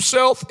thank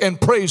himself and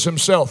praise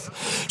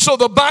himself. So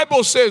the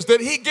Bible says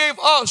that he gave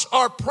us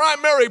our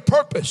primary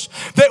purpose,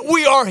 that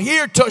we are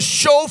here to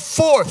show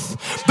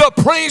forth the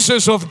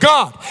praises of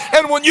God.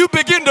 And when you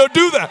begin to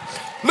do that,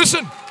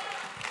 listen,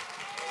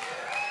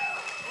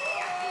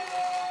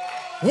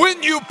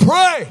 when you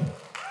pray,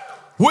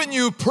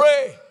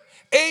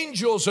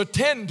 angels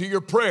attend to your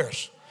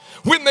prayers.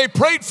 When they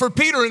prayed for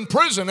Peter in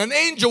prison, an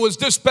angel was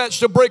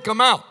dispatched to break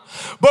him out.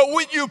 But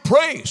when you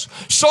praise,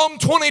 Psalm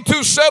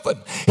 22:7,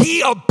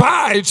 he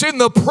abides in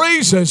the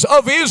praises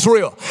of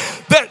Israel.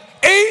 That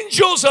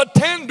angels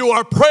attend to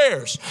our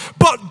prayers,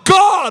 but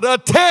God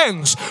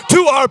attends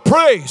to our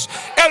praise.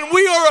 And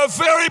we are a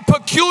very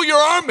peculiar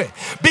army.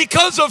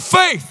 Because of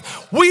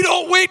faith, we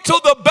don't wait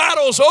till the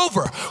battle's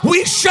over.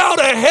 We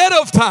shout ahead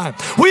of time.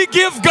 We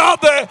give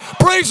God the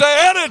praise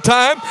ahead of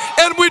time,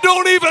 and we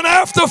don't even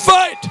have to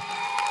fight.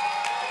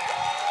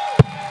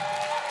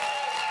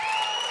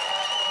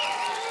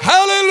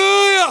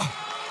 Hallelujah.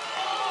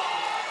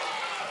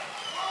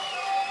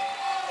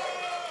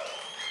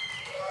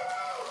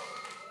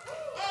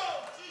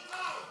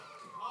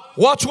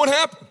 Watch what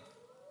happened.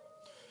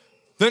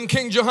 Then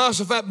King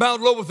Jehoshaphat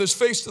bowed low with his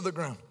face to the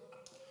ground.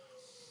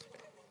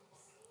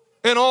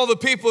 And all the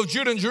people of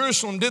Judah and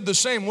Jerusalem did the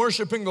same,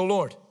 worshiping the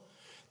Lord.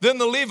 Then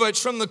the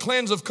Levites from the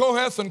clans of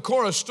Kohath and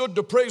Korah stood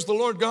to praise the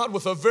Lord God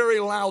with a very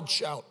loud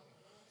shout.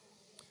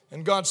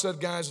 And God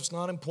said, guys, it's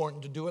not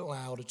important to do it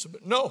loud.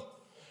 No.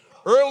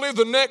 Early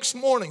the next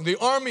morning, the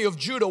army of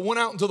Judah went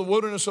out into the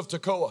wilderness of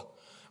Tekoa.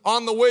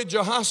 On the way,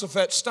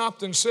 Jehoshaphat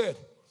stopped and said,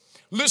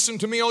 listen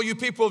to me, all you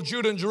people of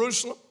Judah and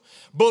Jerusalem.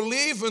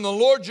 Believe in the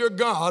Lord your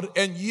God,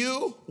 and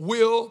you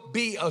will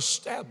be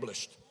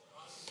established.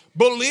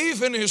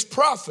 Believe in his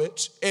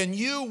prophets, and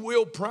you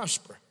will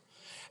prosper.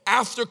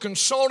 After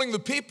consulting the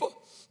people,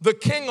 the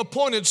king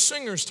appointed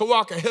singers to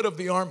walk ahead of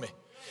the army,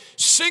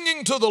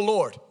 singing to the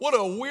Lord. What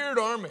a weird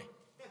army.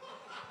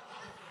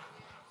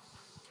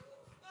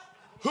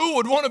 Who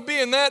would want to be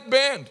in that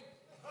band?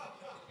 Can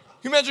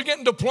you imagine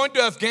getting deployed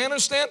to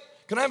Afghanistan?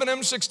 Can I have an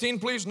M16,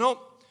 please? No.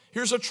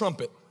 Here's a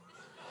trumpet.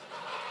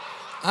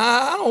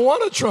 I don't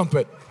want a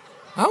trumpet.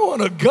 I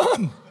want a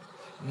gun.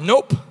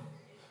 Nope.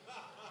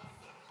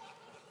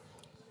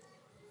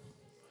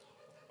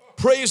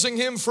 Praising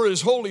him for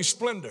his holy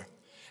splendor.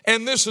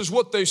 And this is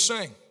what they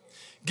sang.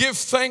 Give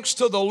thanks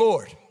to the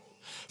Lord,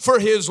 for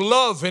his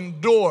love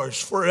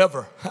endures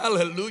forever.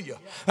 Hallelujah.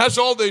 That's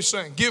all they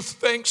sang. Give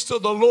thanks to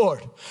the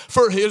Lord,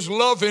 for his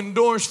love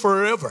endures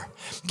forever.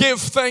 Give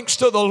thanks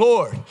to the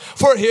Lord,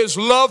 for his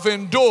love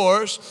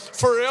endures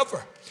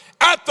forever.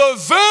 At the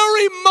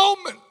very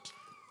moment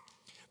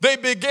they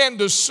began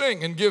to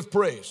sing and give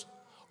praise,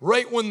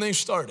 right when they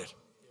started,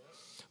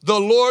 the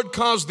Lord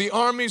caused the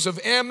armies of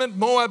Ammon,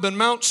 Moab, and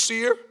Mount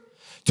Seir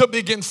to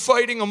begin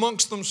fighting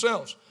amongst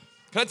themselves.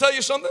 Can I tell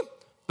you something?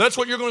 That's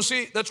what you're going to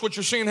see. That's what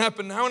you're seeing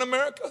happen now in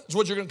America. It's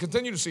what you're going to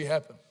continue to see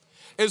happen.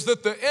 Is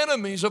that the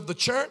enemies of the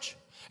church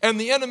and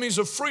the enemies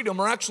of freedom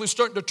are actually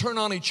starting to turn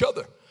on each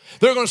other.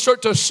 They're going to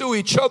start to sue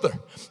each other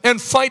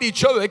and fight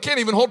each other. They can't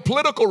even hold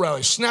political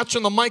rallies,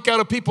 snatching the mic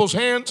out of people's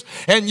hands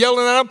and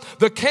yelling at them.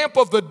 The camp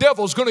of the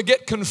devil is going to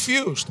get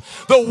confused.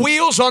 The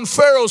wheels on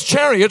Pharaoh's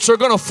chariots are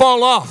going to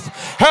fall off.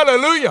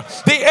 Hallelujah.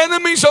 The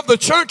enemies of the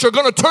church are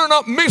going to turn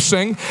up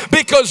missing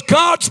because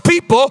God's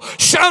people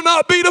shall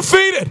not be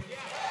defeated.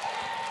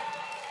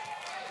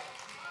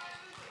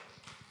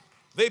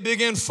 They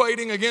began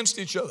fighting against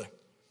each other.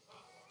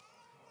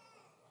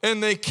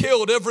 And they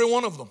killed every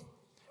one of them.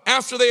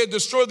 After they had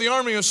destroyed the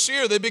army of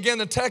Seir, they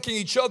began attacking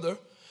each other.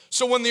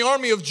 So when the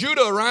army of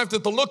Judah arrived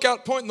at the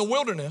lookout point in the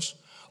wilderness,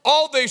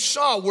 all they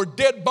saw were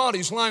dead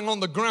bodies lying on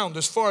the ground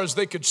as far as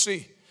they could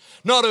see.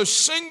 Not a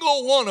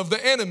single one of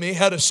the enemy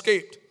had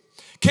escaped.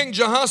 King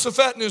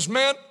Jehoshaphat and his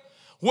men,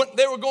 when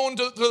they were going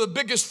to the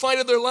biggest fight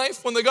of their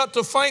life, when they got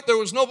to fight, there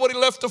was nobody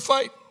left to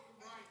fight.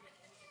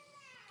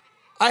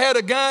 I had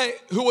a guy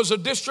who was a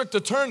district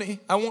attorney,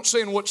 I won't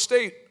say in what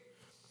state,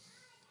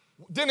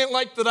 didn't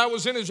like that I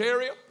was in his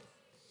area.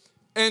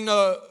 And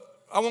I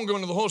won't go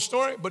into the whole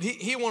story, but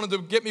he wanted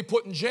to get me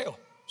put in jail.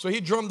 So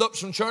he drummed up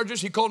some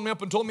charges. He called me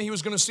up and told me he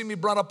was going to see me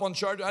brought up on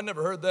charges. I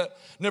never heard that,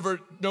 never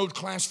no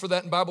class for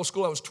that in Bible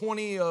school. I was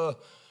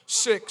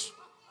 26,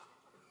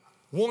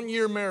 1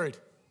 year married.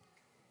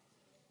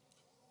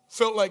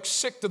 Felt like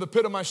sick to the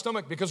pit of my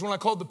stomach because when I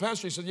called the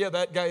pastor, he said, yeah,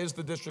 that guy is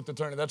the district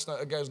attorney.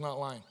 That guy's not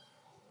lying.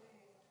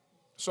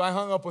 So I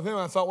hung up with him.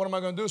 I thought, what am I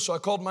going to do? So I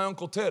called my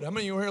Uncle Ted. How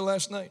many of you were here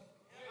last night?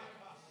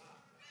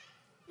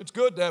 It's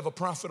good to have a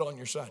prophet on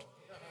your side.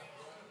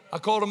 I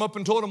called him up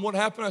and told him what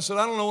happened. I said,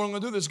 I don't know what I'm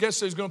going to do. This guy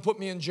said he's going to put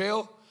me in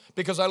jail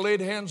because I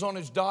laid hands on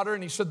his daughter,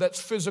 and he said that's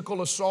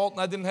physical assault,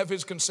 and I didn't have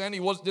his consent.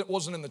 It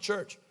wasn't in the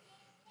church.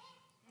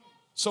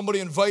 Somebody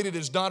invited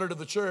his daughter to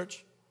the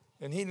church,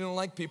 and he didn't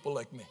like people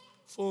like me.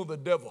 Full of the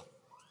devil.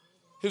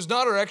 His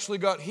daughter actually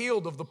got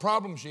healed of the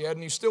problem she had,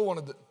 and he still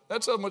wanted to.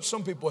 That's how much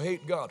some people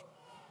hate God.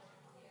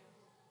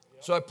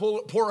 So I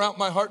pour out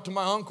my heart to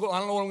my uncle. I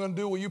don't know what I'm going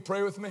to do. Will you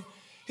pray with me?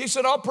 He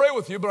said, I'll pray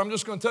with you, but I'm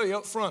just going to tell you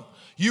up front,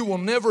 you will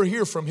never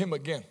hear from him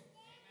again.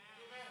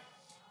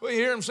 Well, you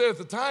hear him say at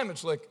the time,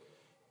 it's like,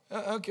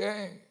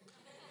 okay.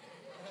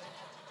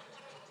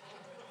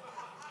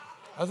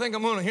 I think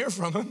I'm going to hear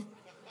from him.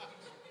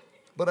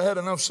 But I had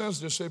enough sense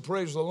to say,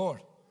 praise the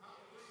Lord.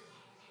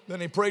 Then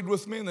he prayed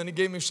with me, and then he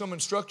gave me some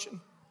instruction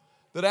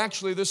that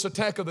actually this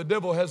attack of the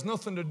devil has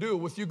nothing to do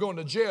with you going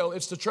to jail.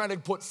 It's to try to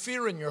put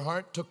fear in your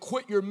heart to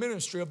quit your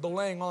ministry of the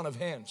laying on of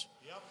hands.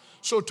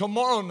 So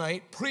tomorrow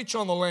night, preach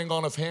on the laying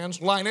on of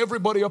hands. Line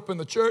everybody up in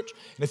the church.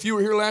 And if you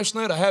were here last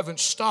night, I haven't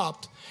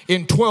stopped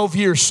in 12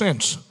 years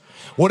since.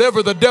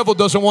 Whatever the devil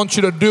doesn't want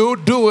you to do,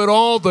 do it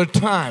all the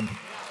time.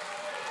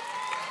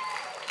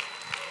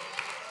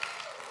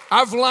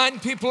 I've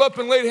lined people up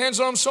and laid hands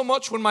on them so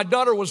much. When my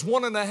daughter was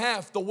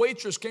 1.5, the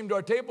waitress came to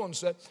our table and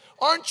said,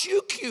 aren't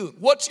you cute?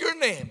 What's your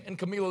name? And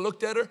Camila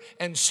looked at her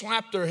and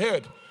slapped her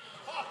head.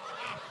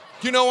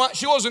 You know what?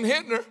 She wasn't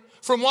hitting her.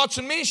 From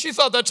watching me, she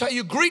thought that's how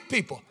you greet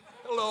people.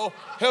 Hello,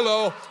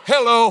 hello,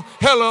 hello,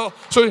 hello.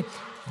 So,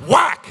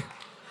 whack.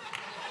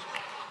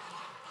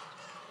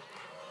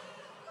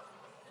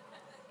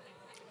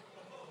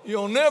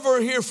 You'll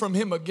never hear from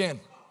him again.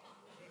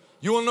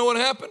 You want to know what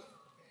happened?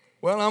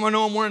 Well, I'm going to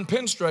know I'm wearing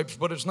pinstripes,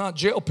 but it's not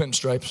jail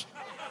pinstripes.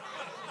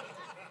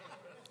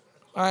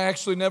 I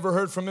actually never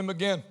heard from him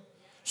again.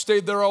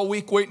 Stayed there all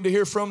week waiting to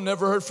hear from him,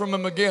 never heard from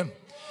him again.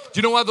 Do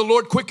you know why the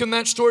Lord quickened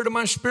that story to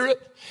my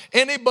spirit?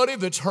 Anybody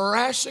that's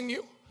harassing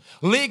you,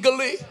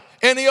 legally,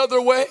 any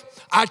other way,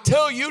 I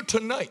tell you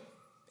tonight,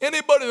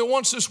 anybody that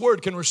wants this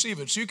word can receive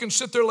it. So you can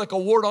sit there like a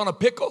wart on a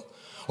pickle,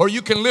 or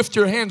you can lift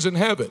your hands and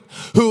have it.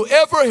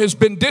 Whoever has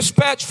been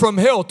dispatched from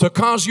hell to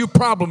cause you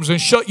problems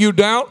and shut you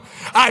down,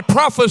 I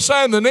prophesy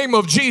in the name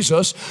of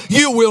Jesus,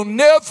 you will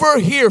never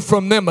hear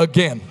from them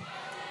again.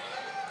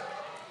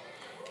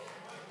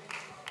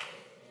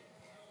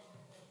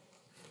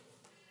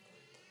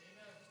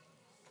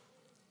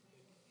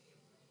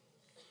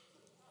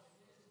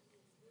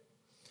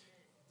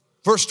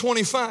 Verse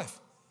 25,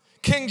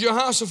 King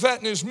Jehoshaphat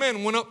and his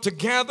men went up to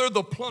gather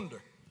the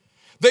plunder.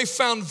 They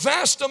found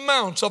vast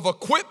amounts of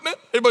equipment.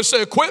 Everybody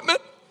say equipment.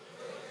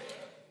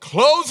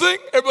 Clothing.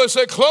 Everybody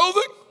say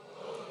clothing.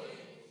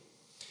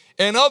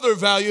 And other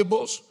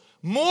valuables,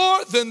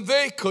 more than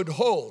they could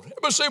hold.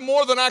 Everybody say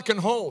more than I can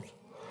hold.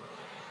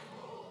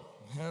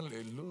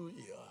 Hallelujah.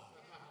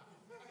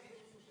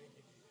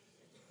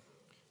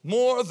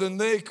 More than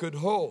they could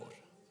hold.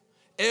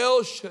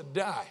 El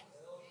Shaddai.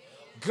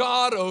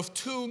 God of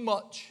too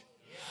much,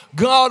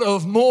 God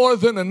of more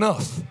than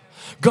enough,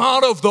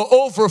 God of the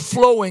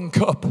overflowing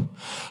cup.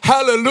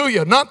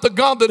 Hallelujah. Not the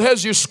God that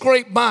has you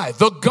scraped by,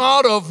 the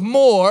God of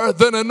more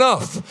than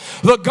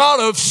enough, the God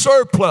of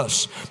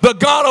surplus, the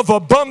God of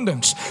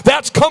abundance.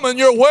 That's coming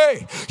your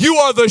way. You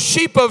are the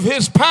sheep of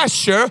his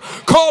pasture,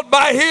 called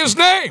by his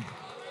name.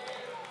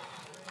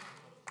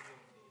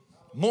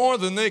 More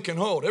than they can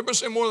hold. Everybody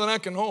say more than I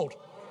can hold.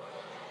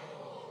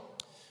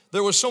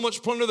 There was so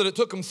much plunder that it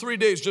took them 3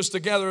 days just to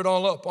gather it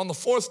all up. On the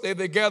 4th day,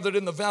 they gathered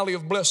in the Valley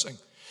of Blessing,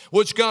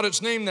 which got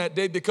its name that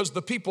day because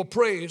the people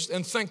praised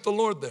and thanked the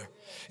Lord there.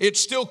 It's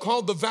still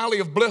called the Valley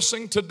of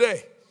Blessing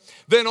today.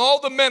 Then all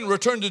the men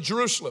returned to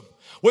Jerusalem,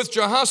 with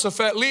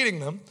Jehoshaphat leading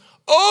them,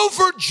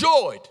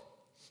 overjoyed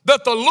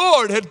that the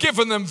Lord had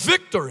given them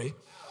victory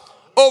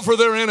over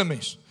their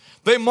enemies.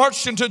 They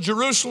marched into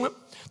Jerusalem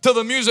to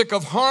the music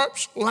of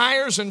harps,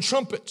 lyres, and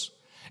trumpets,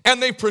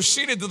 and they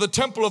proceeded to the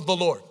temple of the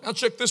Lord. Now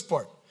check this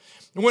part.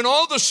 When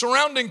all the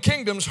surrounding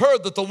kingdoms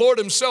heard that the Lord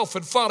himself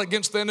had fought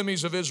against the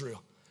enemies of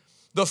Israel,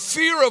 the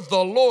fear of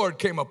the Lord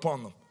came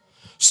upon them.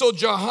 So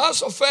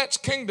Jehoshaphat's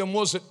kingdom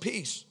was at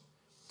peace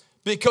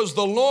because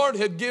the Lord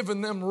had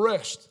given them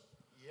rest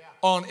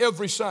on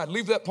every side.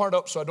 Leave that part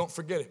up so I don't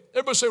forget it.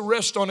 Everybody say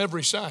rest on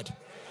every side.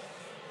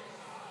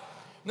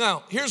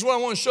 Now, here's what I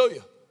want to show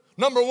you.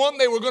 Number one,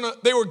 they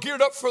were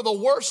geared up for the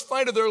worst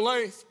fight of their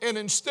life, and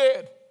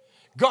instead,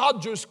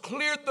 God just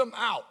cleared them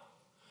out.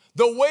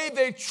 The way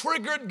they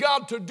triggered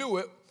God to do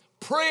it,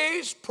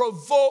 praise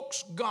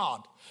provokes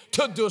God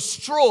to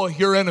destroy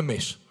your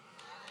enemies.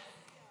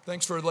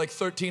 Thanks for like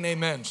 13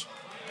 amens.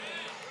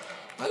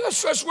 I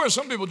swear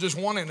some people just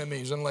want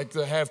enemies and like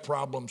to have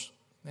problems.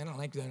 They don't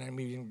like the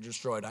enemy being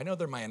destroyed. I know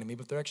they're my enemy,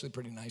 but they're actually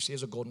pretty nice. He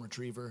has a golden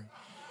retriever.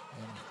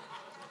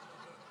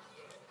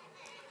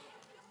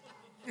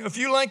 If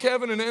you like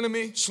having an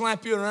enemy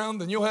slap you around,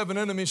 then you'll have an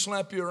enemy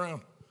slap you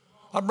around.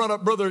 I brought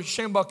up Brother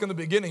Schambach in the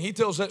beginning. He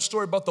tells that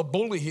story about the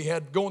bully he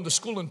had going to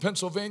school in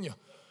Pennsylvania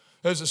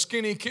as a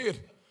skinny kid.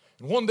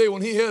 And one day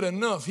when he had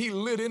enough, he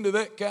lit into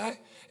that guy,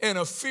 and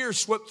a fear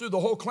swept through the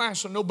whole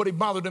class and nobody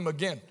bothered him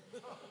again.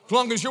 As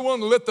long as you're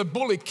willing to let the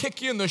bully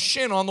kick you in the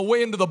shin on the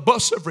way into the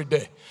bus every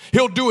day,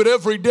 he'll do it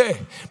every day.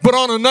 But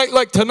on a night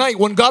like tonight,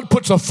 when God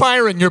puts a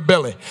fire in your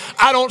belly,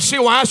 I don't see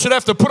why I should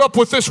have to put up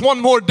with this one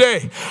more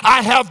day.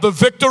 I have the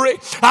victory,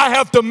 I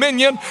have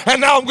dominion, and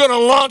now I'm going to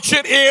launch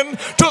it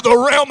into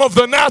the realm of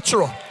the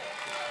natural.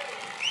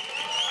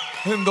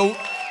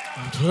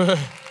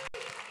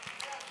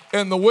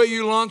 And the way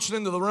you launch it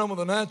into the realm of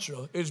the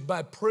natural is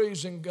by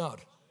praising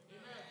God.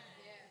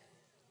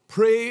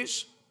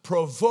 Praise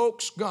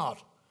provokes God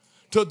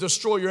to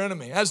destroy your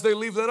enemy as they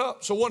leave that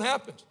up. So what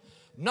happens?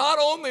 Not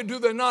only do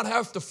they not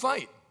have to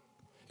fight,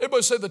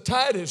 everybody say the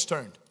tide has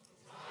turned.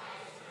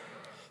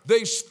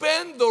 They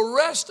spend the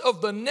rest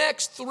of the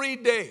next 3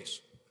 days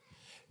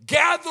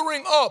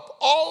gathering up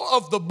all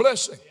of the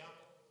blessing.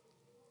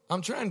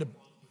 I'm trying to.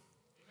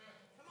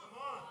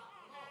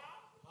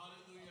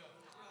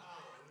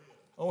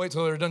 I'll wait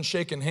till they're done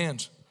shaking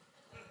hands.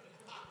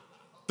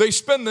 They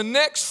spend the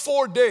next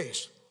 4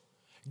 days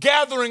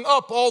gathering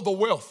up all the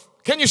wealth.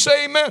 Can you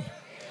say amen? Amen?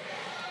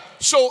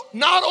 So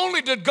not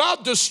only did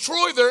God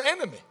destroy their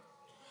enemy,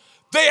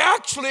 they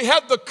actually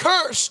had the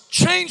curse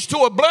changed to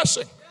a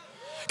blessing.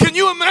 Can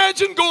you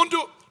imagine going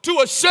to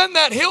ascend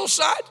that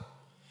hillside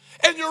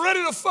and you're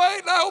ready to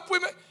fight? And I hope we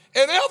make,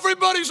 and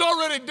everybody's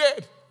already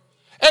dead.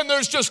 And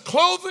there's just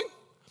clothing,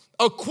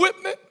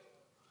 equipment.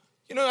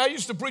 You know, I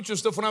used to preach this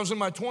stuff when I was in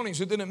my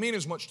 20s. It didn't mean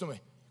as much to me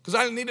because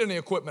I didn't need any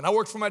equipment. I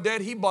worked for my dad.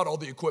 He bought all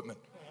the equipment.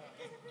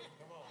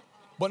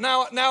 But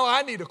now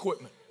I need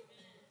equipment.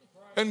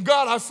 And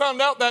God, I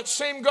found out that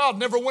same God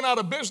never went out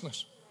of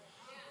business.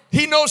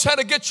 He knows how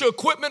to get you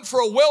equipment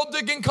for a well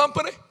digging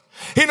company.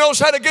 He knows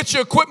how to get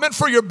you equipment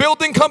for your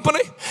building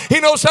company.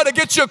 He knows how to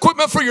get you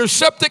equipment for your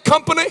septic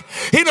company.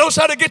 He knows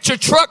how to get you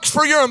trucks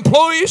for your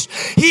employees.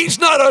 He's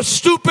not a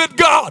stupid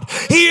God.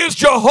 He is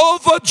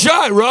Jehovah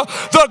Jireh,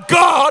 the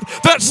God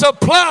that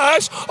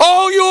supplies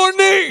all your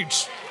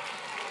needs.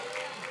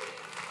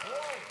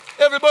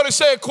 Everybody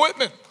say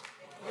equipment.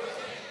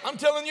 I'm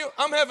telling you,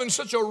 I'm having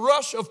such a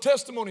rush of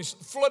testimonies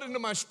flood into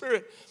my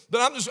spirit that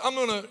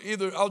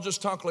I'll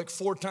just talk like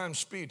 4 times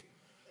speed.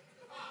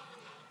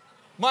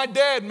 My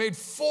dad made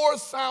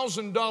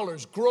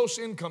 $4,000 gross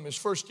income his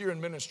first year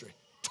in ministry.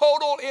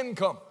 Total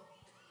income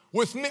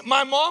with me,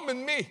 my mom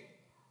and me.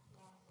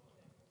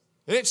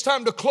 And it's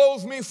time to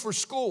clothe me for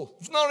school.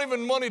 It's not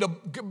even money to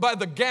buy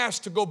the gas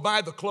to go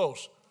buy the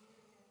clothes.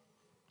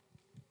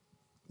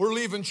 We're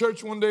leaving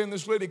church one day and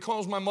this lady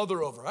calls my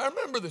mother over. I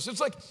remember this.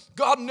 It's like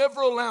God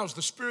never allows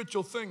the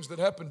spiritual things that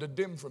happen to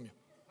dim from you.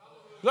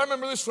 I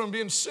remember this from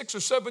being 6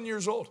 or 7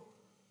 years old.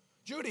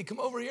 Judy,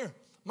 come over here.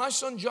 My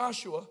son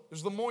Joshua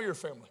is the Moyer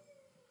family.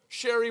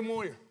 Sherry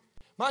Moyer.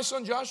 My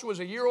son Joshua is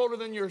a year older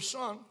than your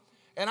son.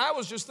 And I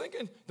was just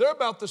thinking, they're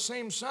about the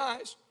same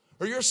size.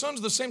 Or your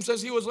son's the same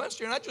size he was last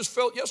year. And I just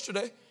felt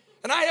yesterday.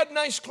 And I had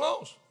nice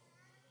clothes.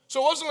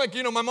 So it wasn't like,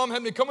 my mom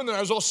had me come in there.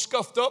 I was all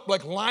scuffed up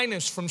like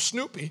Linus from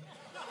Snoopy.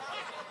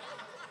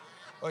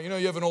 Well, you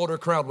have an older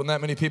crowd when that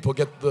many people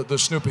get the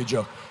Snoopy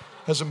joke.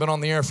 Hasn't been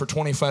on the air for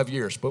 25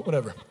 years, but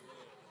whatever.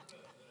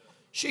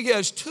 She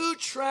has 2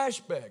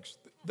 trash bags.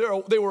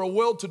 They were a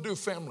well-to-do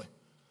family.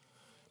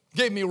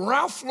 Gave me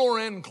Ralph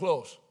Lauren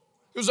clothes.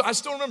 I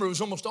still remember, it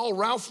was almost all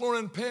Ralph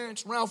Lauren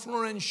pants, Ralph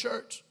Lauren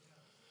shirts.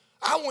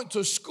 I went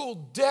to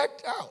school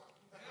decked out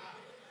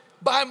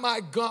by my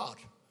God.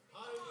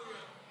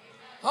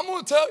 I'm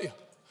going to tell you,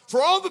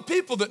 for all the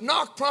people that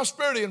knock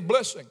prosperity and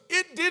blessing,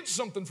 it did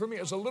something for me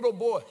as a little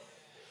boy.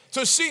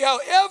 To see how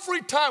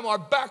every time our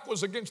back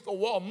was against the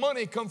wall,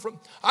 money come from.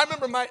 I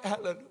remember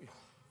hallelujah.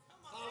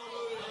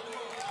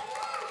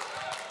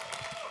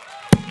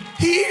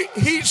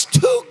 He's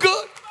too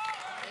good.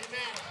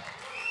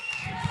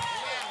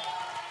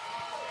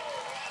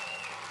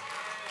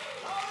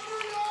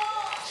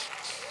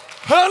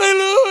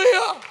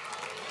 Hallelujah.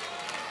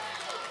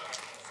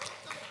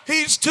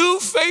 He's too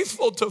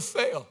faithful to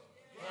fail.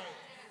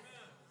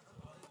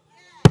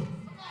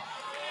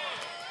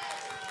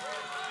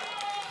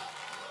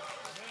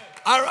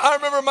 I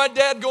remember my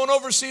dad going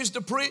overseas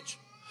to preach.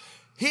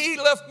 He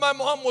left my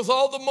mom with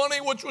all the money,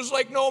 which was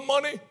like no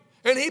money,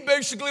 and he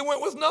basically went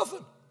with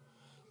nothing.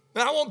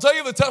 Now, I won't tell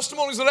you the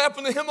testimonies that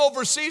happened to him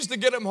overseas to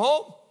get him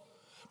home.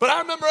 But I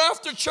remember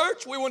after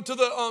church, we went to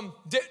the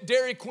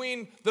Dairy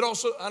Queen that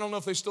also, I don't know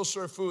if they still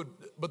serve food,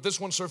 but this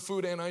one served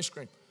food and ice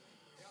cream.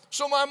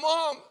 So my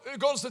mom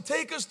goes to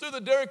take us through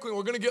the Dairy Queen.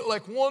 We're going to get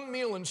like one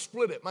meal and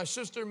split it. My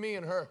sister, me,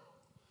 and her.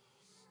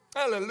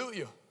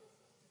 Hallelujah.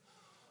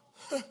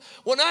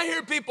 When I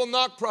hear people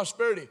knock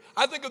prosperity,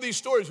 I think of these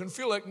stories and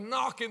feel like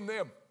knocking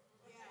them.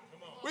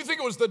 We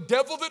think it was the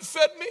devil that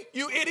fed me?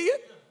 You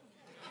idiot.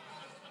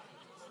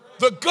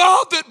 The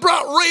God that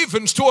brought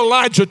ravens to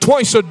Elijah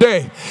twice a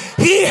day,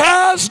 he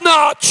has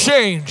not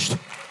changed.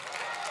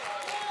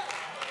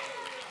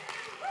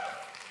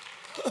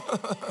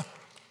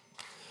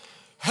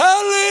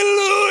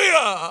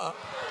 Hallelujah.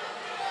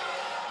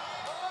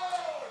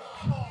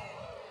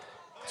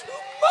 Too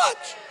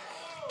much.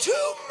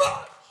 Too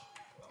much.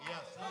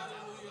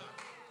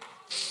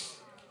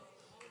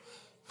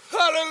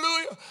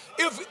 Hallelujah.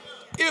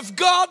 If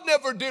God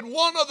never did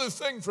one other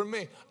thing for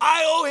me,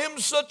 I owe him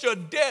such a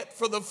debt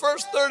for the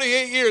first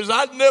 38 years,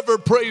 I'd never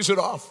praise it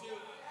off.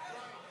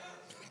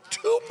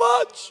 Too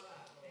much.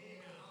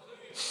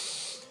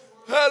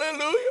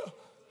 Hallelujah.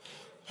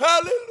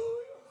 Hallelujah.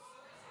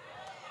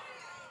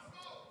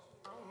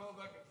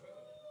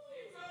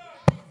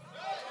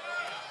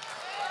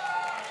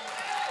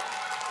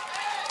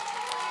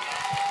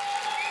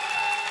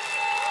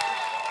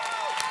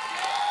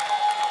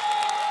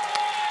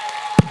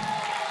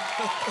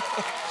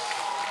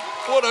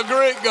 What a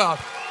great God.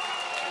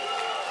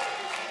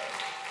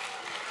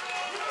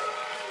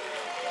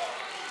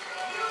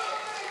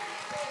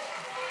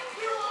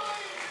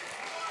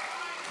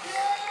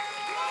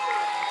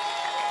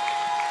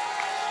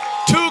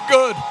 Too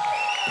good.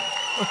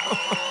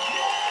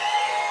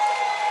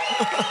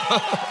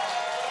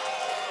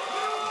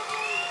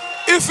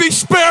 If he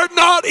spared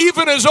not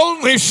even his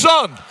only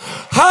son,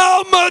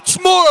 how much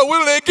more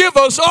will he give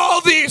us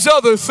all these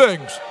other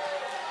things?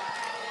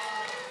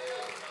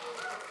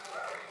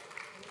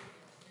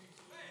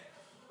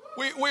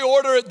 We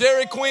order at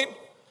Dairy Queen,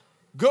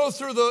 go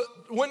through the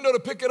window to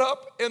pick it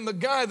up, and the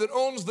guy that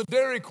owns the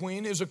Dairy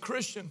Queen is a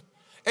Christian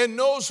and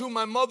knows who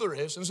my mother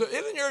is. And so,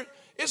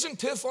 isn't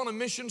Tiff on a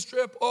mission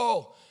trip?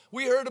 Oh,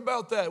 we heard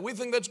about that. We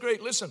think that's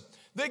great. Listen,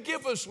 they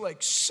give us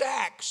like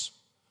sacks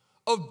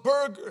of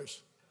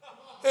burgers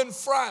and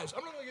fries.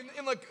 I'm not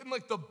in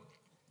like the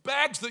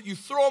bags that you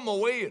throw them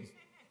away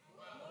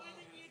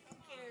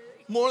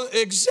in.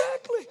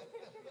 Exactly.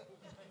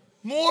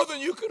 More than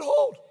you could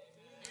hold.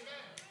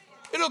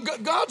 You know,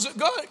 God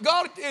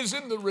is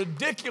in the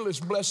ridiculous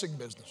blessing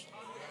business.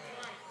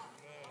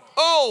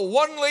 Oh,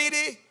 one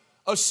lady,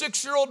 a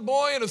 6-year-old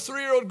boy, and a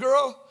 3-year-old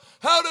girl.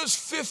 How does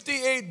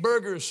 58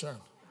 burgers sound?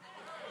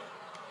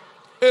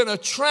 And a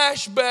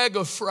trash bag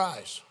of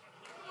fries.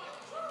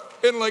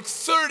 And like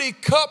 30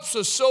 cups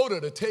of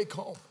soda to take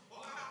home.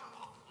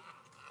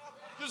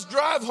 Just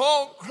drive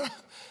home.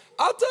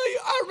 I'll tell you,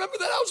 I remember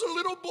that I was a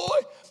little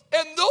boy,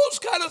 and those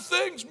kind of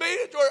things made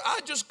it where I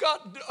just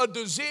got a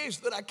disease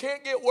that I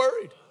can't get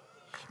worried.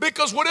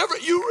 Because whatever,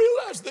 you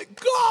realize that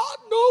God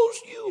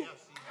knows you.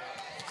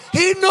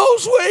 He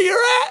knows where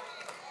you're at.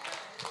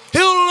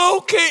 He'll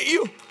locate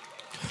you.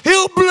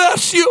 He'll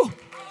bless you.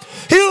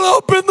 He'll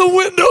open the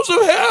windows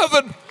of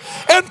heaven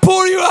and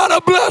pour you out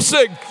a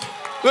blessing.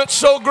 That's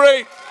so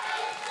great.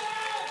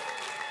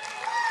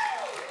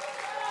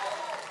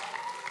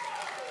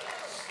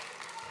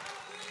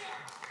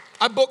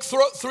 I booked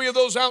 3 of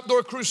those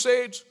outdoor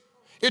crusades.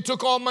 It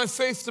took all my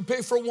faith to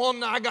pay for one.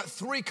 Now I got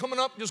 3 coming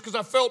up just because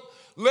I felt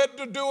led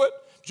to do it.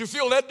 Did you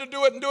feel led to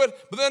do it and do it?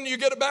 But then you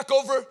get it back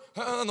over.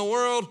 How in the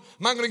world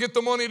am I going to get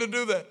the money to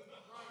do that?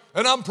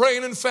 And I'm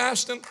praying and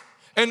fasting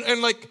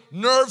and like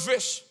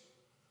nervous.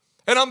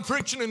 And I'm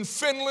preaching in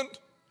Finland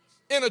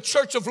in a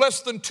church of less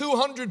than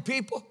 200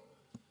 people.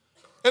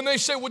 And they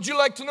say, would you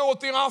like to know what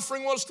the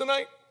offering was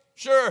tonight?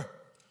 Sure.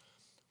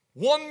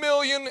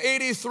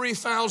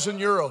 1,083,000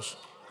 euros.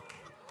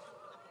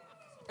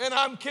 And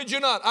I'm kid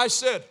you not, I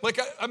said, like,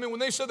 I mean, when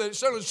they said that, it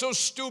sounded so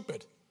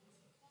stupid.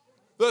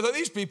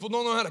 These people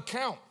don't know how to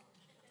count.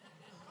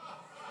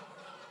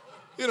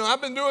 You know,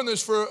 I've been doing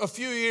this for a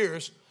few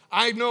years.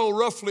 I know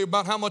roughly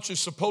about how much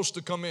is supposed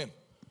to come in.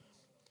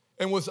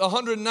 And with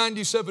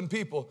 197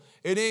 people,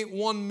 it ain't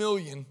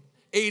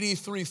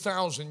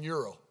 1,083,000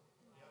 euro,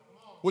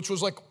 which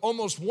was like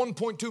almost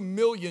 1.2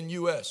 million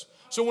US.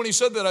 So when he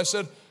said that,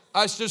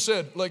 I just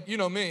said, like, you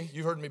know me,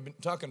 you heard me been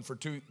talking for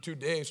two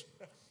days.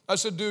 I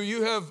said, do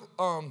you have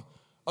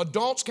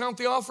adults count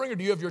the offering, or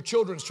do you have your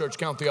children's church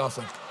count the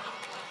offering?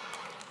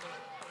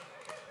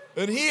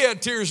 And he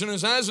had tears in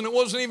his eyes, and it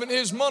wasn't even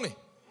his money.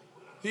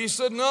 He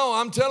said, no,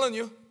 I'm telling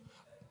you,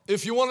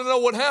 if you want to know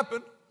what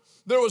happened,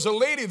 there was a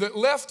lady that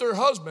left her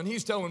husband.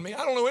 He's telling me,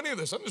 I don't know any of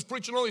this. I'm just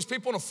preaching all these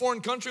people in a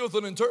foreign country with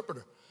an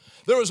interpreter.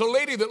 There was a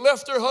lady that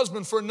left her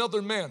husband for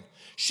another man.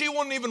 She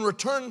wouldn't even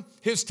return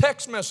his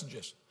text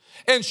messages.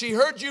 And she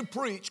heard you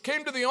preach,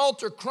 came to the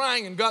altar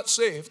crying and got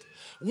saved,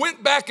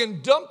 went back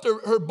and dumped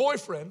her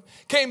boyfriend,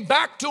 came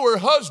back to her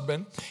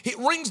husband. He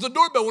rings the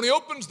doorbell. When he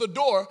opens the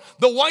door,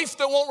 the wife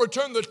that won't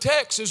return the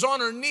text is on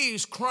her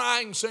knees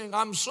crying, saying,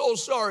 I'm so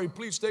sorry,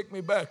 please take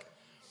me back.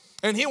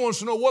 And he wants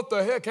to know what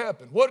the heck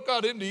happened. What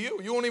got into you?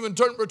 You won't even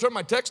return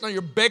my text. Now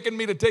you're begging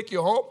me to take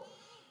you home?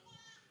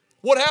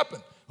 What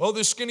happened? Oh,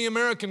 this skinny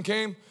American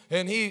came,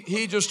 and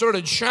he just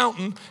started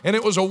shouting, and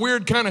it was a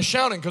weird kind of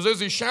shouting, because as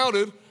he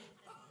shouted,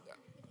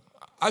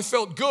 I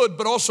felt good,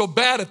 but also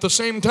bad at the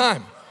same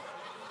time.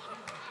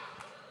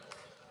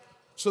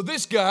 So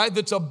this guy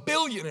that's a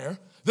billionaire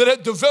that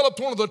had developed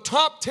one of the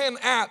top 10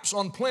 apps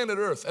on planet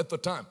Earth at the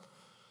time,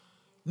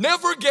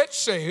 never gets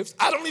saved.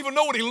 I don't even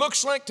know what he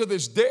looks like to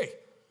this day.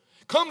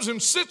 Comes and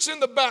sits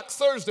in the back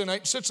Thursday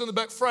night, sits in the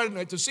back Friday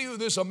night to see who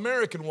this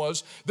American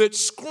was that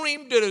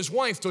screamed at his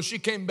wife till she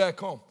came back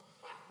home.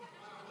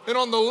 And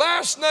on the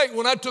last night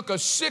when I took a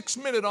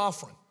 6-minute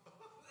offering,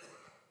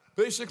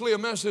 basically a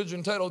message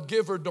entitled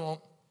Give or Don't,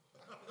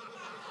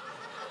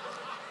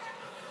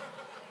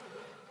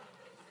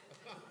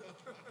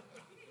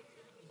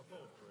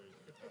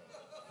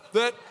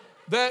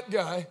 that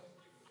guy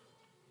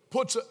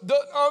puts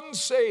the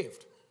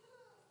unsaved.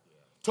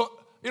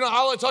 You know,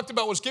 all I talked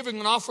about was giving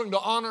an offering to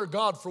honor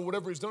God for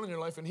whatever he's done in your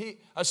life. And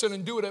I said,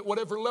 and do it at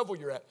whatever level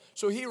you're at.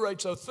 So he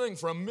writes a thing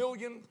for €1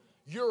 million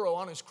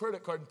on his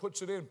credit card and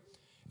puts it in.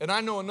 And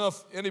I know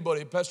enough,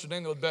 anybody, Pastor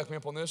Daniel would back me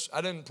up on this.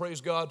 I didn't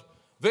praise God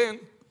then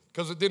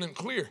because it didn't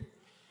clear.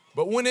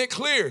 But when it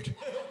cleared,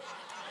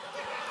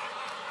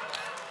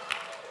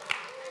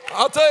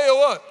 I'll tell you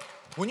what,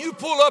 when you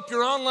pull up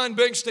your online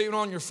bank statement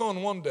on your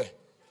phone one day,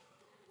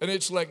 and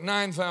it's like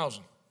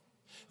 9,000.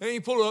 Then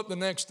you pull it up the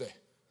next day,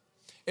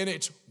 and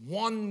it's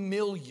 1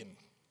 million.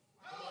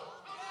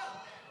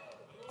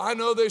 I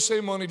know they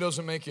say money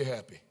doesn't make you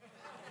happy,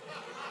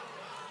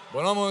 but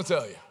I'm going to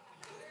tell you,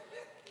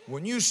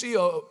 when you see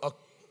a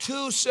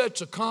 2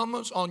 sets of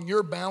commas on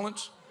your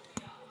balance,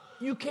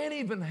 you can't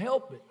even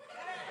help it.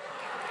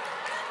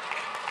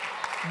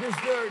 Just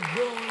start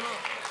going up.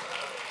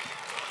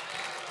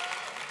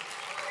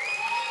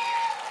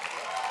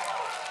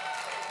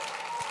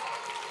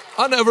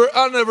 I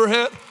never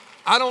had,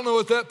 I don't know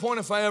at that point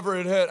if I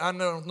ever had, I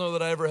don't know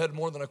that I ever had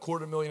more than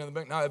 $250,000 in the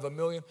bank. Now I have $1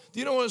 million. Do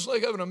you know what it's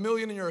like having $1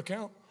 million in your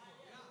account?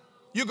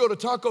 You go to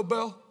Taco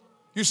Bell,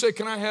 you say,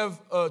 can I have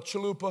a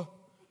chalupa?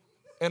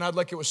 And I'd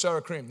like it with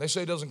sour cream. They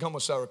say it doesn't come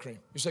with sour cream.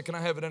 You say, can I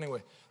have it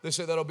anyway? They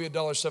say that'll be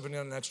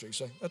 $1.79 extra. You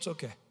say, that's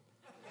okay.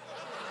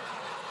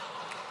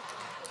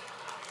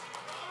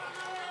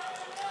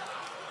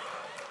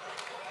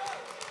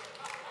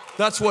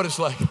 That's what it's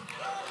like.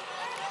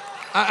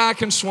 I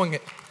can swing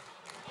it.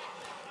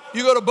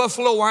 You go to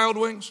Buffalo Wild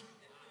Wings.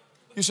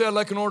 You say, I'd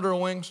like an order of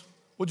wings.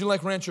 Would you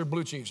like ranch or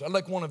blue cheese? I'd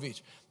like one of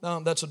each. No,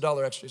 that's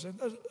 $1 extra. You say,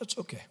 that's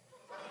okay.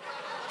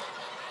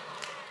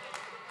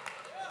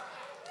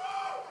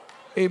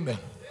 Amen.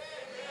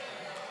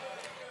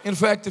 In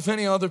fact, if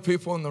any other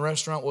people in the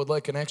restaurant would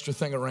like an extra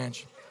thing of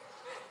ranch,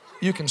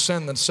 you can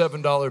send the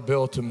 $7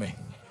 bill to me.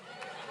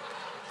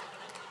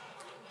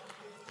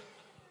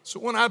 So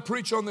when I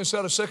preach on this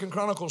out of 2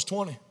 Chronicles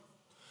 20,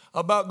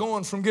 about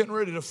going from getting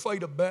ready to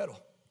fight a battle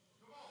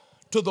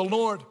to the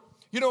Lord,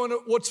 you know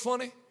what's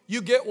funny?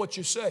 You get what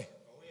you say.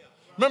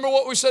 Remember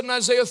what we said in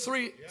Isaiah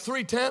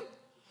 3:10?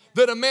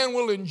 That a man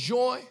will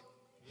enjoy.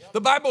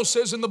 The Bible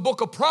says in the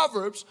book of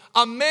Proverbs,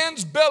 a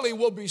man's belly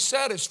will be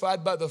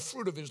satisfied by the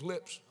fruit of his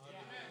lips.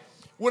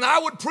 When I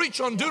would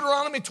preach on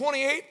Deuteronomy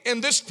 28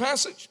 in this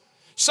passage,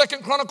 2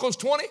 Chronicles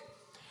 20,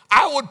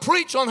 I would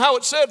preach on how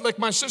it said, like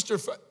my sister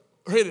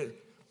hit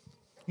it,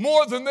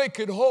 more than they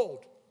could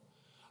hold.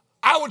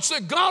 I would say,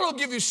 God will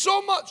give you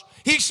so much.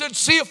 He said,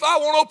 see, if I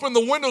won't open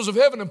the windows of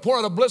heaven and pour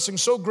out a blessing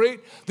so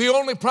great, the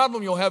only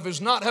problem you'll have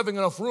is not having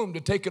enough room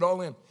to take it all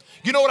in.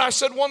 You know what I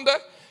said one day?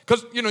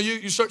 Because, you know,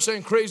 you start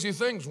saying crazy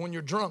things when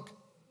you're drunk.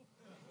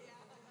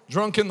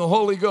 Drunk in the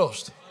Holy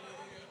Ghost.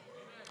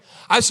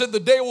 I said the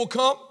day will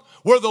come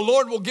where the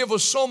Lord will give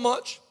us so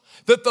much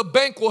that the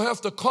bank will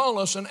have to call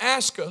us and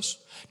ask us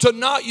to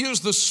not use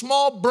the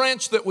small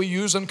branch that we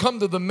use and come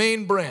to the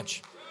main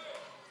branch.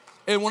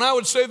 And when I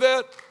would say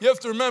that, you have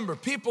to remember,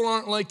 people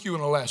aren't like you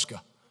in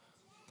Alaska.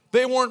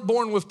 They weren't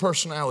born with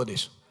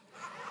personalities.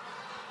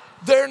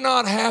 They're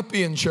not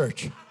happy in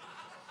church.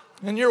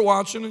 And you're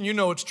watching and you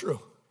know it's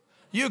true.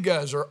 You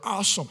guys are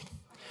awesome.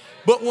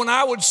 But when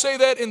I would say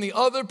that in the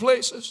other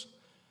places,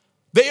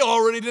 they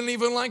already didn't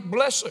even like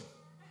blessing.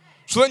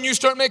 So then you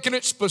start making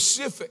it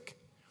specific.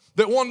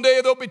 That one day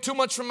there'll be too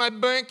much from my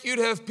bank. You'd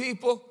have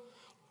people,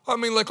 I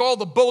mean, like all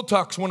the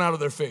Botox went out of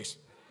their face.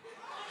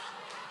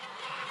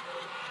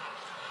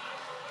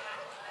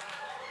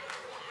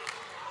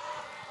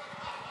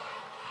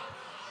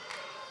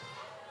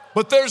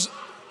 But there's,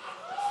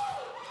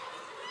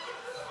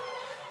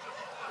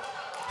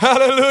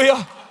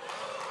 hallelujah.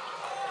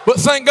 But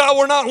thank God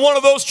we're not in one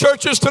of those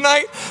churches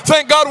tonight.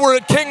 Thank God we're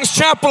at King's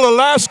Chapel,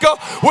 Alaska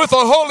with a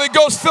Holy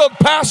Ghost-filled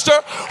pastor,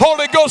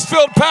 Holy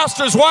Ghost-filled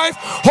pastor's wife,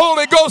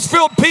 Holy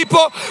Ghost-filled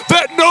people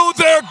that know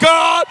their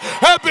God,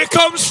 have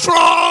become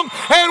strong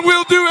and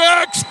will do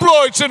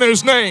exploits in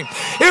His name.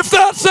 If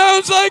that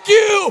sounds like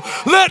you,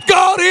 let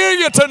God hear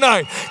you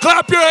tonight.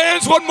 Clap your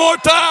hands one more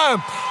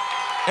time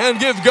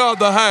and give God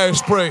the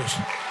highest praise.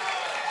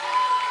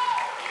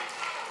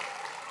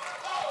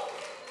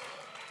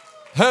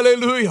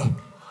 Hallelujah.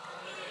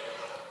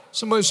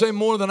 Somebody say,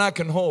 more than I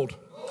can hold.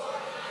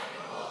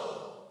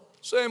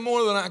 Say,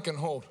 more than I can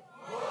hold.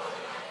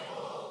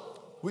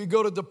 We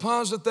go to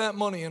deposit that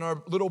money in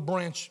our little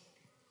branch,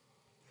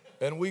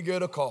 and we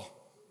get a call.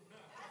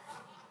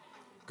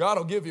 God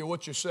will give you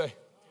what you say.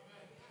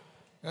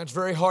 And it's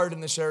very hard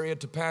in this area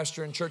to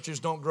pastor, and churches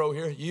don't grow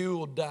here. You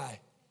will die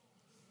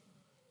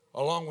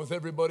along with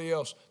everybody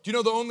else. Do you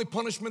know the only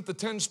punishment the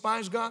 10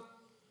 spies got?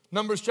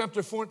 Numbers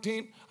chapter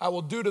 14, I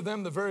will do to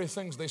them the very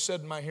things they said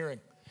in my hearing.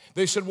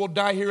 They said, we'll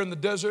die here in the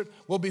desert.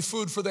 We'll be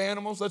food for the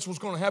animals. That's what's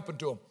going to happen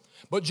to them.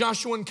 But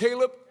Joshua and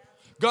Caleb,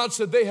 God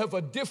said they have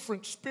a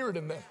different spirit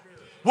in them.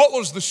 What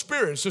was the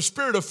spirit? It's the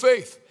spirit of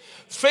faith.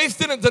 Faith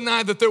didn't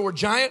deny that there were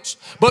giants,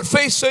 but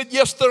faith said,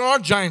 yes, there are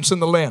giants in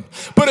the land.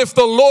 But if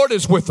the Lord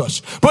is with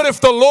us,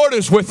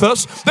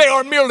 they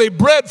are merely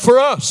bread for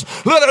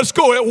us. Let us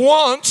go at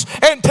once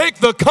and take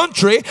the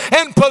country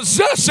and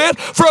possess it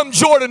from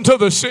Jordan to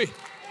the sea.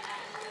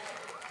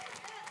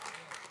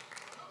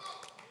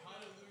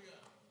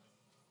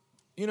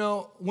 You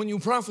know, when you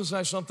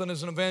prophesy something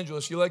as an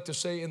evangelist, you like to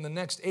say in the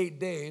next 8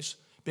 days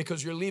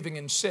because you're leaving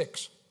in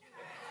 6.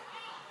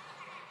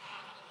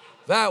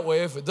 That way,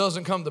 if it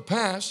doesn't come to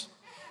pass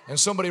and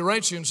somebody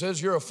writes you and says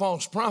you're a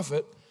false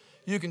prophet,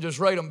 you can just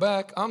write them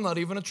back, I'm not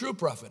even a true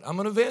prophet. I'm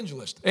an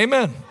evangelist.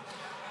 Amen.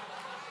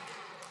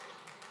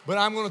 But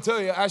I'm going to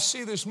tell you, I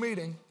see this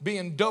meeting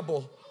being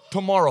double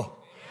tomorrow.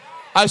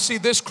 I see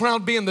this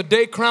crowd being the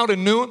day crowd at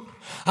noon.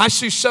 I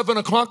see 7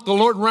 o'clock, the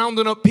Lord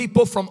rounding up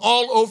people from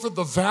all over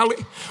the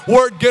valley.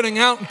 Word getting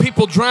out and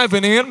people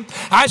driving in.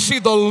 I see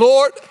the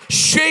Lord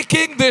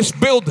shaking this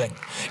building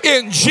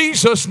in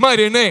Jesus'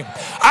 mighty name.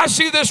 I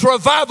see this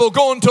revival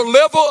going to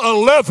level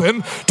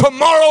 11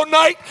 tomorrow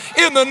night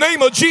in the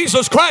name of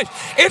Jesus Christ.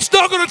 It's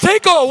not going to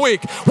take all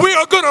week. We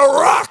are going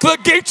to rock the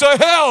gates of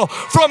hell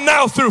from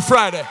now through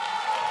Friday.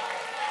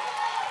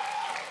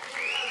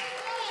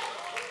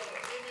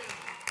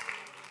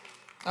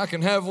 I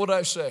can have what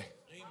I say.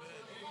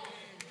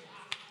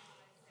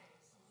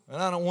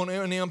 And I don't want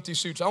any empty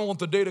seats. I want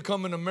the day to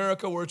come in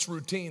America where it's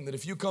routine, that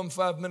if you come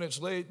 5 minutes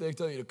late, they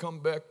tell you to come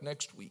back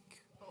next week.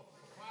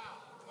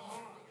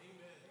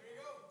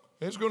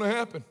 It's going to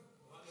happen.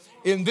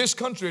 In this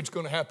country, it's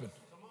going to happen.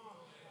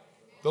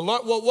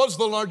 What was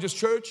the largest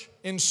church?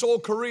 In Seoul,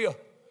 Korea.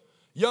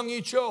 Young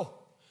Cho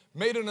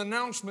made an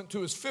announcement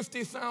to his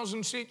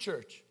 50,000 seat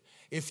church.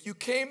 If you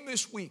came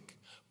this week,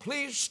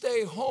 please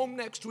stay home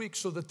next week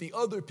so that the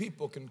other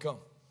people can come.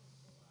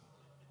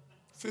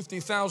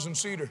 50,000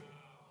 seater.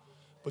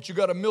 But you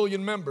got 1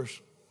 million members.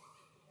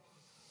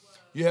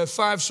 You have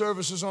 5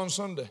 services on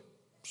Sunday.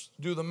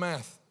 Do the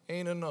math.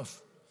 Ain't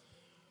enough.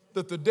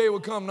 That the day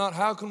would come, not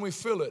how can we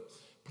fill it?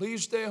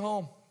 Please stay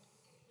home.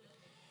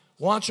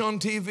 Watch on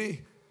TV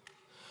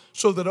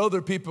so that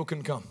other people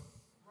can come.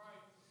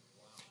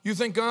 You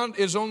think God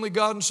is only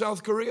God in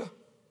South Korea?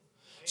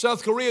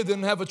 South Korea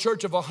didn't have a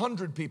church of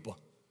 100 people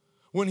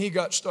when he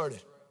got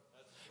started.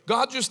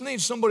 God just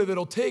needs somebody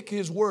that'll take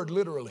his word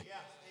literally.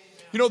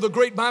 You know, the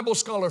great Bible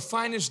scholar,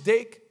 Finis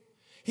Dake,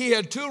 he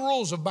had 2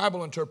 rules of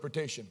Bible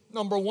interpretation.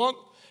 Number 1,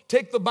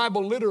 take the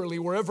Bible literally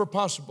wherever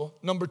possible.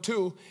 Number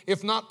 2,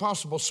 if not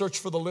possible, search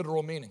for the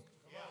literal meaning.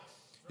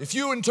 If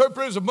you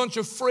interpret as a bunch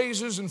of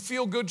phrases and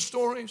feel-good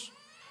stories,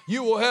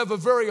 you will have a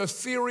very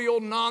ethereal,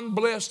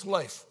 non-blessed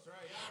life.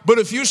 But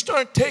if you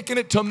start taking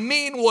it to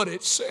mean what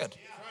it said,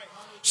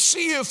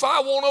 see if I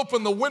won't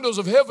open the windows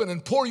of heaven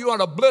and pour you out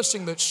a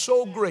blessing that's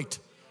so great,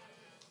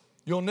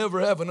 you'll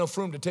never have enough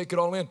room to take it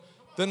all in.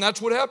 Then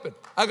that's what happened.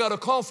 I got a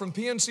call from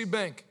PNC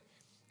Bank.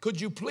 Could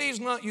you please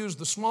not use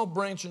the small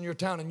branch in your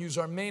town and use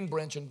our main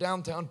branch in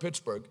downtown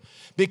Pittsburgh?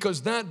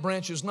 Because that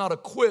branch is not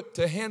equipped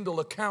to handle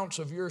accounts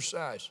of your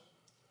size.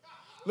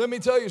 Let me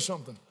tell you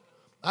something.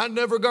 I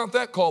never got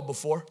that call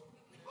before.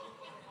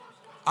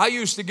 I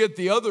used to get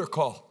the other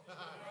call.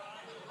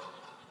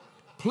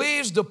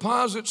 Please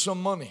deposit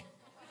some money.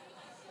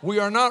 We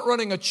are not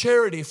running a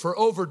charity for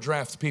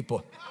overdraft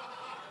people.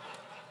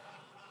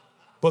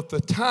 But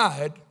the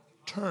tide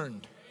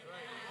turned.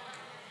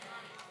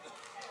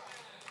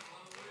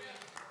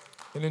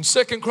 And in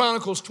 2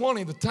 Chronicles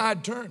 20, the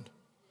tide turned.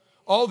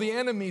 All the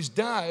enemies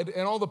died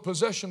and all the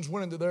possessions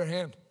went into their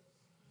hand.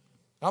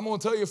 I'm going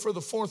to tell you for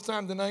the 4th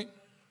time tonight.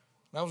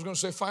 I was going to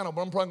say final,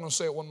 but I'm probably going to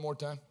say it one more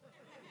time.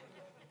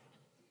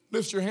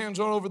 Lift your hands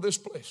all over this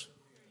place.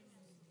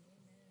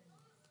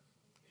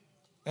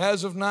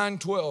 As of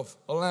 9/12,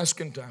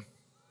 Alaskan time,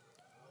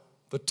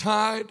 the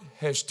tide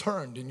has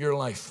turned in your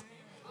life.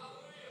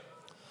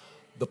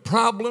 The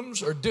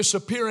problems are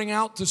disappearing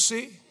out to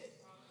sea,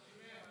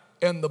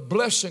 and the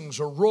blessings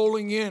are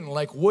rolling in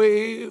like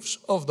waves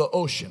of the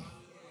ocean.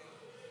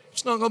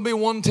 It's not going to be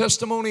one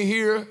testimony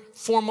here,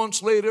 4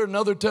 months later,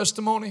 another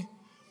testimony.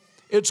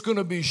 It's going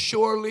to be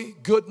surely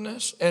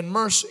goodness and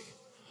mercy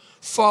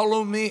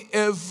follow me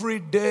every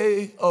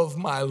day of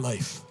my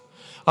life.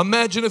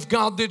 Imagine if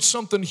God did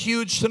something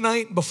huge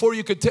tonight. Before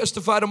you could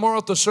testify tomorrow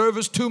at the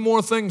service, 2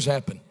 more things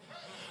happen.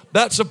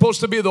 That's supposed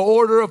to be the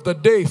order of the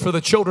day for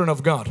the children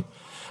of God.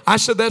 I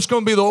said that's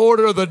going to be the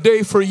order of the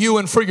day for you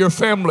and for your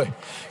family.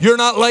 You're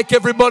not like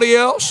everybody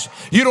else.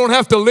 You don't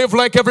have to live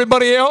like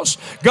everybody else.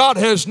 God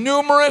has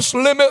numerous,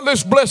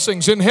 limitless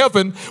blessings in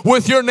heaven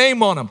with your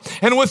name on them.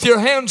 And with your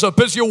hands up,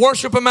 as you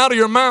worship Him out of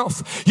your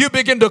mouth, you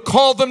begin to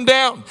call them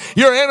down.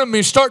 Your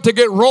enemies start to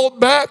get rolled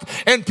back,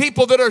 and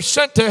people that are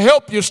sent to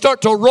help you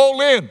start to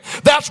roll in.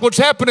 That's what's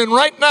happening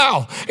right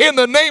now in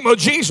the name of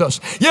Jesus.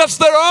 Yes,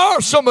 there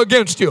are some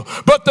against you,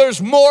 but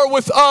there's more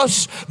with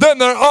us than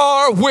there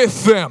are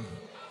with them.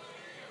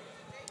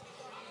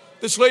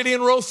 This lady in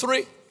row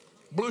 3,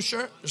 blue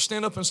shirt, just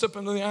stand up and step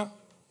into the aisle.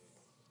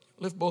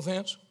 Lift both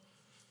hands.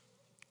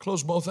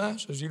 Close both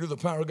eyes. As you do, the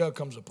power of God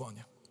comes upon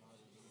you.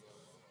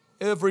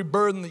 Every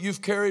burden that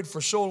you've carried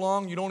for so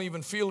long, you don't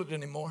even feel it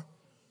anymore.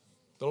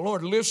 The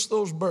Lord lifts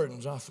those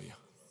burdens off of you.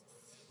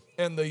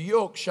 And the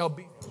yoke shall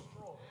be destroyed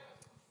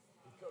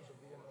because of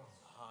the anointing.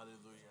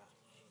 Hallelujah.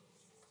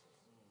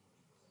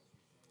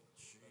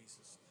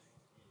 Jesus.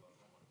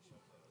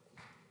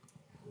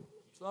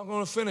 It's not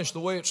going to finish the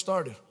way it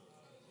started.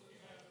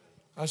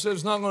 I said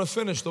it's not going to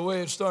finish the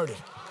way it started.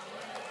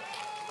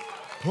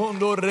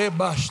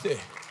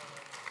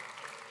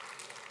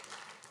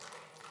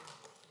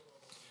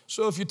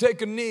 So if you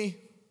take a knee,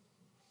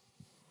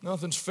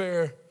 nothing's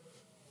fair,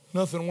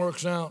 nothing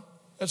works out.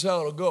 That's how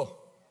it'll go.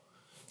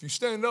 If you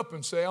stand up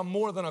and say, I'm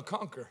more than a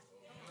conqueror,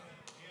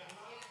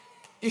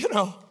 you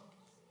know,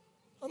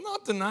 I'm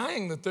not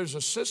denying that there's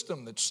a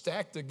system that's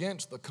stacked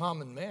against the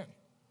common man.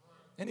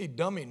 Any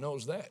dummy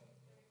knows that.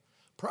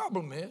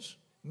 Problem is,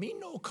 me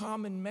no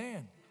common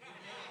man.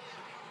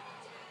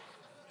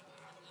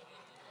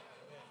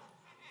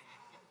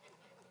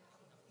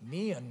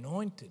 Me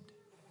anointed.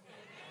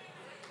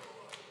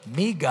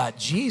 Me got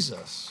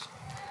Jesus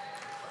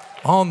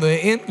on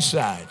the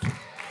inside,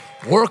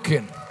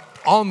 working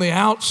on the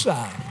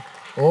outside.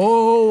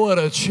 Oh, what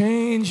a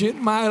change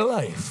in my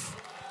life.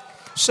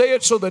 Say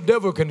it so the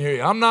devil can hear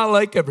you. I'm not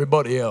like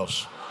everybody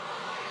else.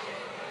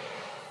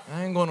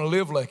 I ain't going to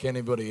live like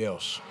anybody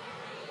else.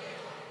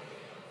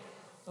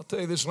 I'll tell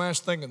you this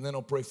last thing and then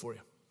I'll pray for you.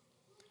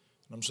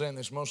 And I'm saying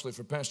this mostly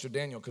for Pastor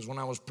Daniel because when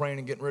I was praying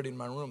and getting ready in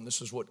my room,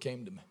 this is what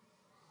came to me.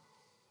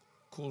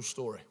 Cool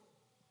story.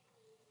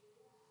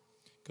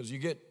 Because you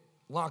get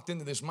locked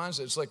into this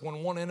mindset. It's like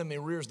when one enemy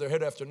rears their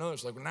head after another,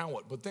 it's like, well, now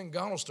what? But then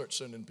God will start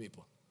sending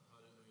people.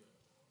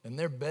 And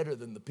they're better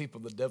than the people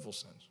the devil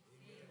sends.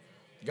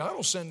 God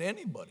will send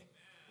anybody.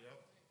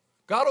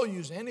 God will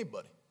use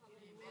anybody.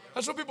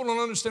 That's what people don't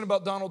understand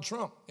about Donald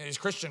Trump. And these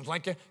Christians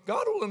like it.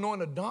 God will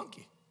anoint a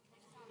donkey.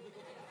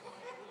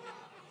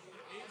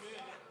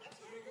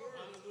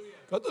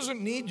 God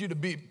doesn't need you to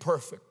be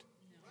perfect.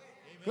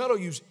 God will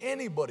use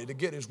anybody to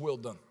get his will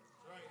done.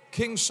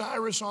 King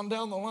Cyrus on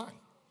down the line.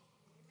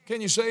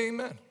 Can you say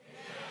amen?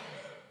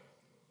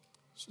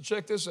 So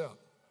check this out.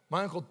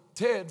 My Uncle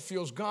Ted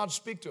feels God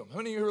speak to him. How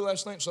many of you here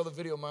last night saw the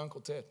video of my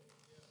Uncle Ted?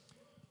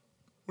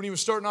 When he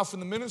was starting off in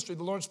the ministry,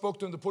 the Lord spoke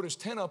to him to put his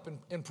tent up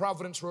in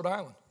Providence, Rhode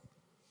Island.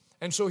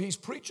 And so he's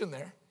preaching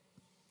there.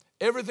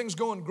 Everything's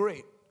going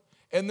great.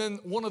 And then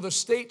one of the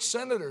state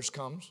senators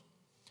comes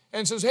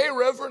and says, hey,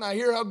 Reverend, I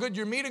hear how good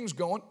your meeting's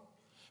going,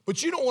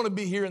 but you don't want to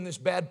be here in this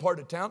bad part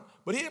of town.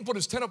 But he didn't put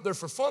his tent up there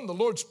for fun. The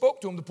Lord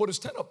spoke to him to put his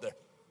tent up there.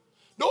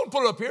 Don't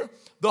put it up here.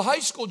 The high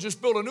school just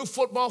built a new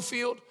football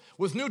field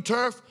with new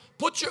turf.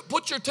 Put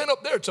your tent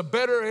up there. It's a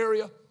better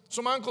area.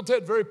 So my Uncle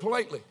Ted very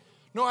politely,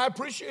 no, I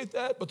appreciate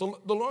that, but the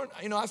Lord,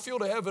 I feel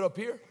to have it up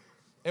here.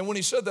 And when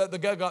he said that, the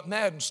guy got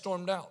mad and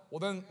stormed out.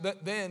 Well,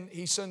 then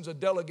he sends a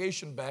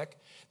delegation back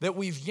that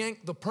we've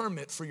yanked the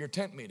permit for your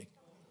tent meeting.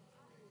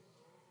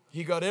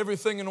 He got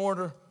everything in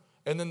order,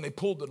 and then they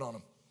pulled it on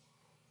him.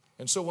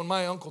 And so when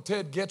my Uncle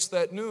Ted gets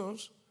that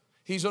news,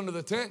 he's under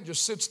the tent and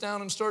just sits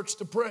down and starts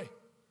to pray.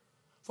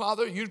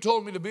 Father, you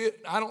told me to be it.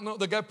 I don't know.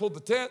 The guy pulled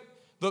the tent,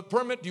 the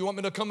permit. Do you want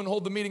me to come and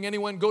hold the meeting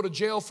anyway and go to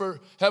jail for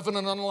having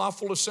an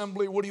unlawful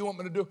assembly? What do you want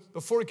me to do?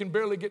 Before he can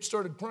barely get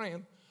started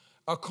praying,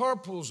 a car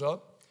pulls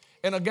up,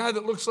 and a guy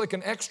that looks like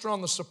an extra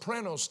on The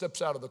Sopranos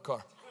steps out of the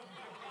car.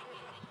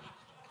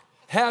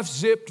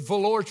 Half-zipped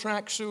velour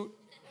tracksuit.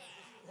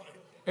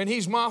 And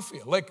he's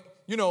mafia. Like,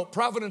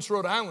 Providence,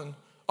 Rhode Island,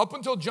 up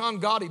until John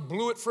Gotti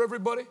blew it for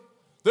everybody,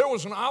 there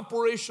was an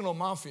operational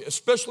mafia,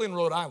 especially in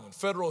Rhode Island,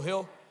 Federal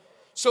Hill.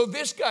 So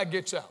this guy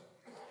gets out.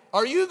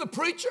 Are you the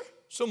preacher?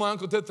 So my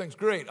Uncle Ted thinks,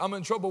 great, I'm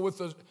in trouble with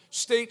the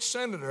state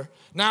senator.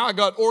 Now I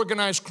got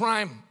organized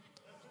crime.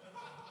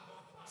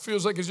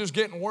 Feels like it's just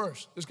getting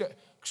worse. This guy,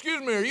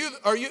 excuse me,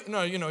 are you,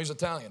 no, he's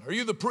Italian. Are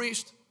you the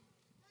priest?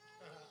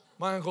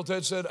 My Uncle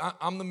Ted said,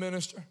 I'm the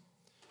minister.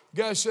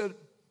 Guy said,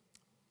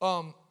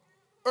 no,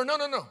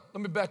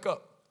 let me back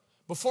up.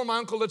 Before my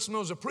uncle lets him know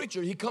he's a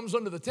preacher, he comes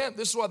under the tent.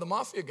 This is why the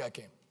mafia guy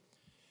came.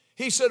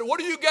 He said, what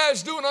are you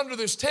guys doing under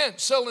this tent?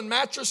 Selling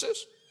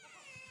mattresses?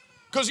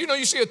 Because,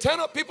 you see a tent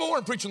up, people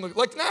weren't preaching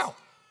like now.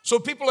 So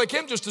people like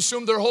him just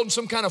assumed they're holding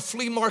some kind of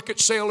flea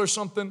market sale or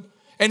something.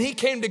 And he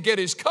came to get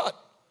his cut.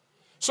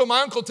 So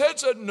my Uncle Ted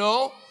said,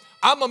 no,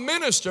 I'm a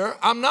minister.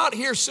 I'm not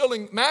here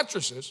selling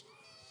mattresses.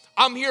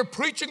 I'm here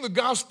preaching the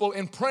gospel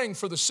and praying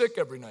for the sick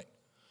every night.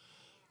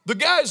 The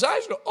guy's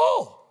eyes go,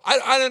 oh,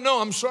 I didn't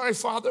know. I'm sorry,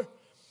 Father.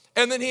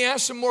 And then he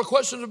asked him more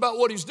questions about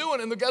what he's doing.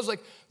 And the guy's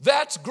like,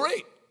 that's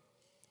great.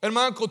 And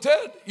my Uncle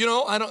Ted,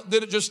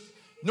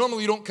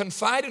 normally you don't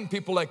confide in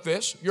people like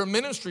this, your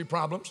ministry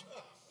problems.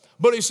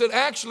 But he said,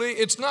 actually,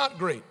 it's not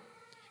great.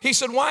 He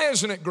said, why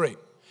isn't it great?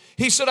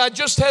 He said, I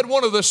just had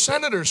one of the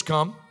senators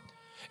come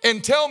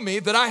and tell me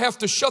that I have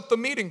to shut the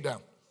meeting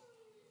down.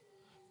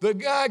 The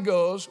guy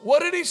goes, what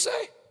did he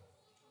say?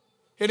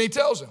 And he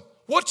tells him,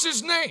 what's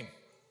his name?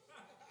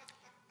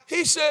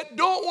 He said,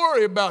 don't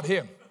worry about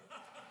him.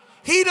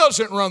 He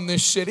doesn't run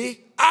this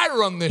city. I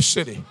run this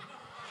city.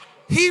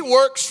 He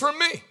works for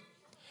me.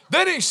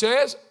 Then he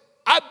says,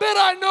 I bet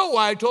I know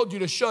why I told you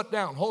to shut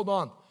down. Hold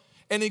on.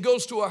 And he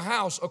goes to a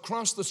house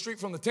across the street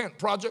from the tent,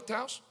 Project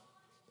House,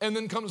 and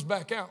then comes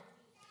back out.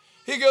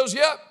 He goes,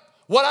 yep,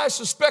 what I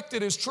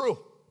suspected is true.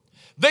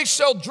 They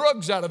sell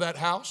drugs out of that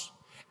house,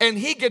 and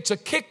he gets a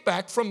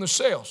kickback from the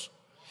sales.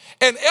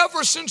 And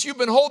ever since you've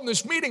been holding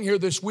this meeting here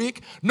this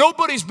week,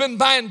 nobody's been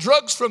buying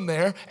drugs from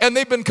there, and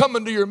they've been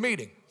coming to your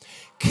meeting.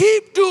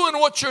 Keep doing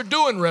what you're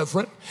doing,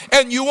 Reverend,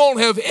 and you won't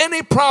have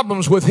any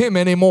problems with him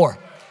anymore.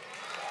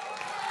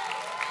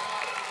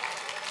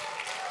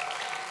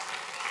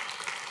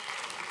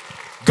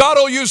 God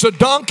will use a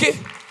donkey.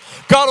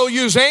 God will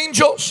use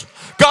angels.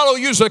 God will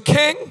use a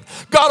king.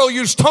 God will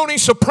use Tony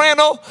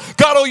Soprano.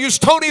 God will use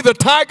Tony the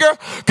Tiger.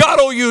 God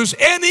will use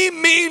any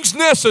means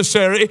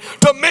necessary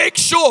to make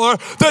sure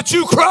that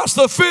you cross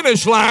the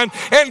finish line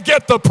and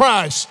get the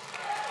prize.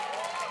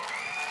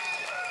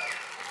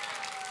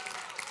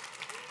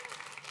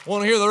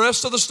 Want to hear the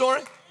rest of the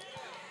story?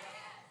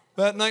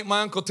 That night,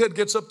 my Uncle Ted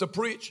gets up to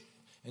preach,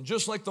 and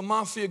just like the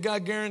mafia guy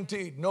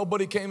guaranteed,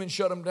 nobody came and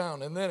shut him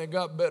down. And then it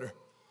got better.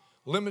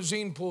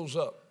 Limousine pulls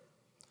up.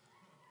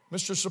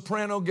 Mr.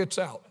 Soprano gets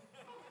out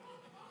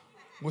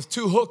with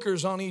 2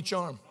 hookers on each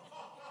arm.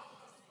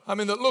 I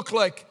mean, that look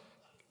like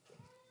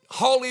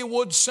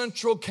Hollywood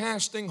Central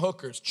casting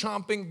hookers,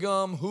 chomping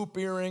gum, hoop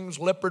earrings,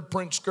 leopard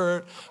print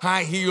skirt,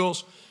 high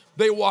heels.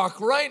 They walk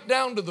right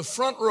down to the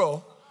front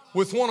row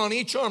with one on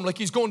each arm like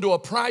he's going to a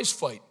prize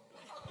fight,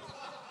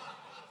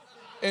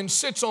 and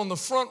sits on the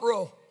front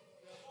row,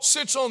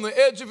 sits on the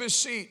edge of his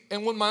seat.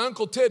 And when my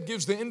Uncle Ted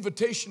gives the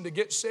invitation to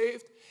get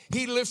saved,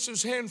 he lifts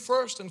his hand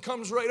first and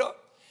comes right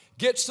up,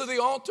 gets to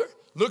the altar,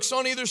 looks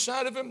on either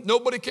side of him.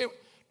 Nobody came,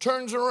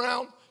 turns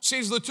around,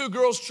 sees the 2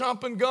 girls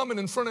chomping gum, and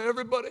in front of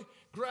everybody,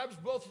 grabs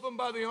both of them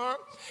by the arm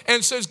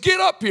and says,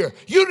 "Get up here.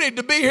 You need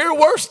to be here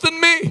worse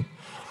than me."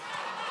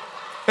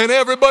 And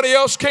everybody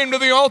else came to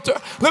the altar.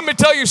 Let me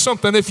tell you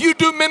something. If you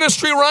do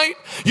ministry right,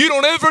 you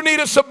don't ever need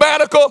a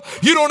sabbatical.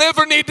 You don't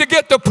ever need to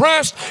get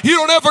depressed. You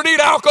don't ever need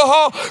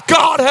alcohol.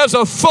 God has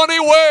a funny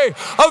way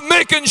of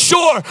making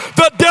sure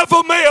the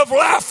devil may have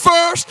laughed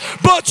first,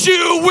 but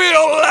you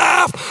will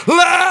laugh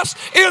last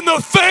in the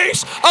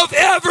face of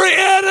every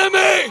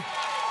enemy.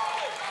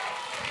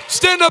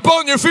 Stand up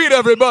on your feet,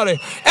 everybody.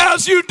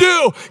 As you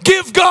do,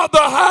 give God the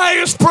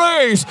highest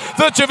praise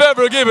that you've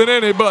ever given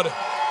anybody.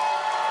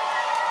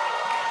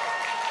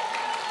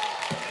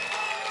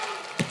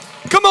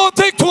 Come on,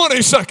 take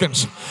 20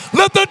 seconds.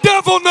 Let the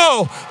devil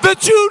know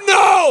that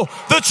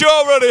you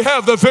already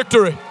have the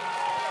victory.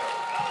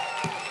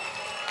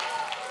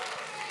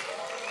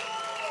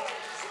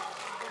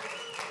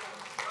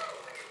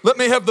 Let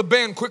me have the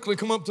band quickly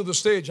come up to the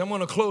stage. I'm going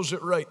to close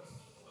it right.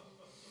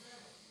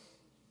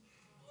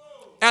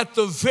 At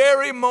the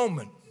very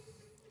moment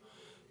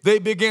they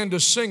began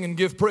to sing and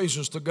give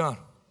praises to God,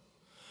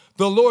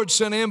 the Lord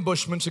sent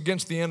ambushments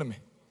against the enemy.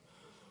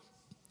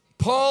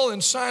 Paul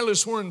and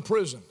Silas were in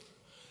prison.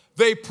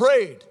 They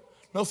prayed.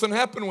 Nothing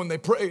happened when they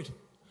prayed.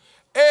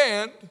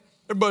 And,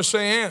 everybody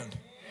say and.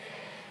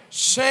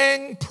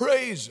 Sang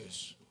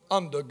praises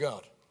unto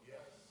God.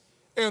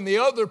 And the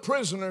other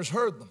prisoners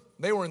heard them.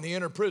 They were in the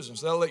inner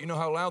prisons. That'll let you know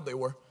how loud they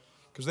were,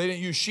 because they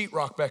didn't use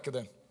sheetrock back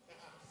then.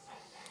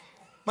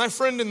 My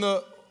friend in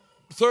the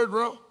 3rd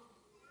row,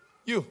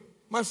 you,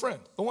 my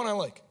friend, the one I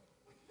like,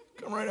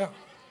 come right out.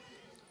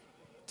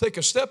 Take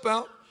a step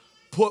out,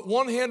 put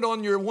one hand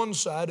on your one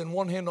side and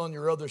one hand on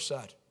your other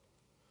side.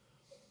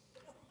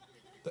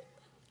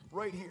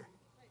 Right here.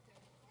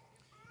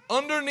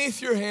 Underneath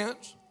your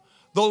hands,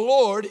 the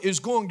Lord is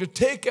going to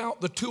take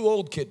out the 2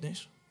 old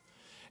kidneys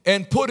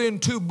and put in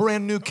 2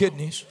 brand new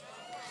kidneys.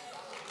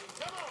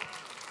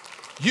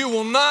 You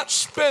will not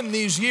spend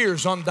these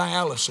years on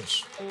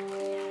dialysis.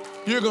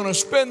 You're going to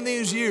spend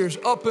these years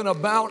up and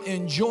about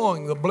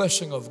enjoying the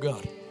blessing of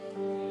God.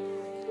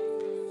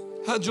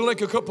 How'd you like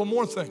a couple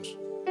more things?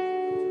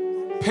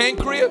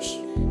 Pancreas.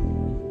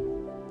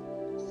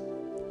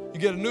 You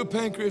get a new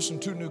pancreas and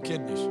 2 new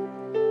kidneys.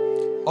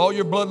 All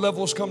your blood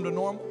levels come to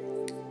normal.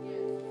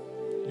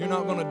 You're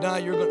not going to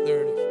die. There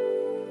it is.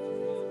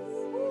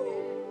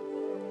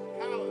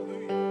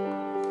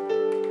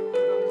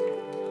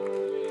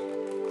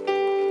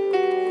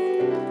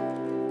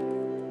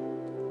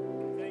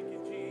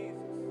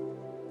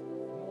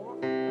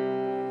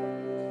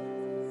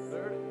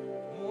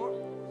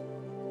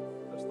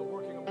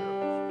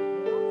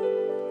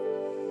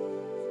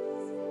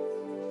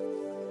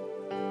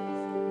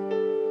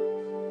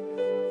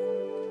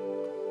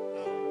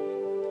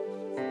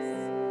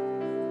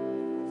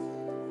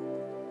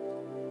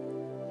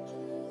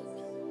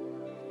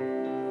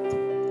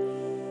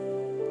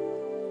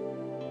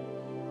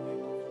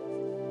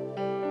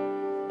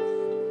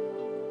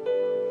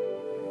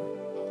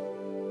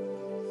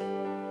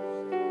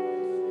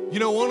 You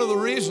know, one of the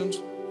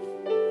reasons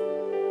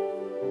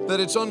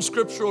that it's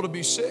unscriptural to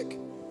be sick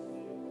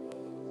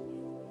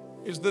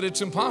is that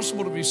it's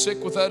impossible to be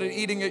sick without it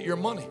eating at your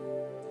money.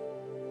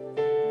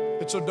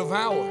 It's a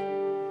devour.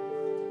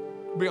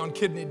 Be on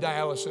kidney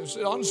dialysis. It's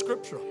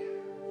unscriptural.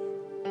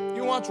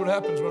 You watch what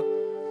happens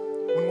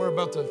when we're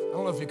about to, I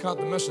don't know if you caught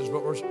the message,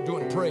 but we're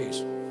doing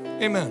praise.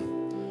 Amen.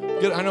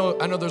 I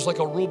know there's like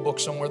a rule book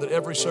somewhere that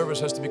every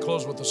service has to be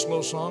closed with a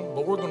slow song,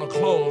 but we're going to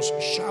close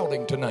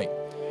shouting tonight.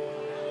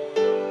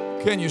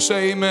 Can you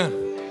say amen?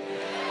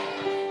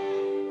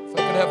 If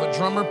I could have a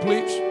drummer,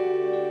 please.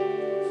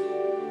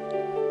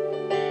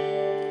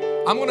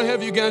 I'm going to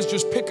have you guys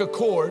just pick a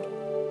chord,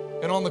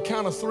 and on the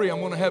count of 3,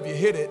 I'm going to have you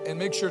hit it and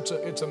make sure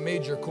it's a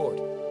major chord.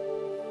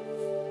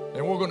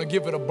 And we're going to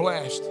give it a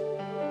blast.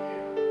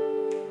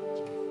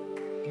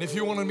 And if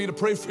you wanted me to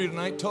pray for you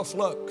tonight, tough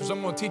luck, because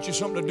I'm going to teach you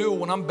something to do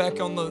when I'm back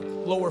on the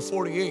lower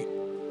 48.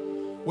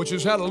 which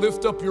is how to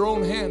lift up your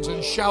own hands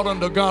and shout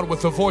unto God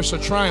with the voice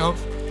of triumph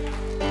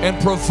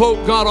and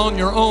provoke God on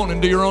your own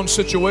into your own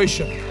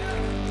situation.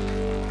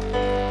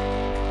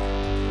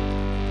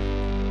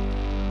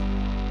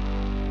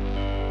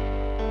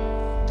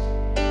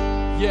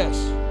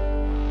 Yes.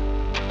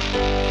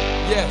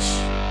 Yes.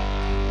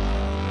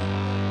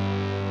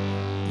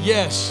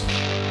 Yes.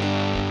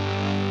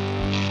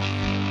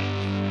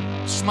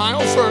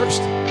 Smile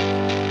first.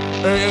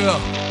 There you go.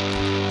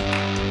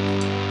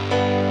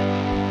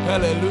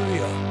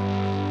 Hallelujah.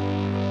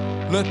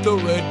 Let the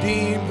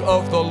redeemed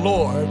of the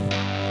Lord.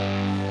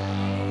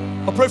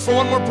 I'll pray for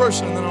one more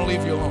person and then I'll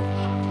leave you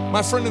alone.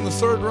 My friend in the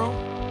third row,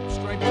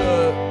 straight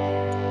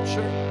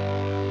shirt.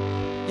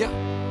 Yeah.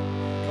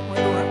 Come right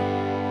around.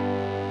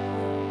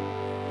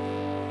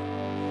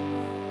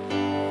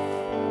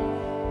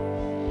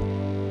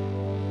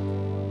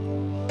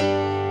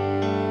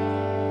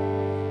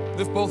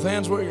 Lift both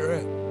hands where you're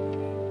at.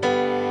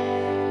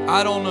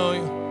 I don't know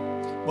you,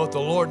 but the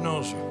Lord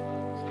knows you.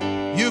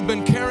 You've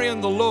been carrying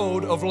the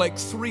load of like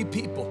 3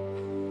 people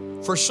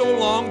for so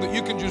long that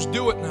you can just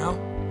do it now.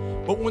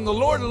 But when the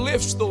Lord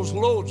lifts those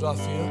loads off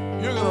you,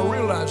 you're going to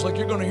realize like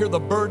you're going to hear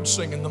the birds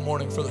sing in the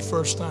morning for the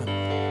first time.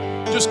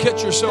 Just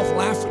catch yourself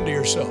laughing to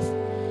yourself.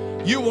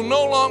 You will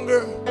no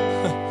longer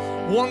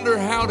wonder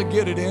how to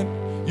get it in.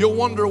 You'll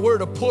wonder where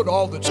to put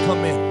all that's come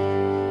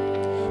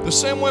in. The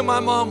same way my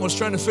mom was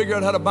trying to figure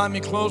out how to buy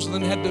me clothes and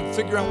then had to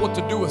figure out what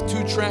to do with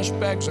 2 trash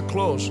bags of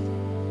clothes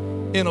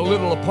in a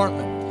little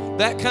apartment.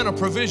 That kind of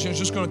provision is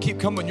just going to keep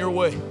coming your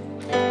way.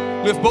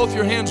 Lift both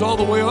your hands all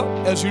the way up.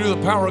 As you do,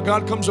 the power of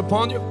God comes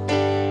upon you.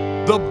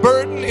 The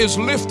burden is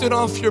lifted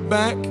off your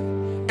back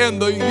and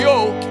the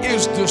yoke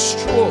is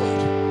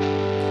destroyed.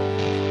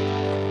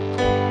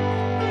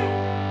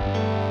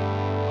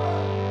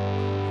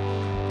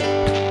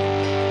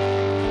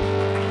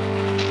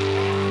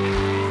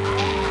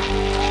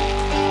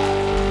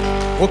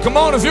 Well, come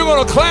on, if you're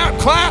going to clap,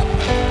 clap.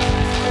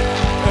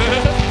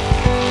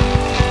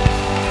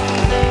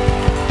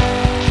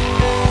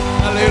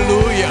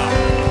 Hallelujah.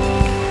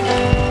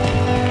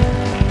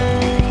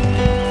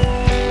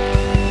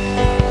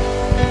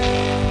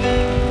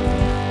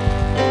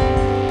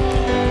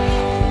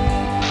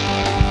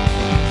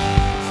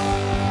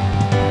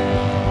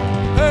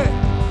 Hey,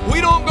 we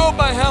don't go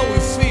by how we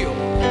feel.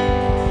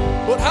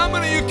 But how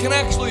many of you can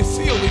actually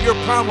feel that your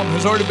problem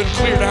has already been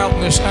cleared out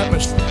in this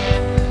atmosphere?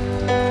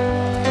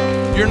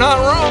 You're not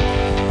wrong.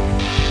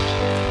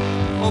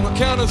 On the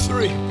count of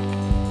 3,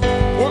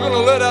 we're going to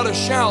let out a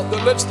shout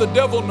that lets the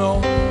devil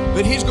know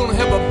that he's going to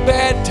have a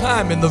bad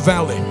time in the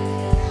valley.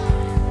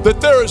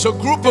 That there is a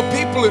group of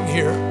people in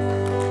here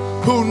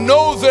who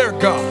know their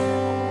God,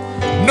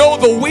 know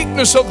the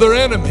weakness of their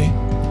enemy.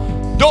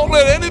 Don't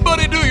let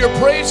anybody do your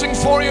praising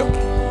for you.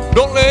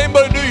 Don't let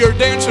anybody do your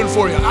dancing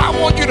for you. I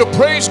want you to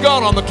praise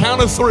God on the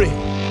count of 3.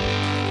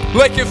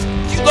 Like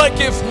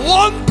if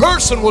one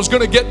person was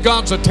going to get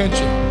God's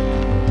attention,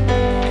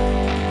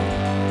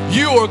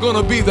 you are going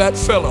to be that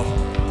fellow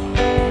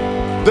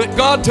that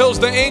God tells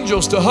the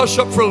angels to hush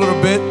up for a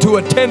little bit to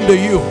attend to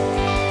you.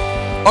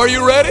 Are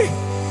you ready?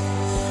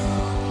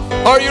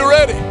 Are you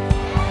ready?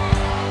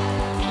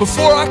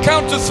 Before I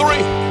count to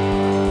 3,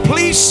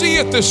 please see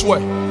it this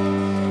way.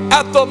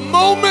 At the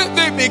moment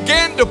they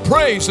began to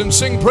praise and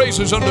sing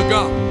praises unto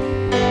God,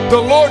 the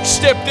Lord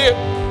stepped in.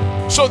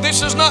 So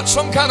this is not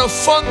some kind of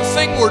fun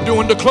thing we're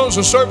doing to close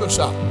the service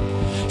out.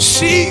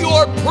 See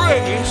your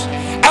praise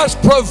as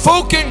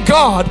provoking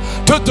God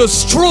to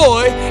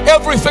destroy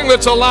everything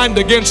that's aligned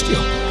against you.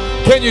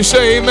 Can you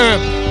say amen?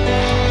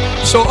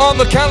 So on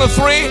the count of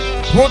 3,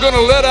 we're going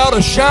to let out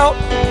a shout.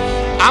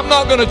 I'm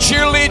not going to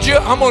cheerlead you.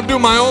 I'm going to do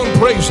my own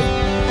praising.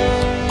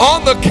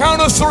 On the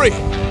count of 3,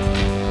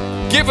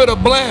 give it a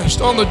blast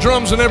on the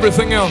drums and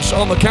everything else.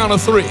 On the count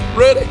of 3.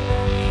 Ready?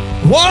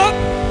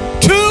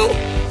 1, 2,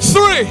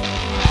 3.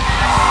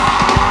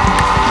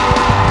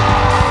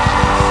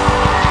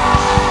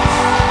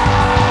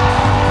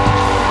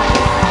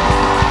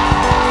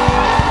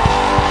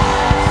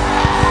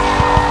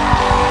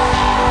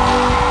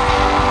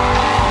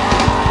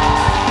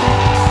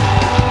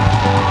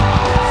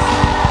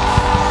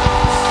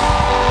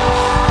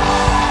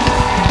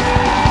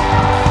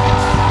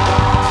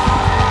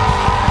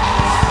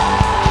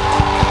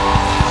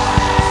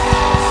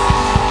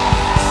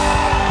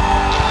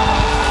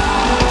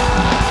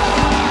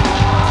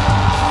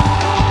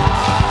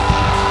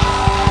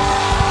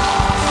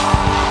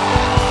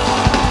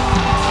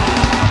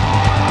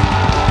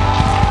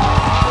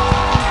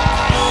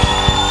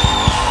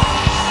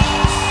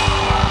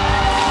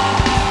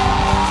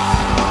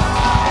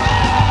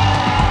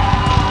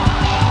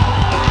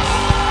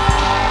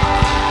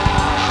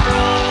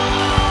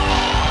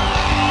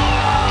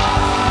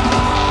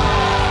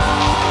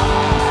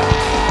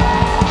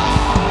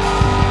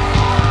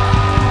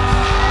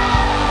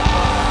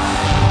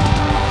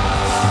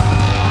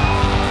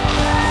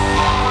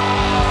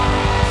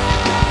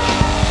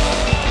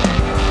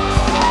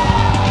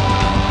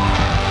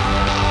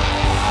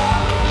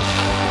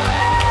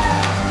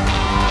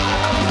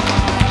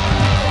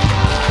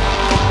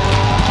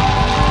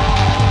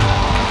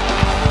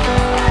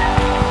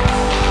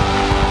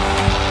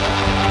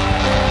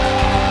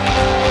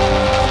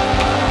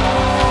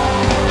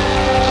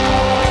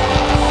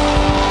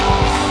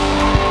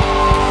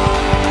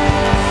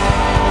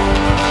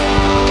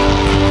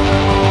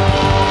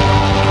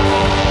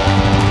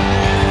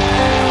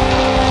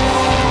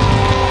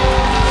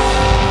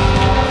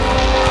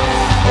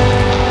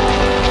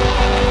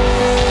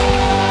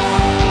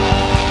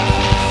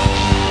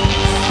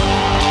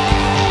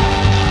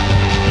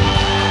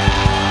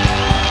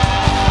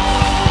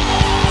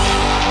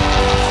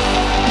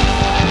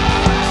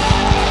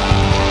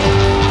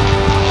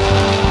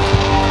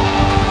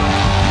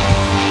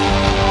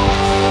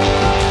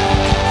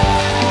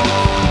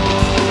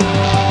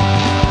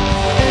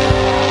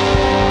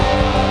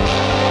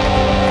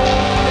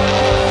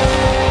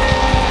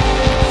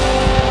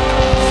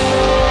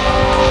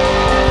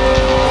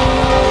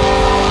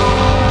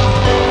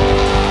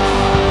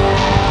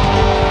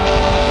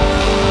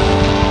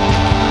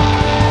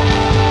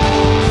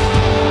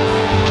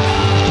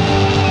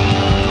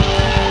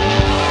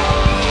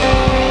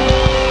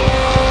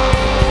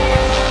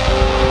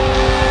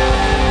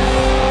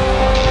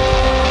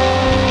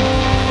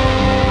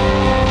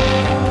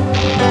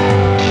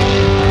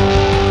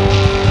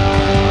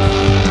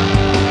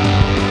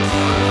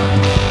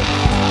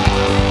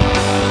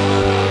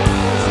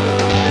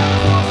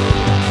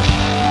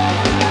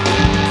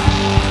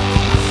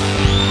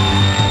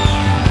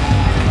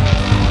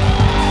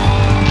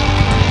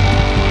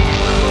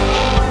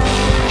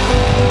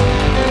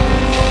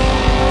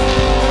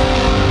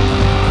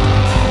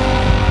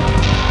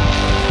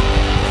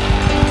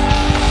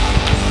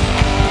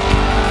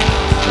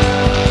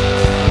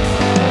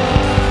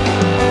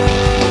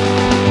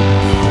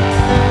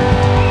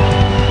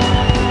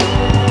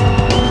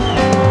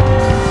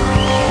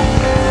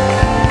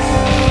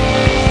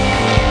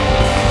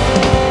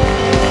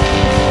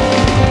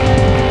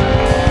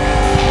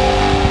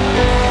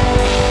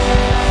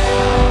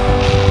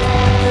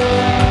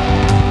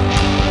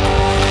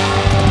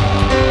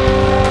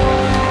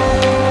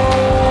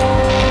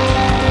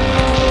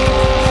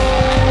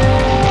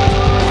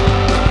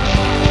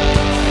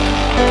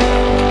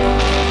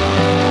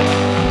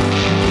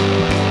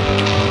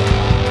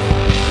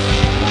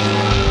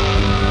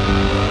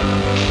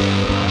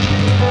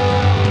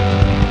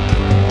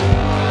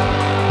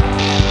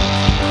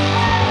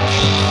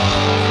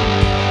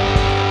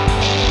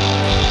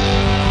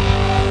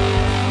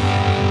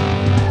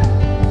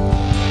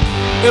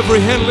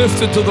 Every hand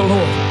lifted to the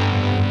Lord.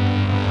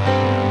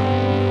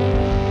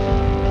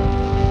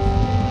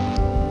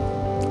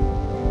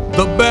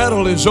 The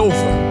battle is over.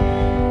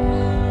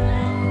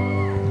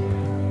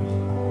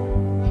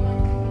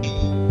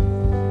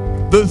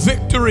 The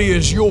victory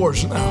is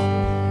yours now.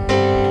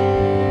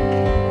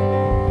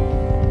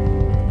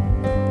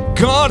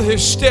 God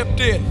has stepped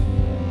in,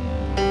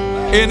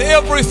 and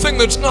everything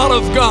that's not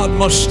of God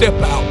must step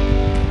out.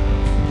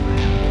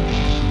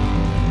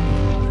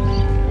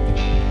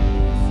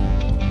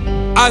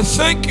 I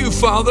thank you,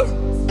 Father,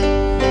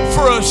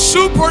 for a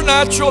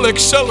supernatural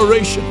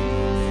acceleration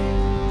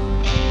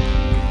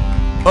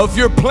of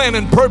your plan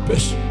and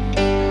purpose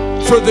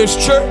for this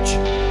church,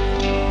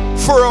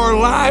 for our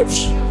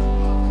lives,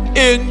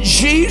 in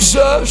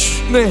Jesus'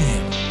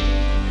 name.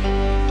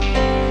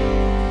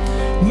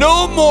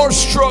 No more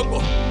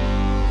struggle,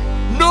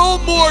 no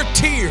more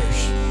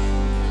tears,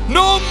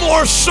 no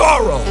more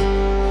sorrow,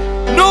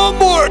 no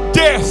more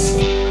death,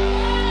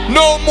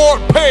 no more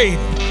pain.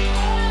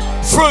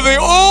 For the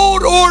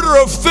old order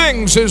of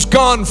things is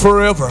gone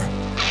forever.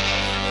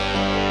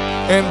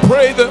 And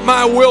pray that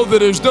my will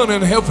that is done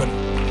in heaven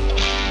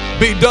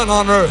be done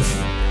on earth.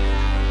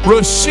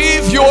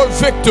 Receive your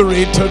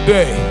victory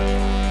today.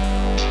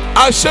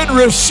 I said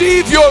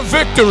receive your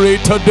victory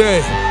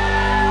today.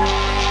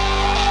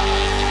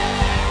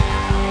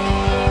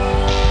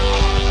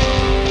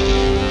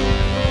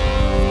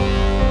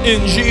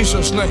 In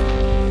Jesus' name.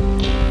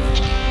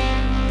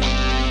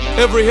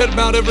 Every head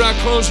bowed, every eye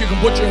closed. You can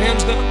put your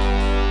hands down.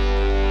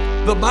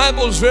 The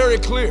Bible is very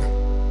clear.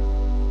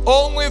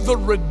 Only the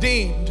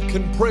redeemed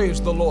can praise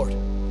the Lord.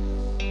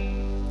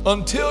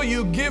 Until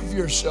you give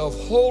yourself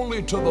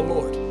wholly to the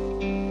Lord,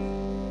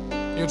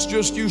 it's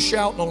just you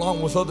shouting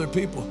along with other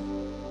people.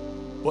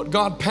 But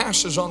God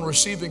passes on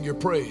receiving your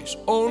praise.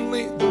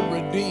 Only the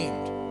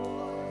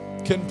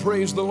redeemed can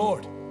praise the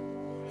Lord.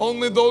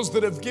 Only those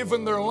that have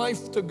given their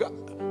life to God.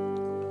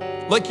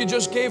 Like you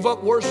just gave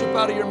up worship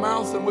out of your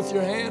mouth and with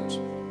your hands.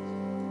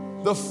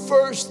 The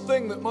first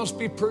thing that must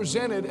be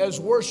presented as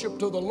worship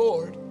to the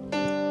Lord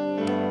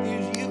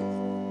is you.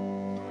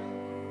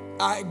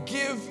 I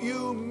give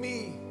you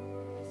me.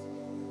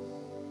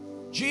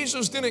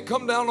 Jesus didn't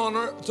come down on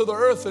earth, to the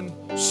earth and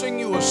sing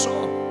you a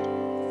song.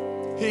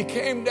 He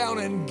came down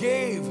and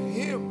gave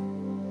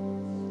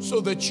him so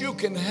that you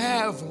can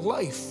have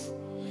life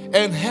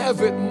and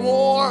have it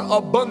more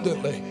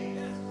abundantly.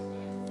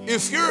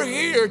 If you're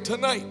here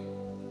tonight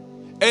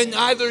and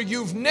either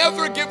you've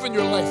never given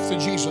your life to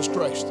Jesus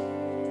Christ,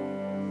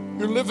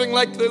 you're living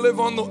like they live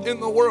in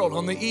the world,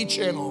 on the E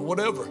channel,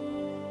 whatever.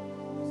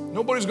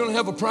 Nobody's going to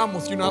have a problem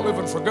with you not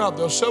living for God.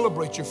 They'll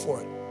celebrate you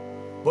for it.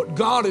 But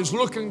God is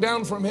looking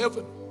down from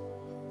heaven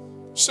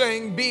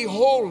saying, be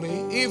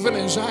holy even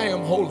as I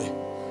am holy.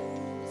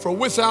 For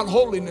without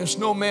holiness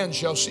no man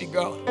shall see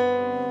God.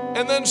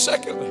 And then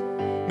secondly,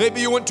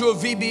 maybe you went to a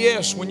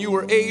VBS when you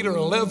were 8 or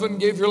 11,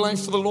 gave your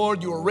life for the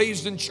Lord, you were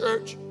raised in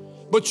church,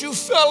 but you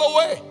fell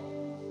away.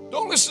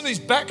 Don't listen to these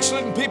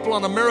backslidden people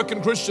on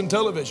American Christian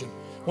television.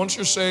 Once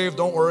you're saved,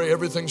 don't worry,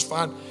 everything's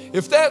fine.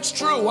 If that's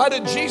true, why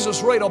did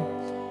Jesus write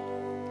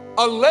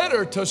a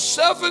letter to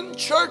 7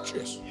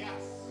 churches?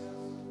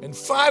 And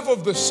 5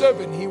 of the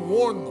 7, he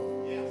warned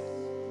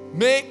them.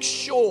 Make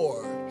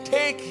sure,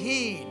 take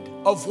heed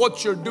of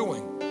what you're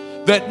doing,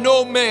 that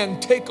no man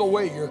take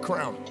away your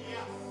crown.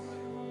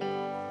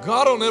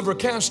 God will never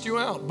cast you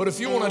out. But if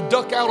you want to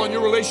duck out on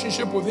your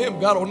relationship with him,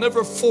 God will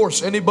never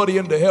force anybody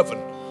into heaven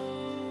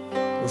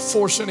or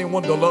force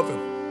anyone to love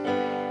him.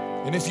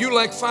 And if you,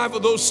 like 5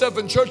 of those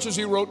 7 churches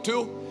he wrote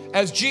to,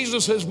 as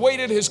Jesus has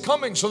waited his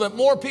coming so that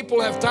more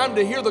people have time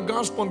to hear the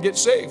gospel and get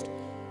saved.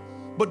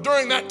 But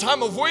during that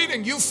time of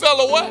waiting, you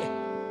fell away.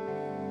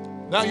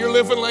 Now you're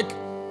living like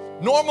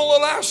normal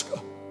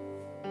Alaska.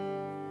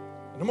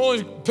 And I'm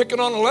only picking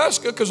on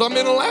Alaska because I'm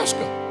in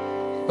Alaska.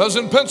 If I was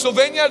in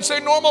Pennsylvania, I'd say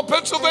normal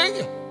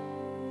Pennsylvania.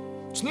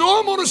 It's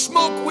normal to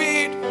smoke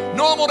weed,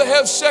 normal to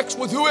have sex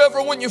with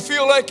whoever when you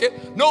feel like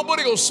it.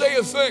 Nobody will say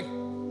a thing.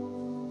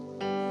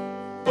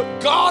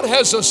 But God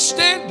has a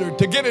standard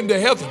to get into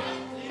heaven.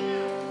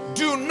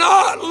 Do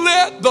not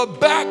let the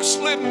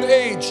backslidden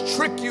age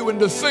trick you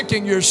into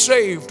thinking you're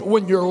saved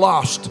when you're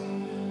lost.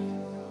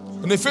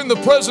 And if in the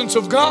presence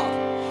of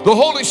God, the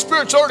Holy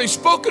Spirit's already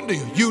spoken to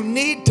you, you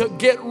need to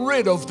get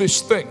rid of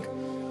this thing.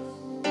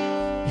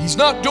 He's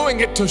not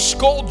doing it to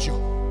scold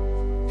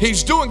you.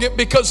 He's doing it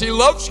because he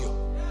loves you.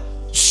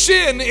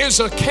 Sin is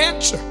a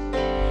cancer.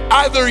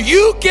 Either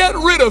you get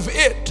rid of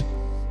it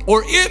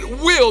or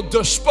it will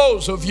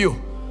dispose of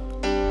you.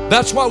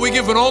 That's why we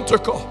give an altar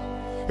call.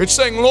 It's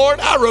saying, Lord,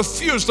 I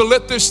refuse to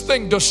let this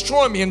thing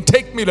destroy me and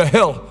take me to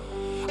hell.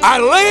 I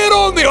lay it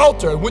on the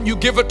altar. When you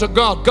give it to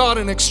God, God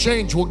in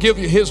exchange will give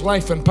you his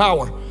life and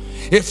power.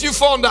 If you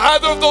fall into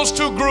either of those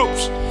 2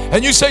 groups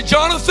and you say,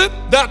 Jonathan,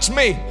 that's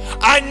me.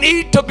 I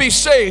need to be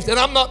saved and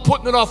I'm not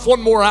putting it off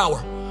 1 more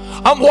hour.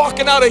 I'm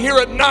walking out of here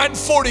at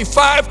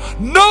 9:45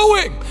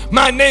 knowing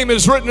my name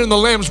is written in the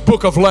Lamb's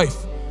book of life.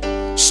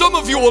 Some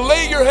of you will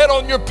lay your head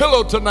on your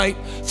pillow tonight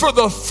for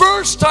the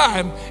first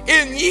time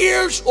in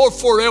years or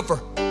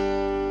forever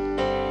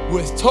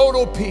with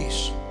total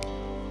peace,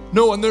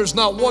 knowing there's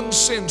not one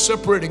sin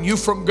separating you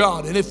from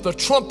God. And if the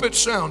trumpet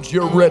sounds,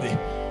 you're ready.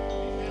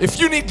 If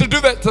you need to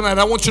do that tonight,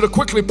 I want you to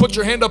quickly put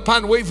your hand up high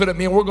and wave it at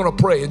me, and we're going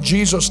to pray in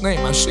Jesus'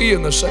 name. I see you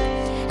in the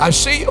second. I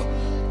see you.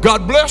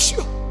 God bless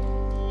you.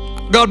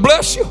 God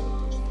bless you.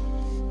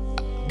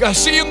 I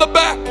see you in the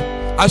back.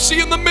 I see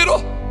you in the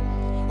middle.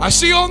 I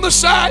see you on the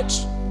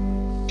sides.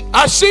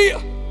 I see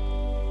you.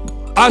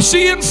 I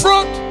see you in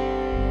front.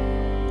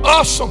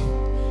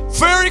 Awesome.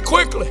 Very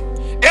quickly,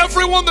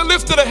 everyone that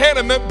lifted a hand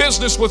and meant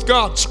business with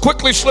God,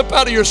 quickly slip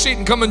out of your seat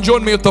and come and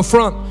join me at the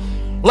front,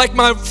 like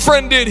my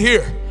friend did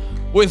here,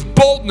 with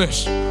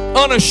boldness,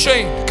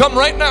 unashamed. Come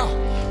right now.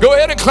 Go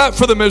ahead and clap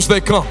for them as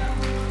they come.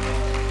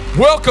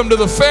 Welcome to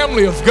the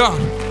family of God.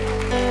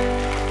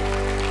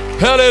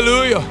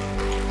 Hallelujah.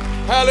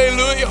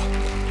 Hallelujah.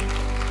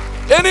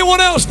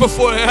 Anyone else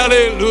before?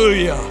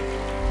 Hallelujah.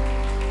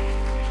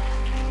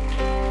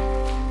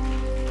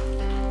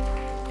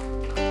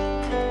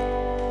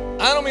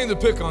 I don't mean to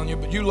pick on you,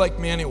 but you like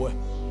me anyway.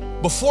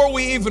 Before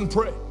we even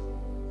pray,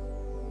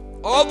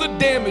 all the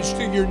damage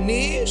to your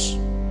knees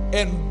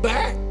and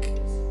back,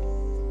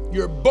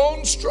 your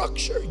bone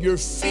structure, your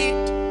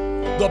feet,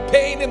 the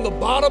pain in the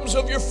bottoms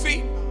of your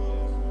feet,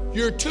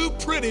 you're too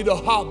pretty to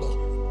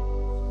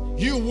hobble.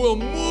 You will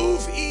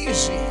move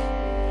easy.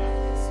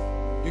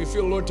 You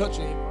feel the Lord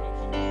touching you.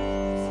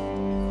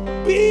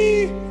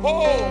 Be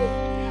whole.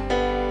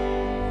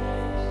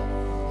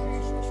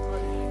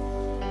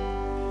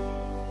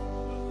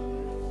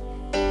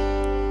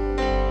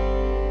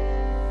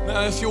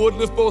 Now, if you would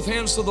lift both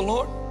hands to the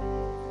Lord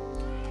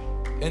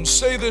and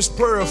say this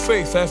prayer of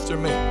faith after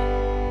me.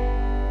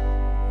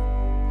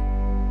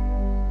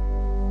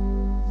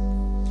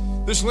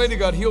 This lady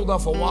got healed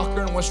off a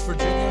walker in West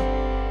Virginia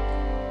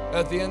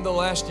at the end of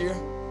last year.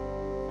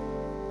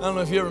 I don't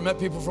know if you ever met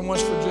people from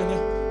West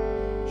Virginia.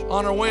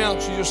 On her way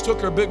out, she just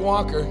took her big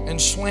walker and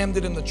slammed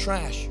it in the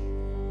trash.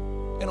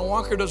 And a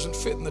walker doesn't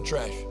fit in the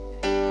trash.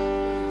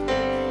 And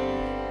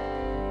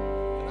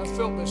I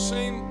felt the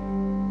same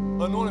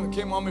anointing that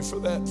came on me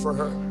for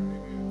her.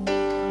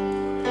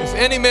 If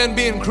any man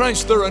be in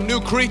Christ, they're a new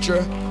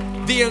creature.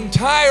 The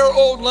entire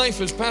old life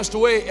has passed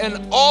away,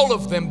 and all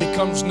of them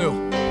becomes new,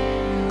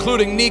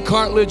 including knee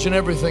cartilage and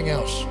everything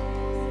else.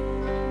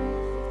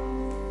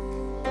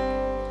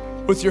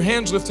 With your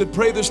hands lifted,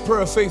 pray this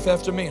prayer of faith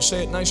after me.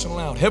 Say it nice and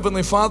loud.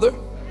 Heavenly Father,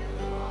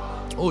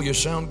 oh, you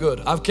sound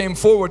good. I've came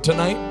forward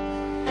tonight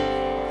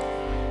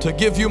to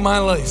give you my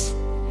life.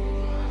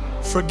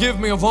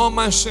 Forgive me of all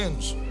my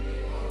sins.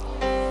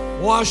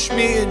 Wash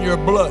me in your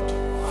blood.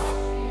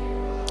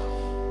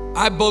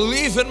 I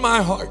believe in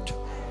my heart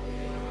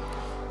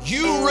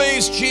you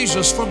raised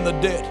Jesus from the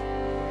dead.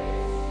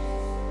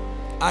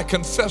 I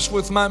confess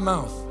with my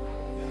mouth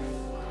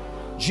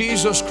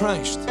Jesus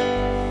Christ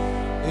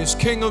is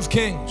King of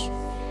Kings,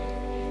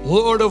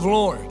 Lord of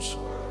Lords,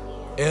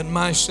 and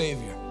my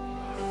Savior.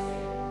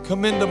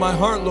 Come into my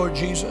heart, Lord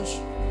Jesus.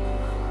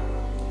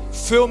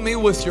 Fill me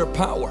with your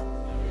power.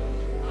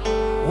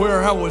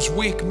 Where I was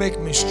weak, make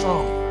me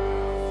strong.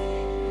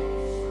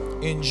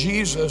 In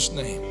Jesus'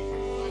 name.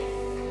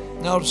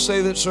 Now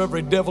say that so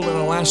every devil in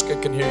Alaska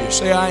can hear you.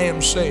 Say, I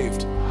am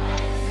saved.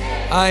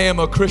 I am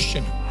a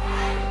Christian.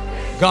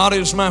 God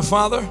is my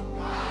Father.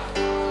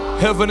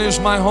 Heaven is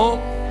my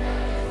home.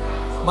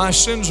 My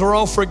sins are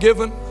all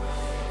forgiven.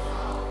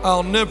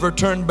 I'll never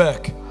turn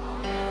back.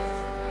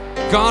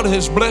 God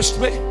has blessed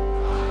me.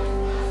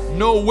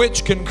 No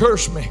witch can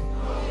curse me.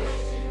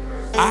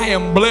 I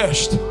am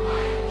blessed.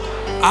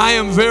 I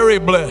am very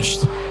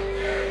blessed.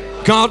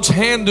 God's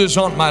hand is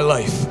on my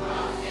life.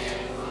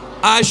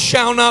 I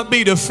shall not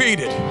be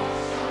defeated.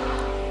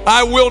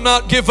 I will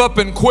not give up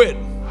and quit.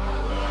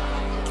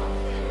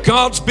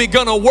 God's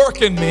begun a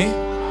work in me.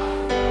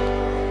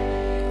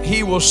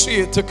 He will see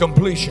it to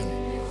completion.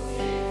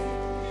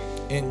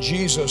 In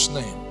Jesus'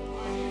 name.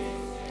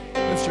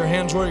 Lift your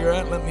hands where you're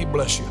at. Let me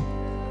bless you.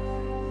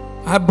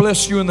 I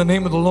bless you in the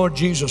name of the Lord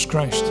Jesus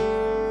Christ.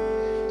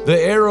 The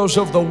arrows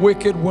of the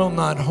wicked will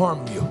not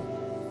harm you.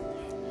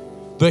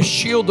 The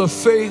shield of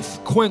faith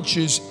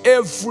quenches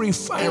every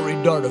fiery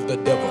dart of the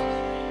devil.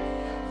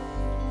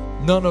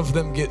 None of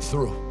them get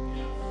through.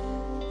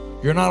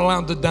 You're not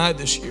allowed to die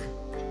this year.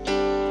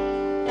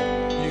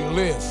 You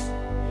live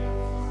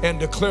and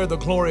declare the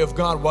glory of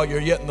God while you're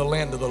yet in the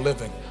land of the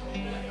living.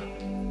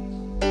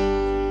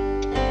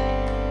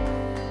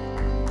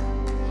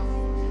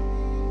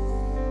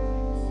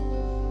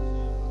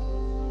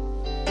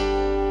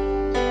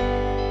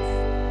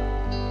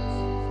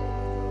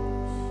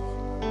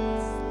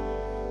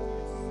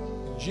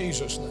 In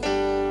Jesus' name.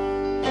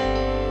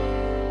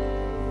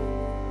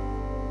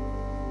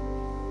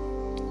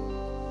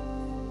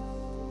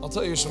 I'll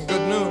tell you some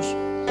good news.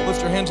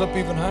 Lift your hands up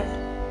even higher.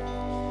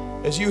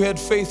 As you had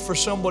faith for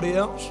somebody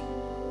else,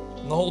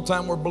 and the whole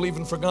time we're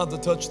believing for God to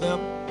touch them,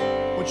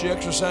 once you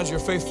exercise your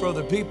faith for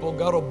other people,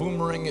 God will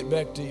boomerang it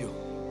back to you.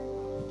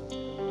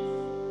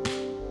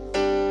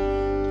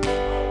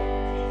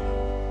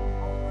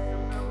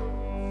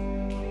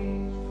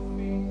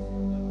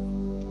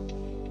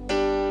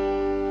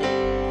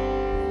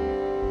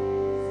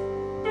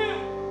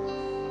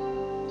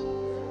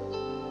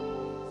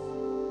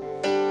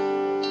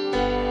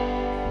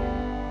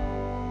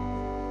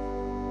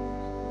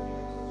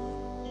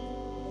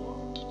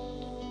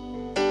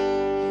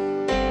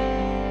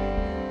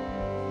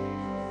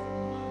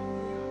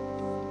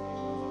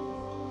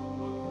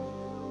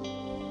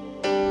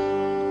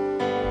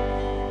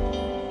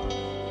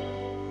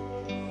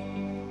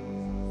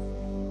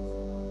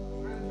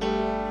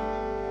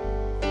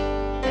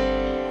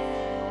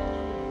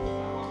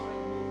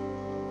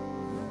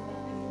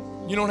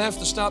 You don't have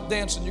to stop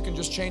dancing. You can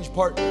just change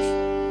partners.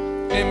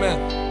 Amen.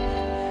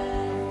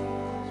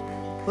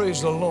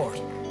 Praise the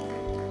Lord.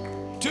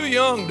 Too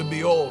young to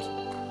be old.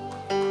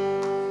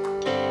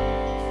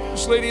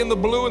 This lady in the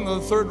blue in the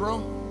third row,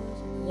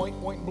 white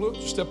and blue,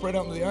 just step right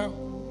out into the aisle.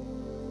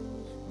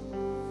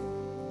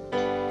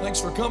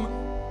 Thanks for coming.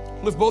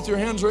 Lift both your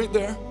hands right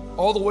there,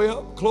 all the way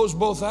up. Close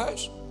both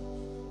eyes.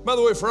 By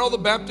the way, for all the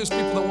Baptist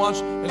people that watch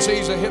and say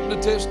he's a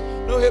hypnotist,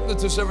 no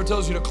hypnotist ever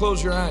tells you to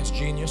close your eyes,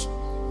 genius.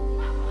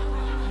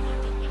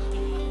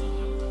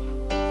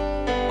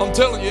 I'm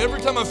telling you,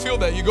 every time I feel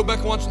that, you go back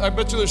and watch, I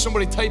bet you there's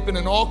somebody typing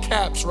in all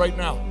caps right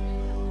now.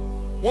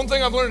 One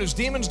thing I've learned is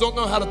demons don't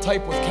know how to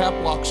type with cap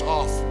locks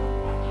off.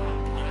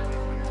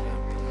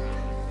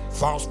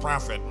 False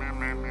prophet.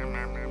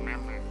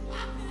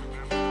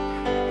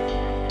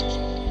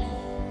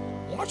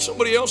 Watch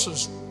somebody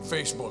else's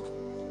Facebook.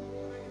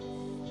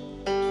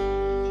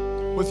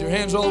 With your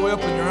hands all the way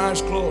up and your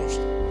eyes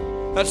closed.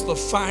 That's the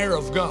fire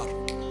of God.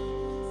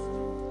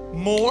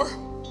 More,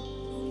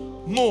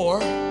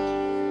 more,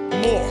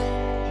 more.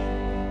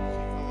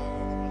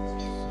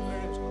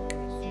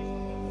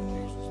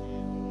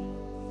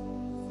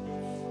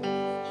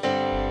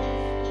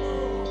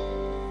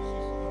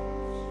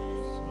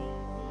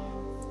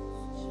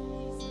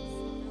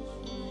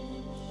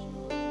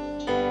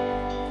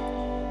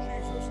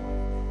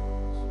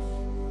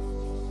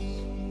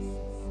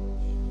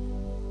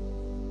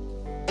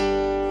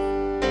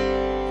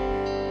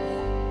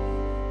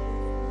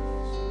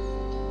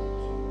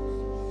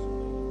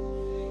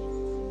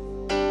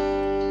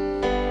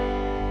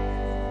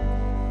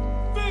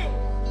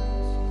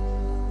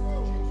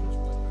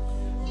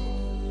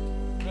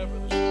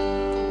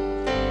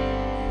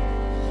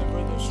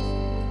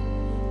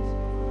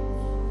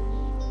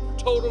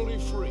 Totally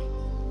free.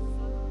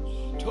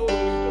 Totally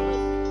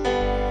delivered.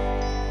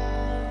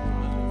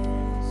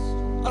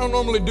 I don't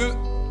normally do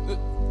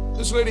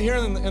this lady here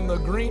in the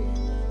green.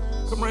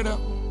 Come right out.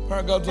 Power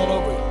of God's all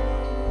over you.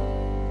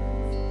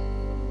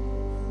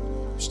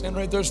 Stand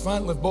right there is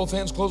fine. Lift both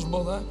hands, close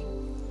both eyes.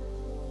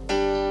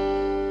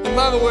 And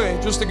by the way,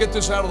 just to get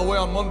this out of the way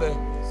on Monday,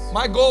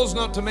 my goal is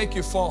not to make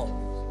you fall.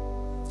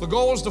 If the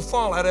goal was to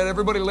fall, I'd have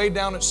everybody lay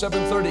down at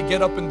 7:30,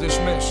 get up and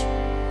dismiss.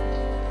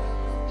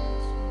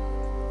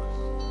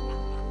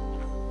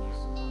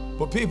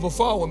 But people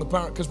fall when the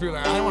power, because people are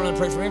like, I don't want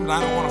to pray for him, but I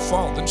don't want to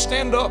fall. Then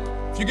stand up.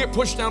 If you get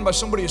pushed down by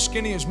somebody as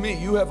skinny as me,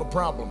 you have a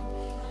problem.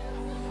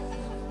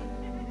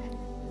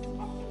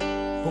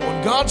 But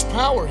when God's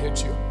power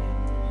hits you,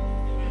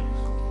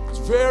 it's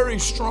very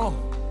strong.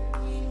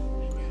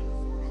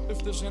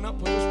 Lift this hand up,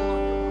 put this one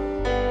on your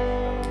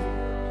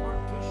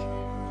heart tissue.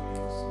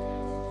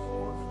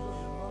 Lord,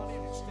 preserve your body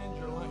and extend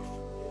your life.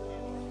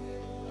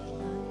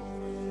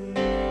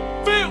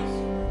 Feel.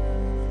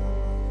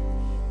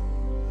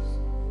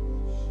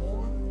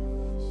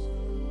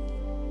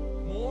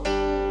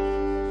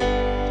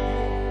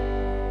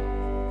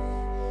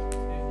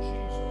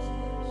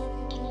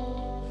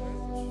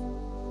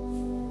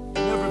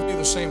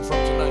 Same from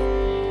tonight.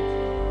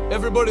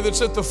 Everybody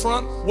that's at the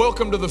front,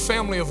 welcome to the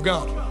family of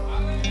God.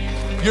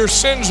 Your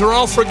sins are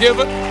all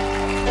forgiven.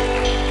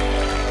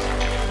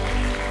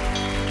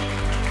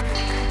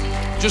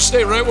 Just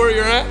stay right where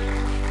you're at.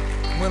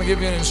 I'm going to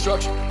give you an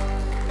instruction.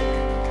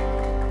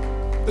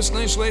 This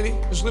nice lady,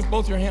 just lift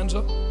both your hands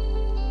up.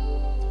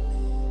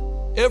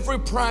 Every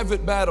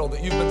private battle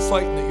that you've been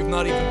fighting that you've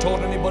not even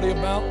told anybody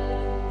about,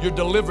 you're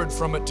delivered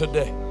from it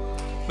today.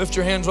 Lift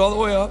your hands all the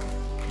way up.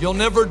 You'll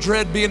never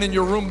dread being in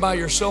your room by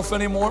yourself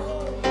anymore.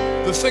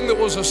 The thing that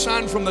was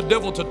assigned from the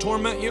devil to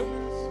torment you,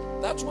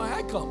 that's why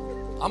I come.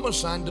 I'm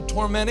assigned to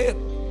torment it.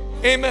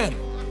 Amen.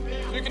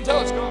 You can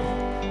tell it's gone.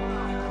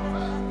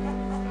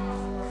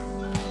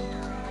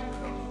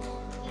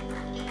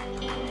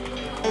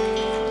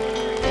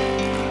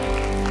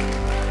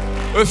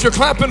 If you're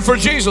clapping for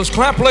Jesus,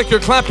 clap like you're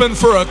clapping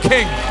for a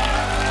king.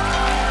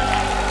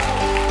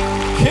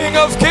 King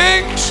of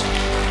kings,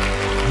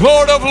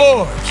 Lord of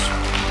lords.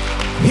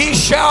 He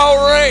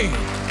shall reign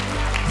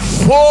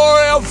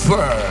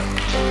forever.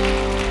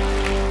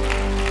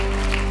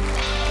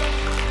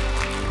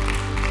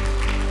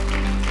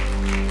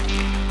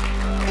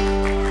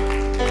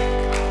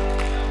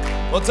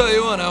 I'll tell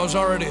you what, I was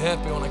already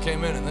happy when I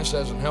came in, and this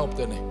hasn't helped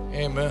any.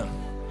 Amen.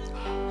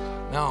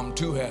 Now I'm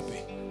too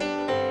happy.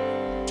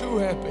 Too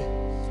happy.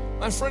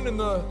 My friend in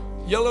the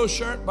yellow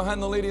shirt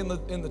behind the lady in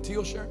the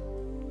teal shirt,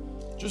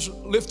 just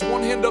lift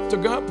one hand up to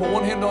God, put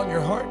one hand on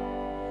your heart.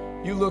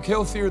 You look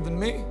healthier than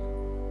me.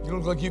 You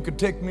look like you could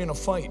take me in a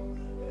fight.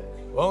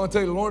 Well, I'm going to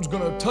tell you, the Lord's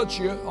going to touch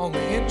you on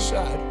the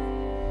inside.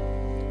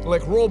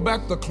 Like roll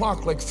back the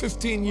clock like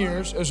 15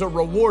 years as a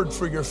reward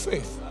for your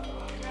faith.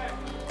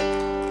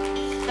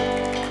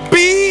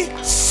 Be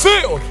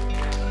filled.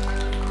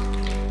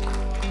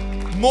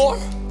 More.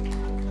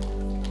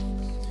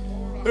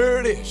 There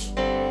it is.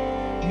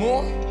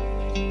 More.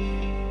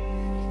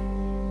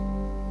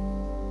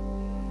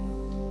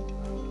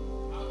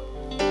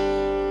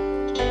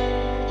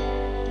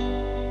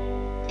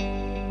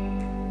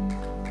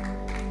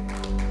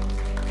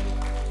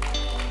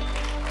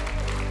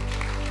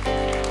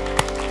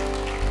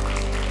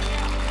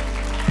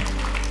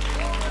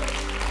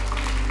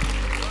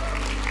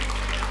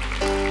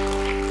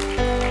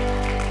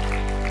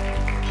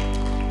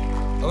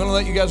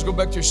 you guys go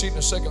back to your seat in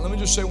a second. Let me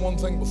just say one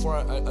thing before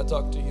I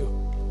talk to you.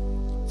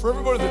 For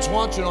everybody that's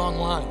watching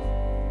online,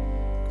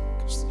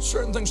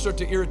 certain things start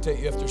to irritate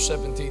you after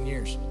 17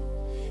 years.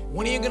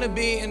 When are you going to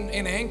be in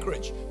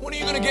Anchorage? When are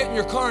you going to get in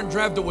your car and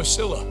drive to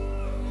Wasilla?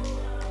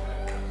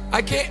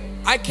 I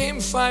came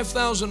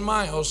 5,000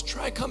 miles.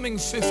 Try coming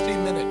 50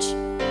 minutes.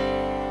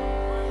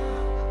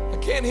 I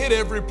can't hit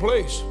every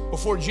place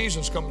before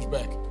Jesus comes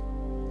back.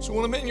 So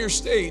when I'm in your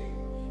state,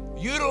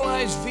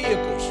 utilize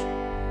vehicles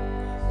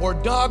or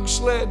dog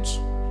sleds,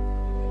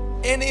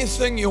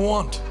 anything you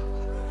want.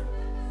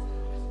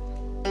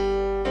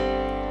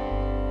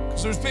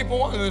 Because there's people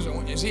wanting,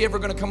 is he ever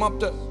going to come up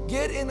to,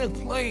 get in a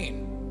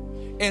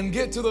plane and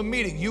get to the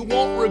meeting. You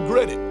won't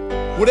regret it.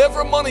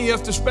 Whatever money you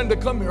have to spend to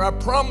come here, I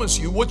promise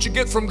you, what you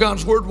get from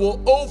God's word will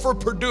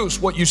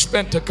overproduce what you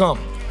spent to come.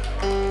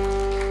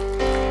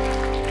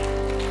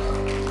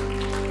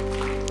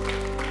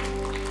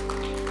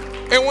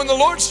 And when the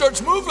Lord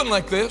starts moving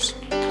like this,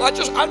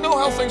 I know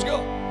how things go.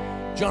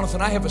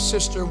 Jonathan, I have a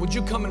sister. Would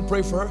you come and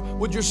pray for her?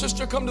 Would your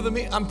sister come to the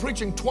meeting? I'm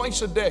preaching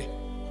twice a day.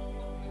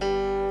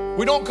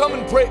 We don't come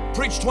and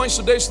preach twice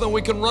a day so that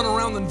we can run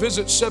around and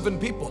visit 7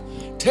 people.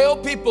 Tell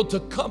people to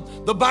come.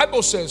 The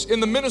Bible says in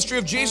the ministry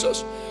of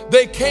Jesus,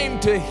 they came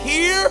to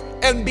hear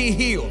and be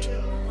healed.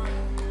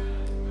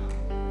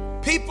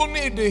 People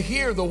need to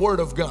hear the word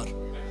of God.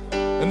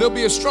 And there'll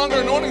be a stronger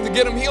anointing to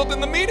get them healed in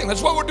the meeting.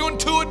 That's why we're doing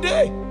 2 a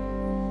day.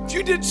 If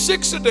you did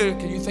 6 a day,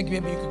 can you think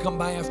maybe you could come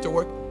by after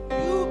work?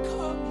 You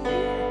come here.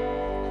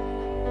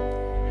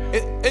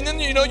 And then,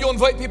 you know, you'll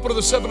invite people to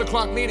the 7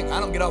 o'clock meeting. I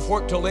don't get off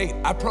work till 8.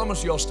 I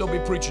promise you I'll still be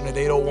preaching at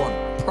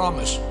 8:01.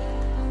 Promise.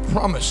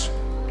 Promise.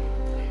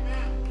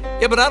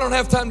 Yeah, but I don't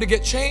have time to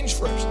get changed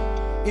first.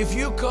 If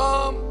you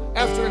come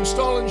after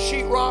installing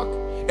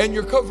sheetrock and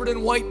you're covered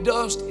in white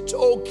dust, it's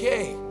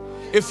okay.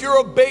 If you're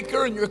a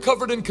baker and you're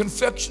covered in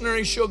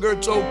confectionery sugar,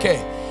 it's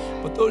okay.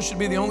 But those should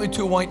be the only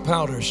 2 white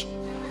powders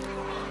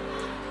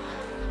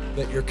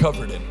that you're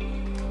covered in.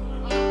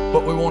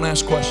 But we won't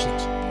ask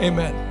questions.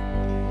 Amen.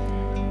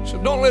 So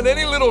don't let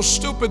any little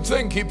stupid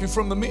thing keep you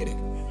from the meeting.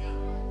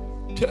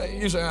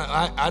 You say,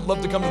 I'd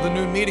love to come to the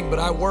noon meeting, but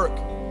I work.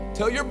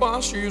 Tell your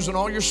boss you're using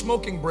all your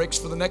smoking breaks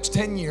for the next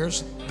 10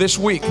 years this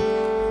week.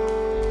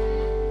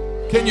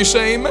 Can you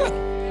say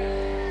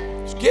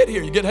amen? Just get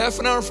here. You get half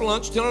an hour for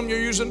lunch. Tell them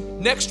you're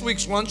using next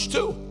week's lunch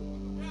too.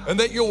 And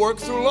that you'll work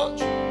through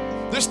lunch.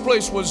 This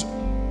place was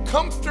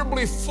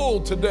comfortably full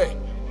today.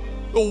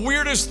 The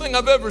weirdest thing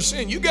I've ever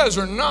seen. You guys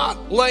are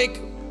not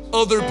like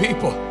other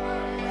people.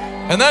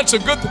 And that's a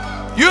good thing.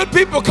 You had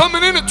people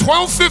coming in at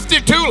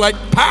 12:52, like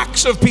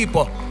packs of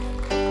people.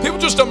 People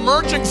just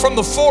emerging from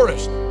the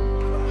forest.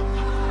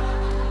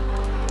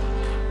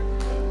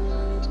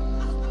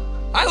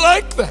 I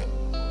like that.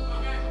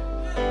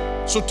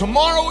 So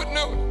tomorrow at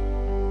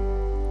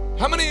noon.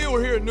 How many of you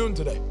were here at noon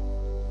today?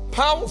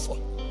 Powerful.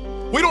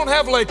 We don't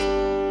have like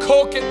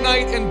Coke at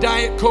night and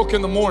Diet Coke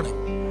in the morning.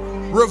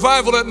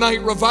 Revival at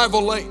night,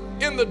 revival late.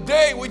 In the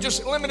day, we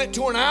just limit it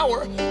to an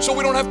hour so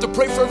we don't have to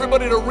pray for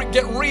everybody to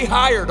get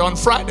rehired on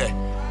Friday.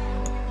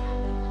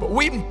 But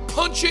we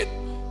punch it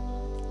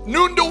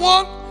noon to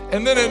 1,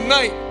 and then at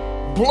night,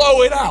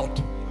 blow it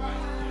out.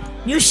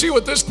 You see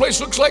what this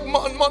place looks like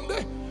on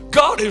Monday?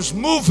 God is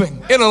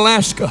moving in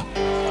Alaska.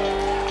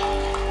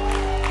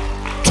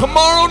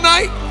 Tomorrow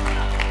night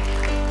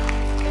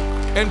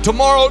and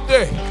tomorrow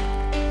day.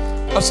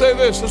 I'll say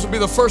this will be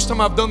the first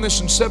time I've done this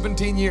in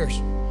 17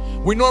 years.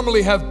 We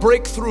normally have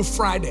Breakthrough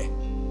Friday.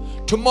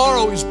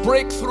 Tomorrow is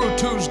Breakthrough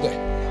Tuesday.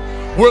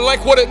 We're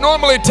like what it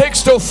normally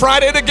takes till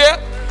Friday to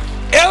get.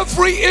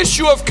 Every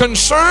issue of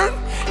concern,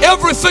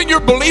 everything you're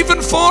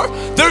believing for,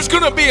 there's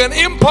going to be an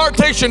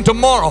impartation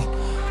tomorrow.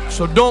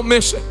 So don't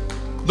miss it.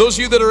 Those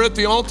of you that are at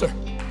the altar,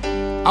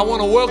 I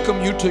want to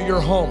welcome you to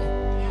your home.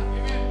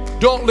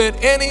 Don't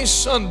let any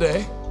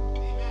Sunday,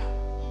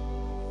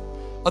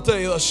 I'll tell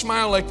you, a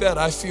smile like that,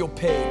 I feel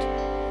paid.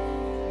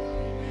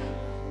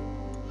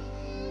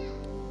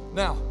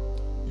 Now,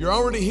 you're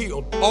already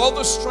healed. All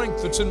the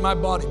strength that's in my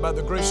body, by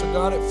the grace of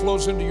God, it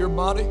flows into your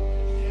body.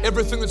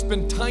 Everything that's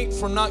been tight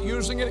from not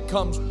using it, it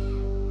comes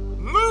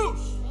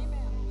loose.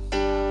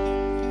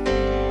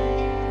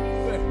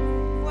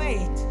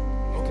 Wait.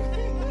 Okay.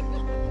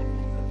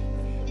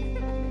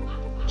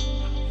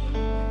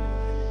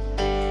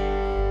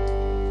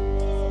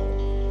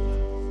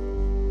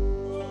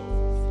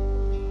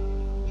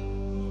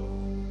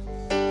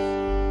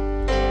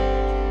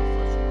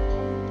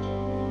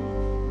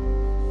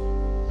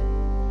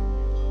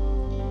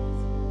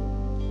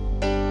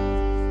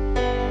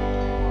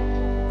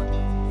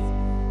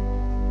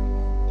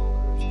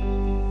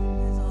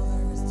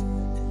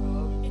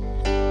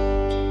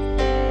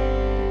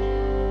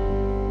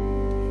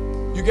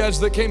 You guys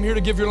that came here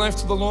to give your life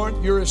to the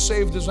Lord, you're as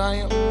saved as I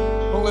am.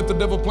 Don't let the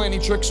devil play any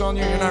tricks on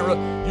you.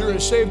 You're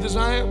as saved as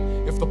I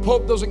am. If the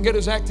Pope doesn't get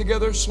his act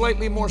together,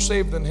 slightly more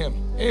saved than him.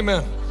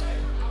 Amen.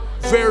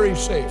 Very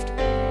saved.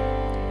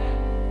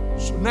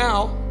 So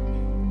now,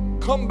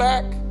 come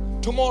back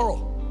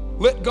tomorrow.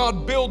 Let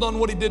God build on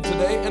what he did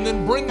today, and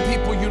then bring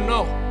people you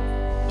know.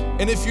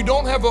 And if you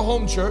don't have a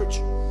home church,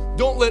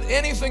 don't let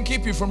anything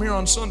keep you from here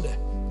on Sunday.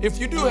 If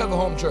you do have a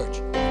home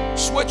church,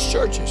 switch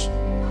churches.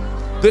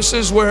 This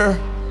is where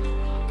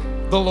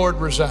the Lord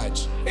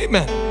resides.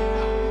 Amen.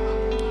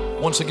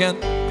 Once again,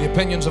 the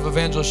opinions of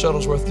Evangelist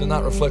Shuttlesworth do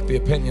not reflect the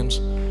opinions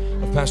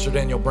of Pastor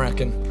Daniel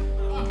Bracken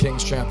in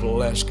Kings Chapel,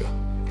 Alaska.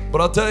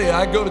 But I'll tell you,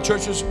 I go to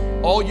churches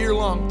all year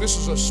long.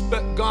 This is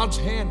God's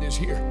hand is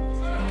here.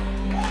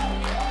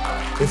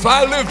 If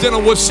I lived in a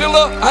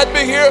Wasilla, I'd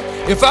be here.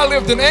 If I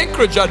lived in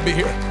Anchorage, I'd be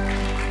here.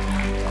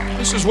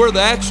 This is where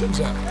the action's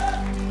at.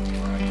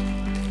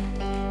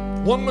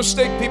 One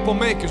mistake people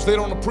make is they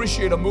don't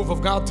appreciate a move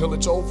of God till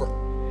it's over.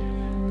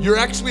 You're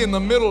actually in the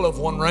middle of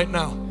one right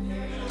now.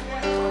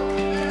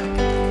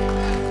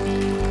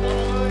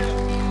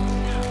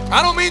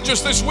 I don't mean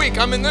just this week.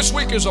 I mean this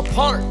week is a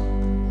part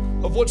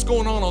of what's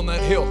going on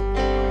that hill.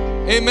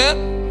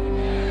 Amen?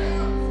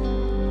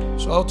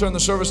 So I'll turn the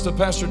service to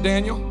Pastor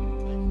Daniel,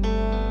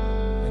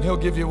 and he'll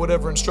give you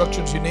whatever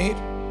instructions you need,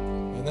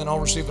 and then I'll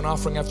receive an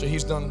offering after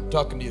he's done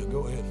talking to you.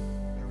 Go ahead.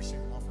 May I receive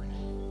an offering?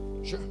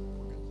 Sure.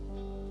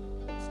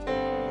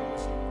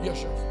 Yeah,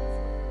 sure.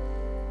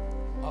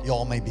 You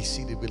all may be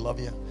seated. We love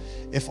you.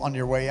 If on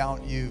your way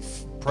out you've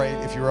prayed,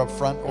 if you're up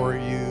front or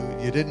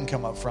you didn't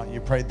come up front, you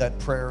prayed that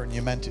prayer and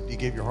you meant it, you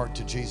gave your heart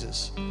to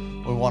Jesus,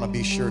 we want to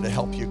be sure to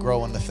help you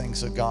grow in the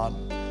things of God.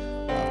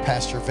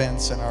 Pastor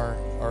Vince and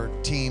our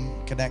team,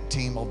 Connect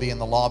team, will be in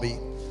the lobby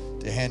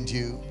to hand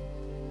you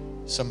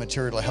some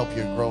material to help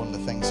you grow in the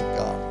things of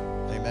God.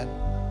 Amen.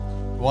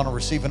 We want to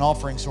receive an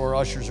offering, so our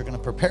ushers are going to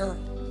prepare.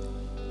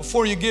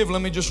 Before you give,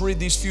 let me just read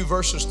these few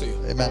verses to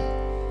you. Amen.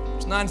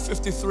 It's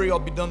 9:53. I'll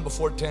be done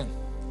before 10.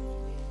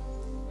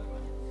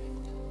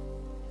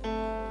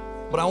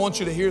 But I want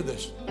you to hear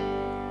this.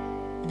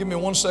 Give me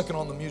 1 second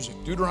on the music.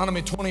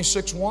 Deuteronomy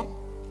 26:1.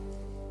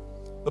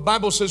 The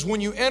Bible says, when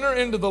you enter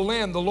into the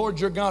land the Lord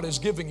your God is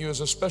giving you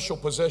as a special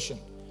possession,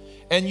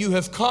 and you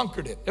have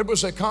conquered it. Everybody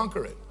say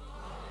conquer it.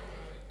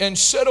 And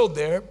settled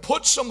there,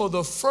 put some of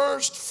the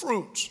first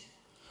fruits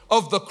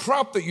of the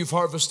crop that you've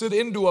harvested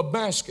into a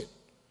basket.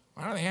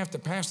 Why do they have to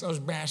pass those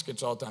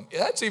baskets all the time?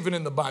 That's even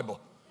in the Bible.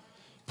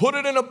 Put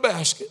it in a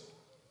basket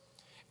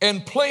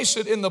and place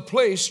it in the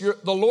place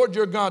the Lord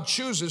your God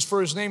chooses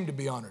for his name to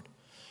be honored.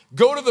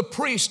 Go to the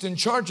priest in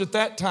charge at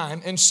that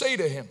time and say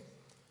to him,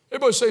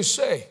 everybody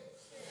say.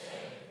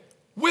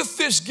 With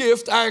this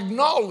gift I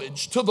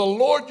acknowledge to the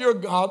Lord your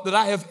God that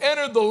I have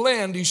entered the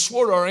land he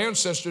swore to our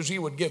ancestors he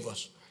would give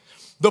us.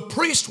 The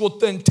priest will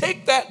then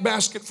take that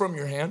basket from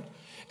your hand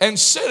and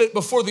set it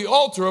before the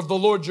altar of the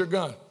Lord your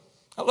God.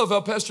 I love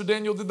how Pastor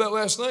Daniel did that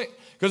last night,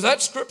 because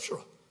that's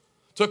scriptural.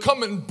 To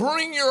come and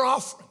bring your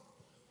offering.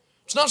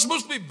 It's not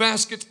supposed to be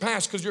baskets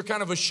passed because you're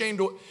kind of ashamed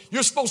of it.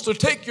 You're supposed to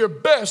take your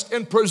best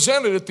and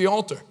present it at the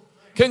altar.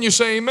 Can you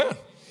say amen?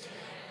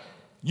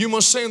 You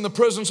must say in the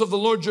presence of the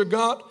Lord your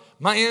God,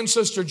 my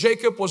ancestor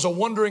Jacob was a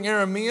wandering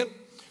Aramean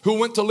who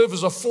went to live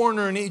as a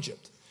foreigner in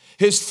Egypt.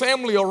 His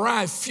family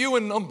arrived few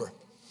in number,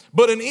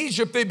 but in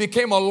Egypt they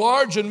became a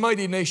large and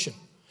mighty nation.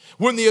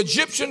 When the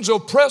Egyptians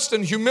oppressed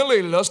and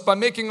humiliated us by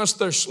making us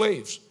their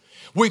slaves,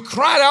 we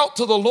cried out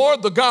to the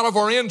Lord, the God of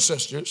our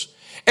ancestors,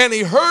 and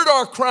he heard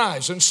our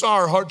cries and saw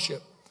our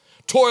hardship,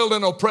 toil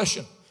and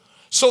oppression.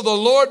 So the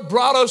Lord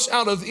brought us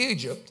out of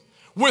Egypt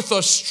with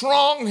a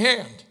strong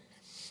hand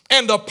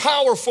and a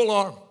powerful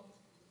arm.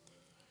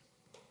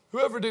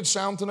 Whoever did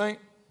sound tonight,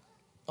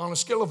 on a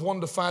scale of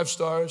 1 to 5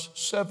 stars,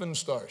 7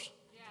 stars.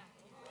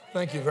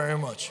 Thank you very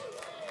much.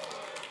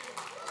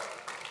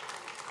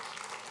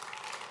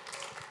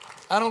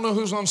 I don't know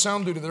who's on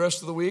sound duty the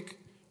rest of the week,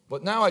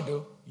 but now I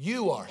do.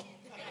 You are.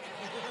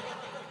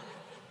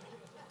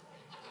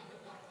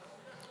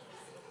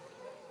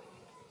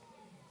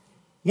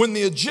 When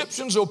the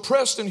Egyptians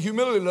oppressed and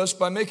humiliated us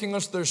by making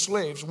us their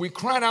slaves, we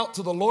cried out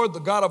to the Lord, the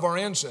God of our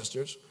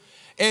ancestors,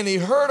 and he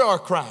heard our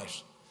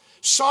cries,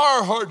 saw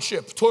our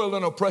hardship, toil,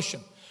 and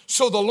oppression.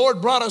 So the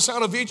Lord brought us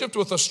out of Egypt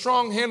with a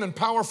strong hand and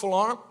powerful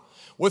arm,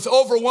 with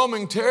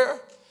overwhelming terror,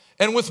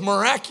 and with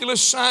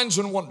miraculous signs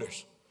and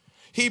wonders.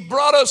 He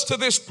brought us to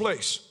this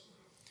place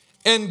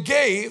and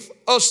gave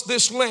us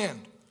this land,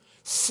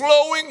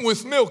 flowing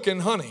with milk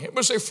and honey.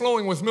 Everybody say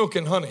flowing with milk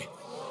and honey.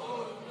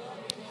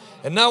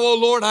 And now, O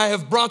Lord, I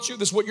have brought you,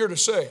 this is what you're to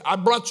say, I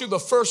brought you the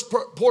first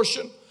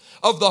portion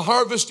of the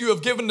harvest you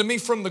have given to me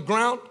from the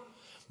ground.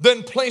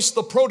 Then place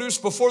the produce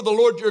before the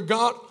Lord your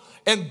God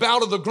and bow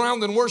to the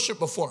ground and worship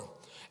before him.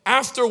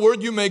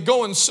 Afterward, you may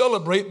go and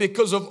celebrate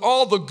because of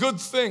all the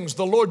good things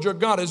the Lord your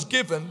God has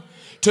given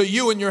to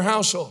you and your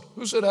household.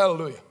 Who said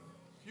hallelujah?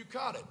 You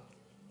caught it.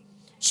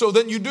 So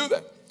then you do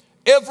that.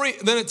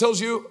 Then it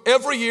tells you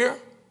every year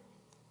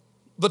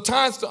the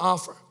tithe to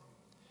offer.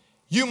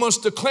 You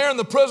must declare in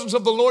the presence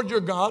of the Lord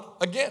your God.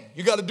 Again,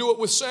 you got to do it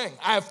with saying,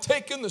 I have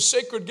taken the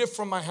sacred gift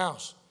from my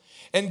house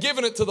and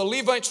given it to the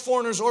Levites,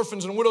 foreigners,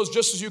 orphans, and widows,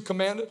 just as you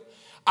commanded.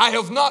 I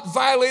have not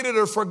violated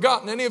or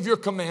forgotten any of your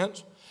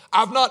commands.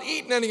 I've not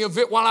eaten any of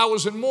it while I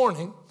was in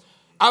mourning.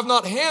 I've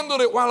not handled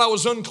it while I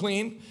was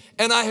unclean,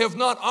 and I have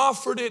not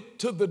offered it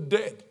to the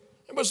dead.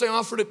 Everybody say,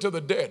 offered it to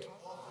the dead.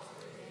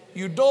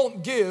 You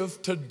don't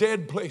give to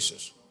dead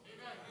places.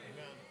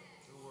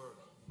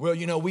 Well,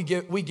 you know, we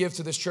give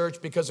to this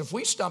church because if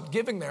we stopped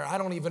giving there, I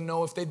don't even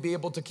know if they'd be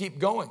able to keep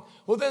going.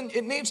 Well, then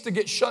it needs to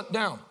get shut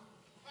down.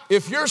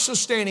 If you're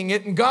sustaining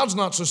it and God's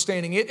not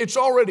sustaining it, it's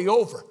already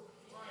over.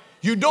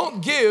 You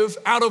don't give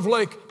out of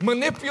like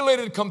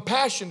manipulated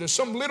compassion to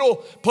some little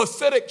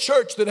pathetic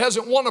church that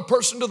hasn't won a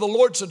person to the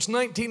Lord since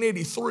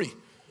 1983.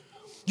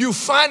 You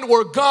find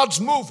where God's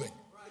moving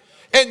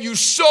and you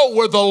sow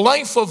where the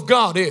life of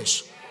God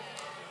is.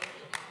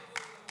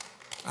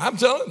 I'm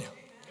telling you.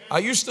 I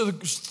used to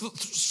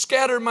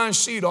scatter my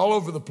seed all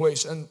over the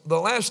place, and the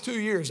last 2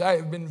 years I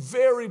have been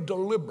very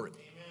deliberate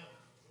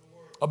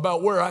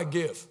about where I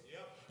give.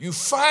 You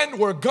find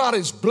where God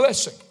is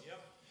blessing.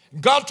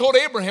 God told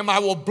Abraham, I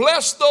will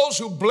bless those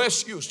who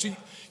bless you. See,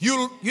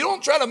 you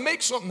don't try to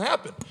make something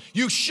happen.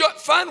 You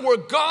find where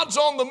God's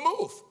on the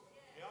move.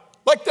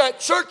 Like that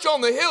church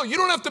on the hill. You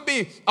don't have to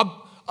be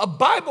a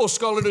Bible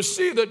scholar to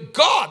see that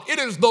God, it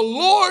is the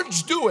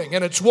Lord's doing,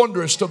 and it's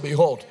wondrous to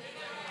behold.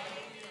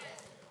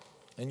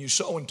 And you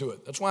sow into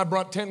it. That's why I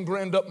brought 10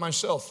 grand up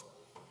myself.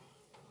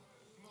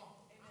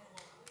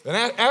 And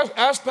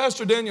ask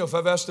Pastor Daniel if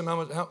I've asked him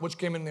how much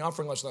came in the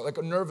offering last night. Like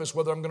I'm nervous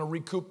whether I'm going to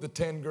recoup the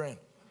 10 grand.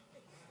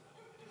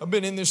 I've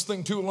been in this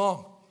thing too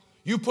long.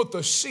 You put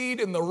the seed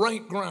in the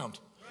right ground.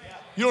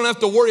 You don't have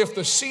to worry if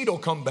the seed will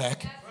come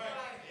back.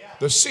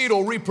 The seed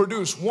will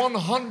reproduce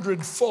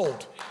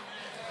 100-fold.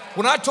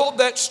 When I told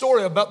that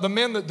story about the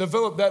man that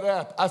developed that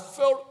app, I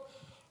felt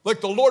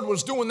like the Lord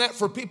was doing that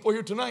for people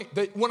here tonight.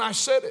 That when I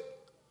said it,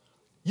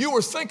 you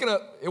were thinking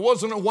it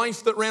wasn't a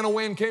wife that ran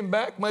away and came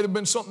back. Might have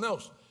been something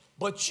else.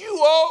 But you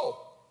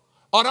owe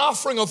an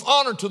offering of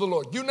honor to the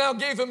Lord. You now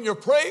gave him your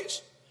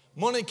praise.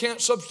 Money can't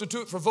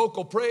substitute for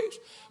vocal praise.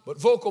 But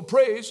vocal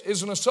praise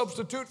isn't a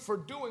substitute for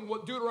doing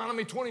what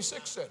Deuteronomy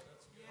 26 said.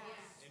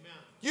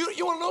 You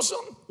want to know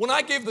something? When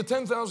I gave the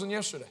 10,000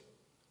 yesterday,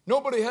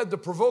 nobody had to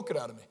provoke it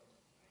out of me.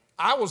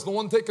 I was the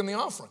one taking the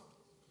offering.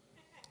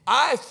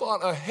 I thought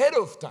ahead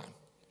of time,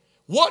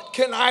 what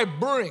can I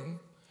bring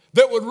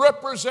that would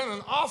represent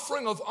an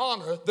offering of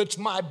honor that's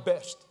my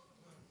best?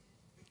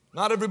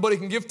 Not everybody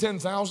can give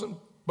 10,000,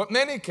 but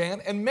many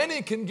can, and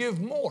many can give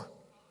more.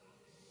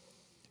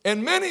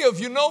 And many of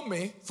you know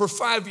me for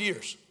 5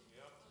 years.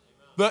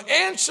 The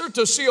answer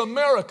to see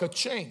America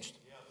changed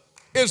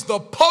is the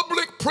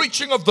public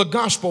preaching of the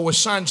gospel with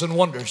signs and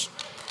wonders.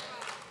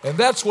 And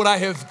that's what I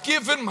have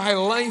given my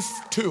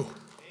life to.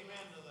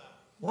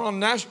 We're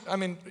on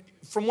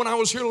from when I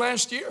was here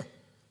last year.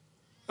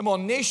 I'm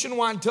on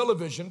nationwide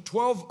television,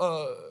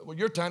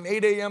 your time,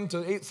 8 a.m. to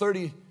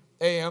 8:30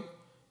 a.m.,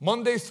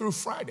 Monday through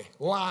Friday,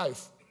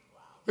 live.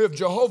 We have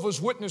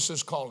Jehovah's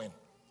Witnesses call in,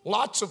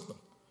 lots of them.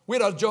 We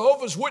had a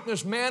Jehovah's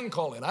Witness man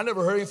call in. I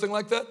never heard anything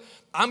like that.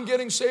 I'm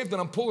getting saved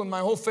and I'm pulling my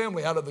whole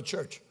family out of the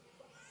church.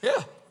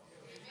 Yeah.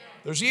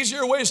 There's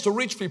easier ways to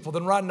reach people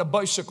than riding a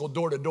bicycle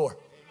door to door.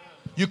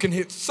 You can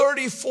hit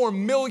 34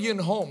 million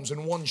homes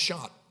in one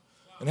shot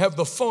and have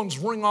the phones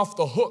ring off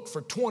the hook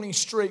for 20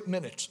 straight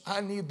minutes. I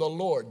need the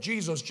Lord.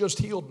 Jesus just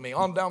healed me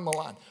on down the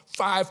line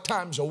 5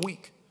 times a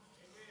week.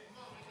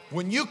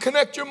 When you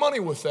connect your money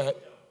with that,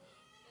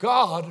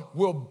 God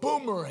will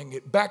boomerang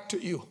it back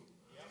to you.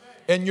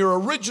 And your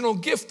original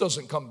gift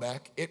doesn't come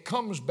back. It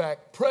comes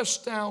back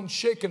pressed down,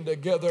 shaken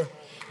together,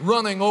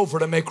 running over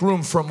to make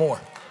room for more.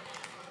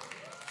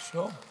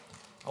 So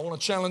I want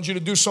to challenge you to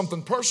do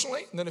something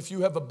personally. And then if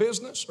you have a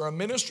business or a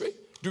ministry,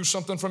 do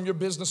something from your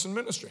business and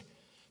ministry.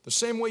 The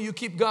same way you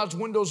keep God's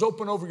windows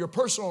open over your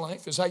personal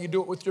life is how you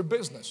do it with your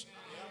business.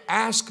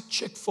 Ask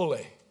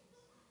Chick-fil-A.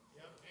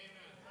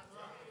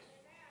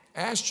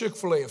 Ask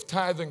Chick-fil-A if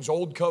tithing's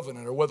old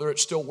covenant or whether it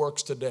still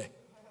works today.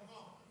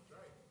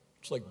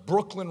 It's like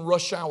Brooklyn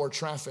rush hour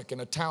traffic in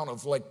a town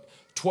of like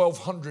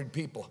 1,200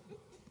 people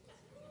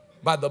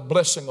by the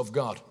blessing of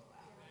God.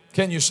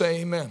 Can you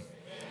say amen?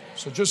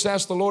 So just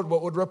ask the Lord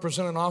what would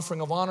represent an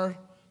offering of honor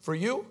for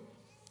you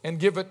and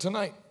give it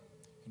tonight.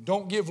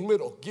 Don't give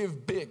little,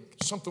 give big,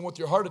 something with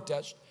your heart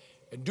attached.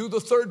 And do the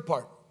third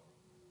part.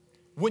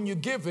 When you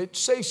give it,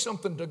 say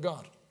something to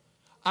God.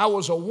 I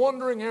was a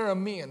wandering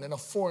Aramean in a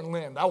foreign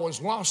land. I was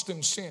lost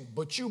in sin,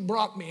 but you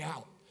brought me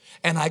out.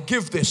 And I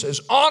give this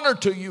as honor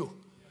to you,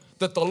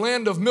 that the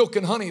land of milk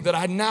and honey that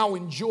I now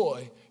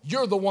enjoy,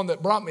 you're the one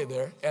that brought me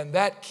there, and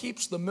that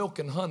keeps the milk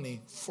and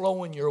honey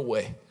flowing your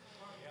way.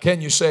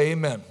 Can you say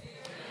amen?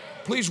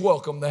 Please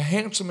welcome the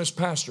handsomest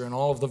pastor in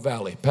all of the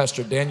valley,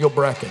 Pastor Daniel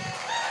Bracken.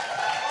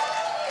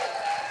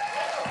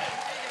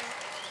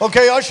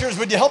 Okay, ushers,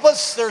 would you help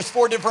us? There's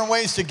 4 different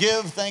ways to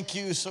give. Thank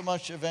you so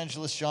much,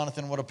 Evangelist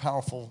Jonathan. What a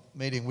powerful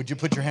meeting. Would you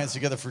put your hands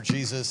together for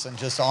Jesus and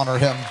just honor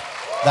him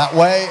that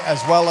way,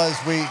 as well as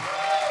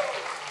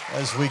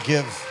we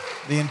give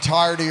the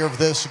entirety of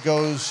this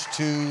goes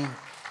to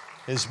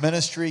his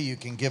ministry. You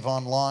can give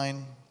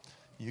online.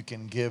 You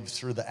can give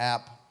through the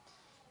app.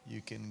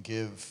 You can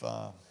give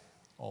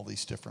all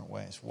these different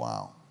ways.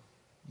 Wow.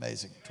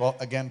 Amazing.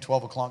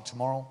 12 o'clock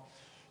tomorrow.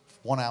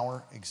 1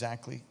 hour,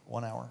 exactly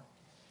 1 hour.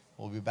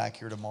 We'll be back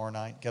here tomorrow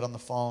night. Get on the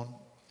phone.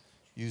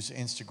 Use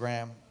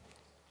Instagram.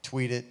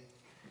 tweet it,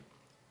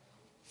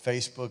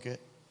 Facebook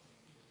it,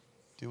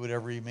 do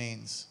whatever he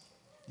means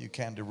you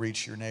can to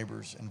reach your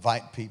neighbors.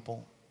 Invite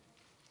people.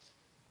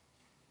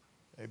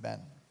 Amen.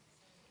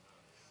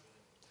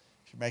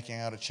 If you're making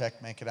out a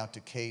check, make it out to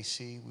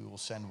KC. We will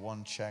send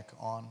one check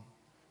on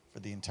for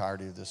the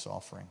entirety of this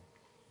offering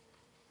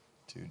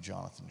to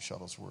Jonathan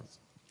Shuttlesworth.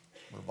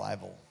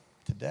 Revival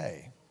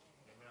today.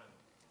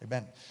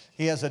 Amen.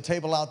 He has a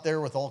table out there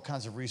with all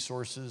kinds of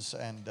resources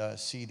and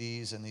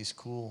CDs and these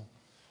cool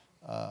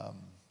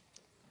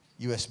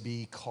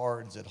USB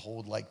cards that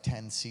hold like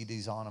 10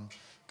 CDs on them.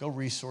 Go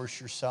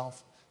resource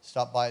yourself.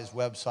 Stop by his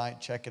website.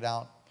 Check it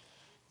out.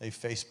 They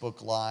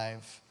Facebook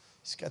Live.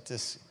 He's got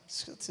this,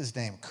 what's his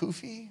name?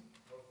 Kofi?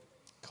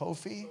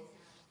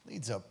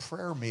 Leads a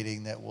prayer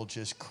meeting that will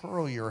just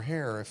curl your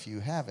hair if you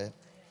have it.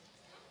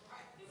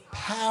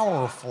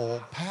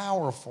 Powerful,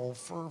 powerful,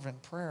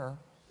 fervent prayer.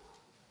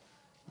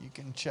 You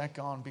can check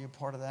on, be a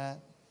part of that.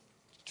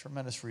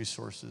 Tremendous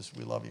resources.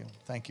 We love you.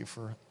 Thank you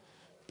for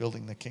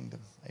building the kingdom.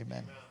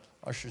 Amen.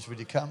 Ushers, would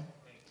you come?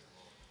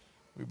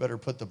 We better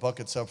put the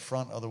buckets up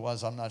front,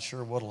 otherwise I'm not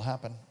sure what'll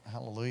happen.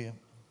 Hallelujah.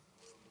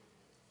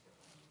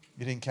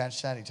 You didn't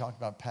catch that? He talked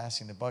about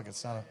passing the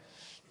buckets,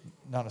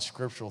 not a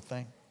scriptural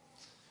thing.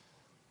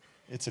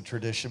 It's a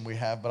tradition we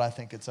have, but I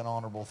think it's an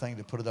honorable thing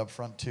to put it up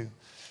front too.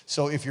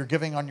 So if you're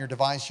giving on your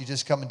device, you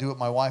just come and do what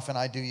my wife and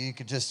I do. You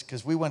could just,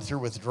 because we went through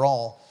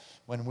withdrawal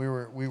when we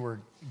were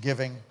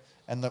giving,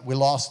 and we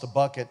lost the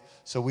bucket.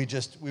 So we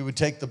would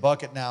take the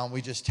bucket now and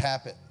we just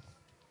tap it.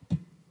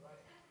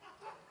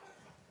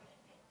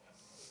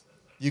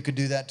 You could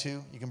do that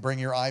too. You can bring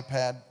your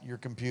iPad, your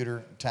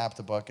computer, tap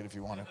the bucket if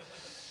you want to.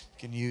 You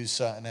can use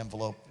an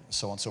envelope,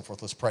 so on and so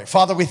forth. Let's pray.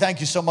 Father, we thank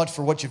you so much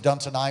for what you've done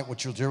tonight,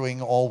 what you're doing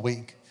all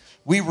week.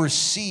 We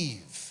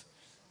receive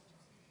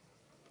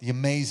the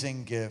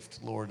amazing gift,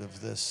 Lord, of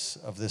this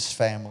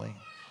family.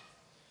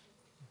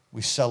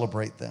 We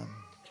celebrate them.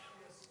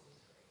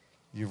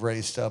 You've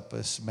raised up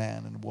this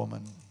man and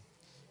woman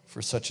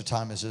for such a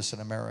time as this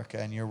in America,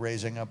 and you're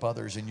raising up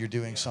others, and you're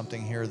doing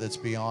something here that's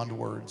beyond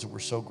words. We're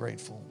so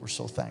grateful. We're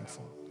so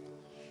thankful.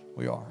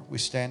 We are. We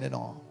stand in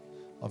awe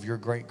of your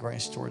great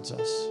grace towards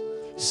us.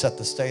 Set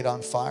the state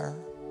on fire.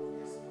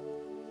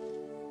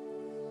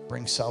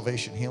 Bring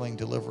salvation, healing,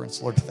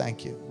 deliverance. Lord,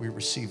 thank you. We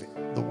receive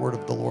it, the word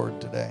of the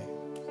Lord today.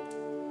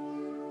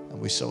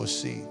 And we sow a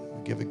seed.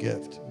 We give a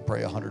gift and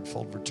pray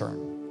 100-fold return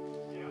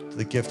to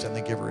the gift and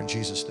the giver in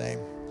Jesus' name.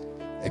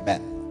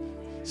 Amen.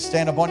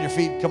 Stand up on your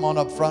feet. Come on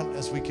up front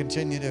as we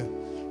continue to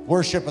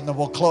worship, and then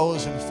we'll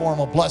close in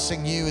formal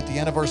blessing you at the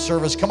end of our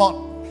service. Come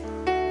on.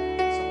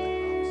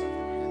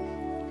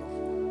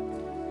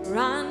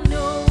 I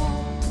know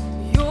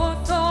your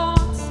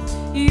thoughts,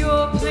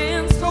 your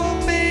plans for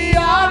me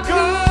are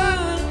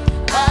good.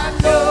 I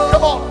know.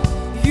 Come on.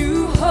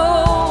 You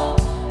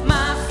hold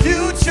my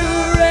future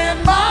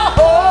and my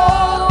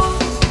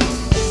hope.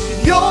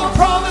 Your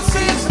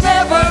promises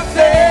never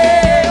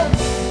fail.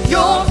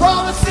 Your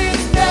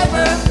promises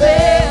never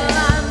fail.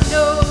 I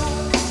know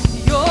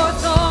your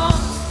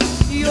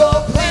thoughts, your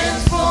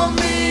plans for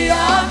me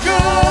are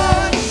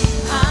good.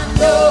 I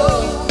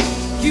know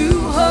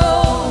you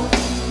hold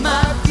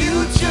my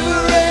future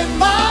and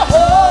my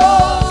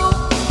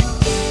hope.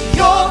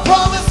 Your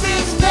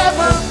promises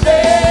never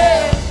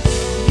fail.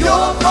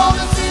 Your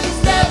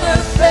promises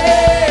never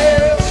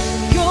fail.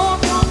 Your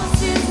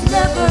promises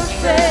never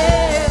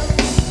fail.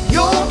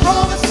 Your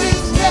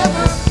promises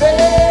never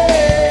fail.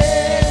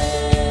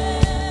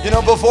 You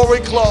know, before we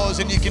close,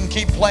 and you can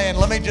keep playing,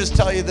 let me just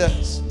tell you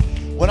this.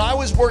 When I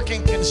was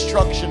working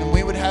construction and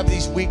we would have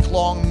these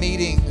week-long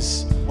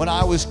meetings when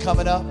I was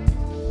coming up,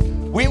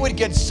 we would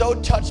get so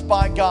touched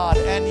by God.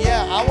 And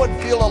yeah, I would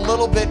feel a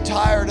little bit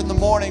tired in the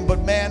morning, but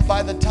man,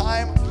 by the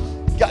time,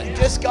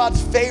 just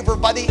God's favor,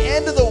 by the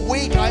end of the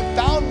week, I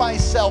found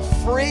myself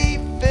free,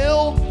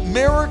 filled,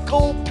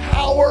 miracle,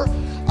 power.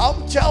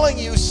 I'm telling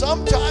you,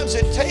 sometimes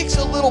it takes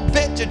a little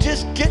bit to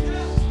just get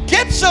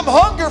some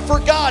hunger for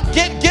God.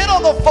 Get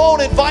on the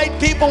phone, invite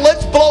people.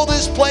 Let's blow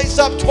this place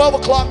up. 12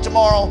 o'clock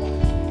tomorrow.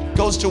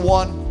 Goes to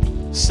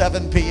 1,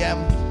 7 p.m.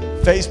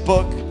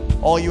 Facebook.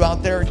 All you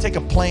out there, take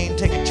a plane,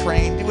 take a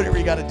train, do whatever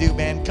you got to do,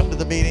 man. Come to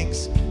the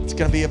meetings. It's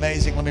going to be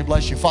amazing. Let me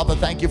bless you. Father,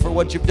 thank you for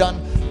what you've done.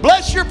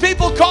 Bless your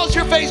people. Cause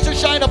your face to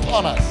shine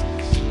upon us.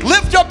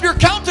 Lift up your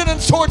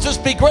countenance towards us.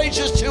 Be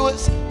gracious to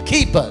us.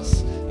 Keep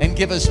us and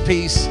give us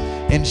peace.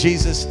 In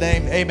Jesus'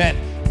 name, amen.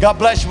 God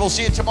bless you. We'll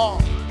see you tomorrow.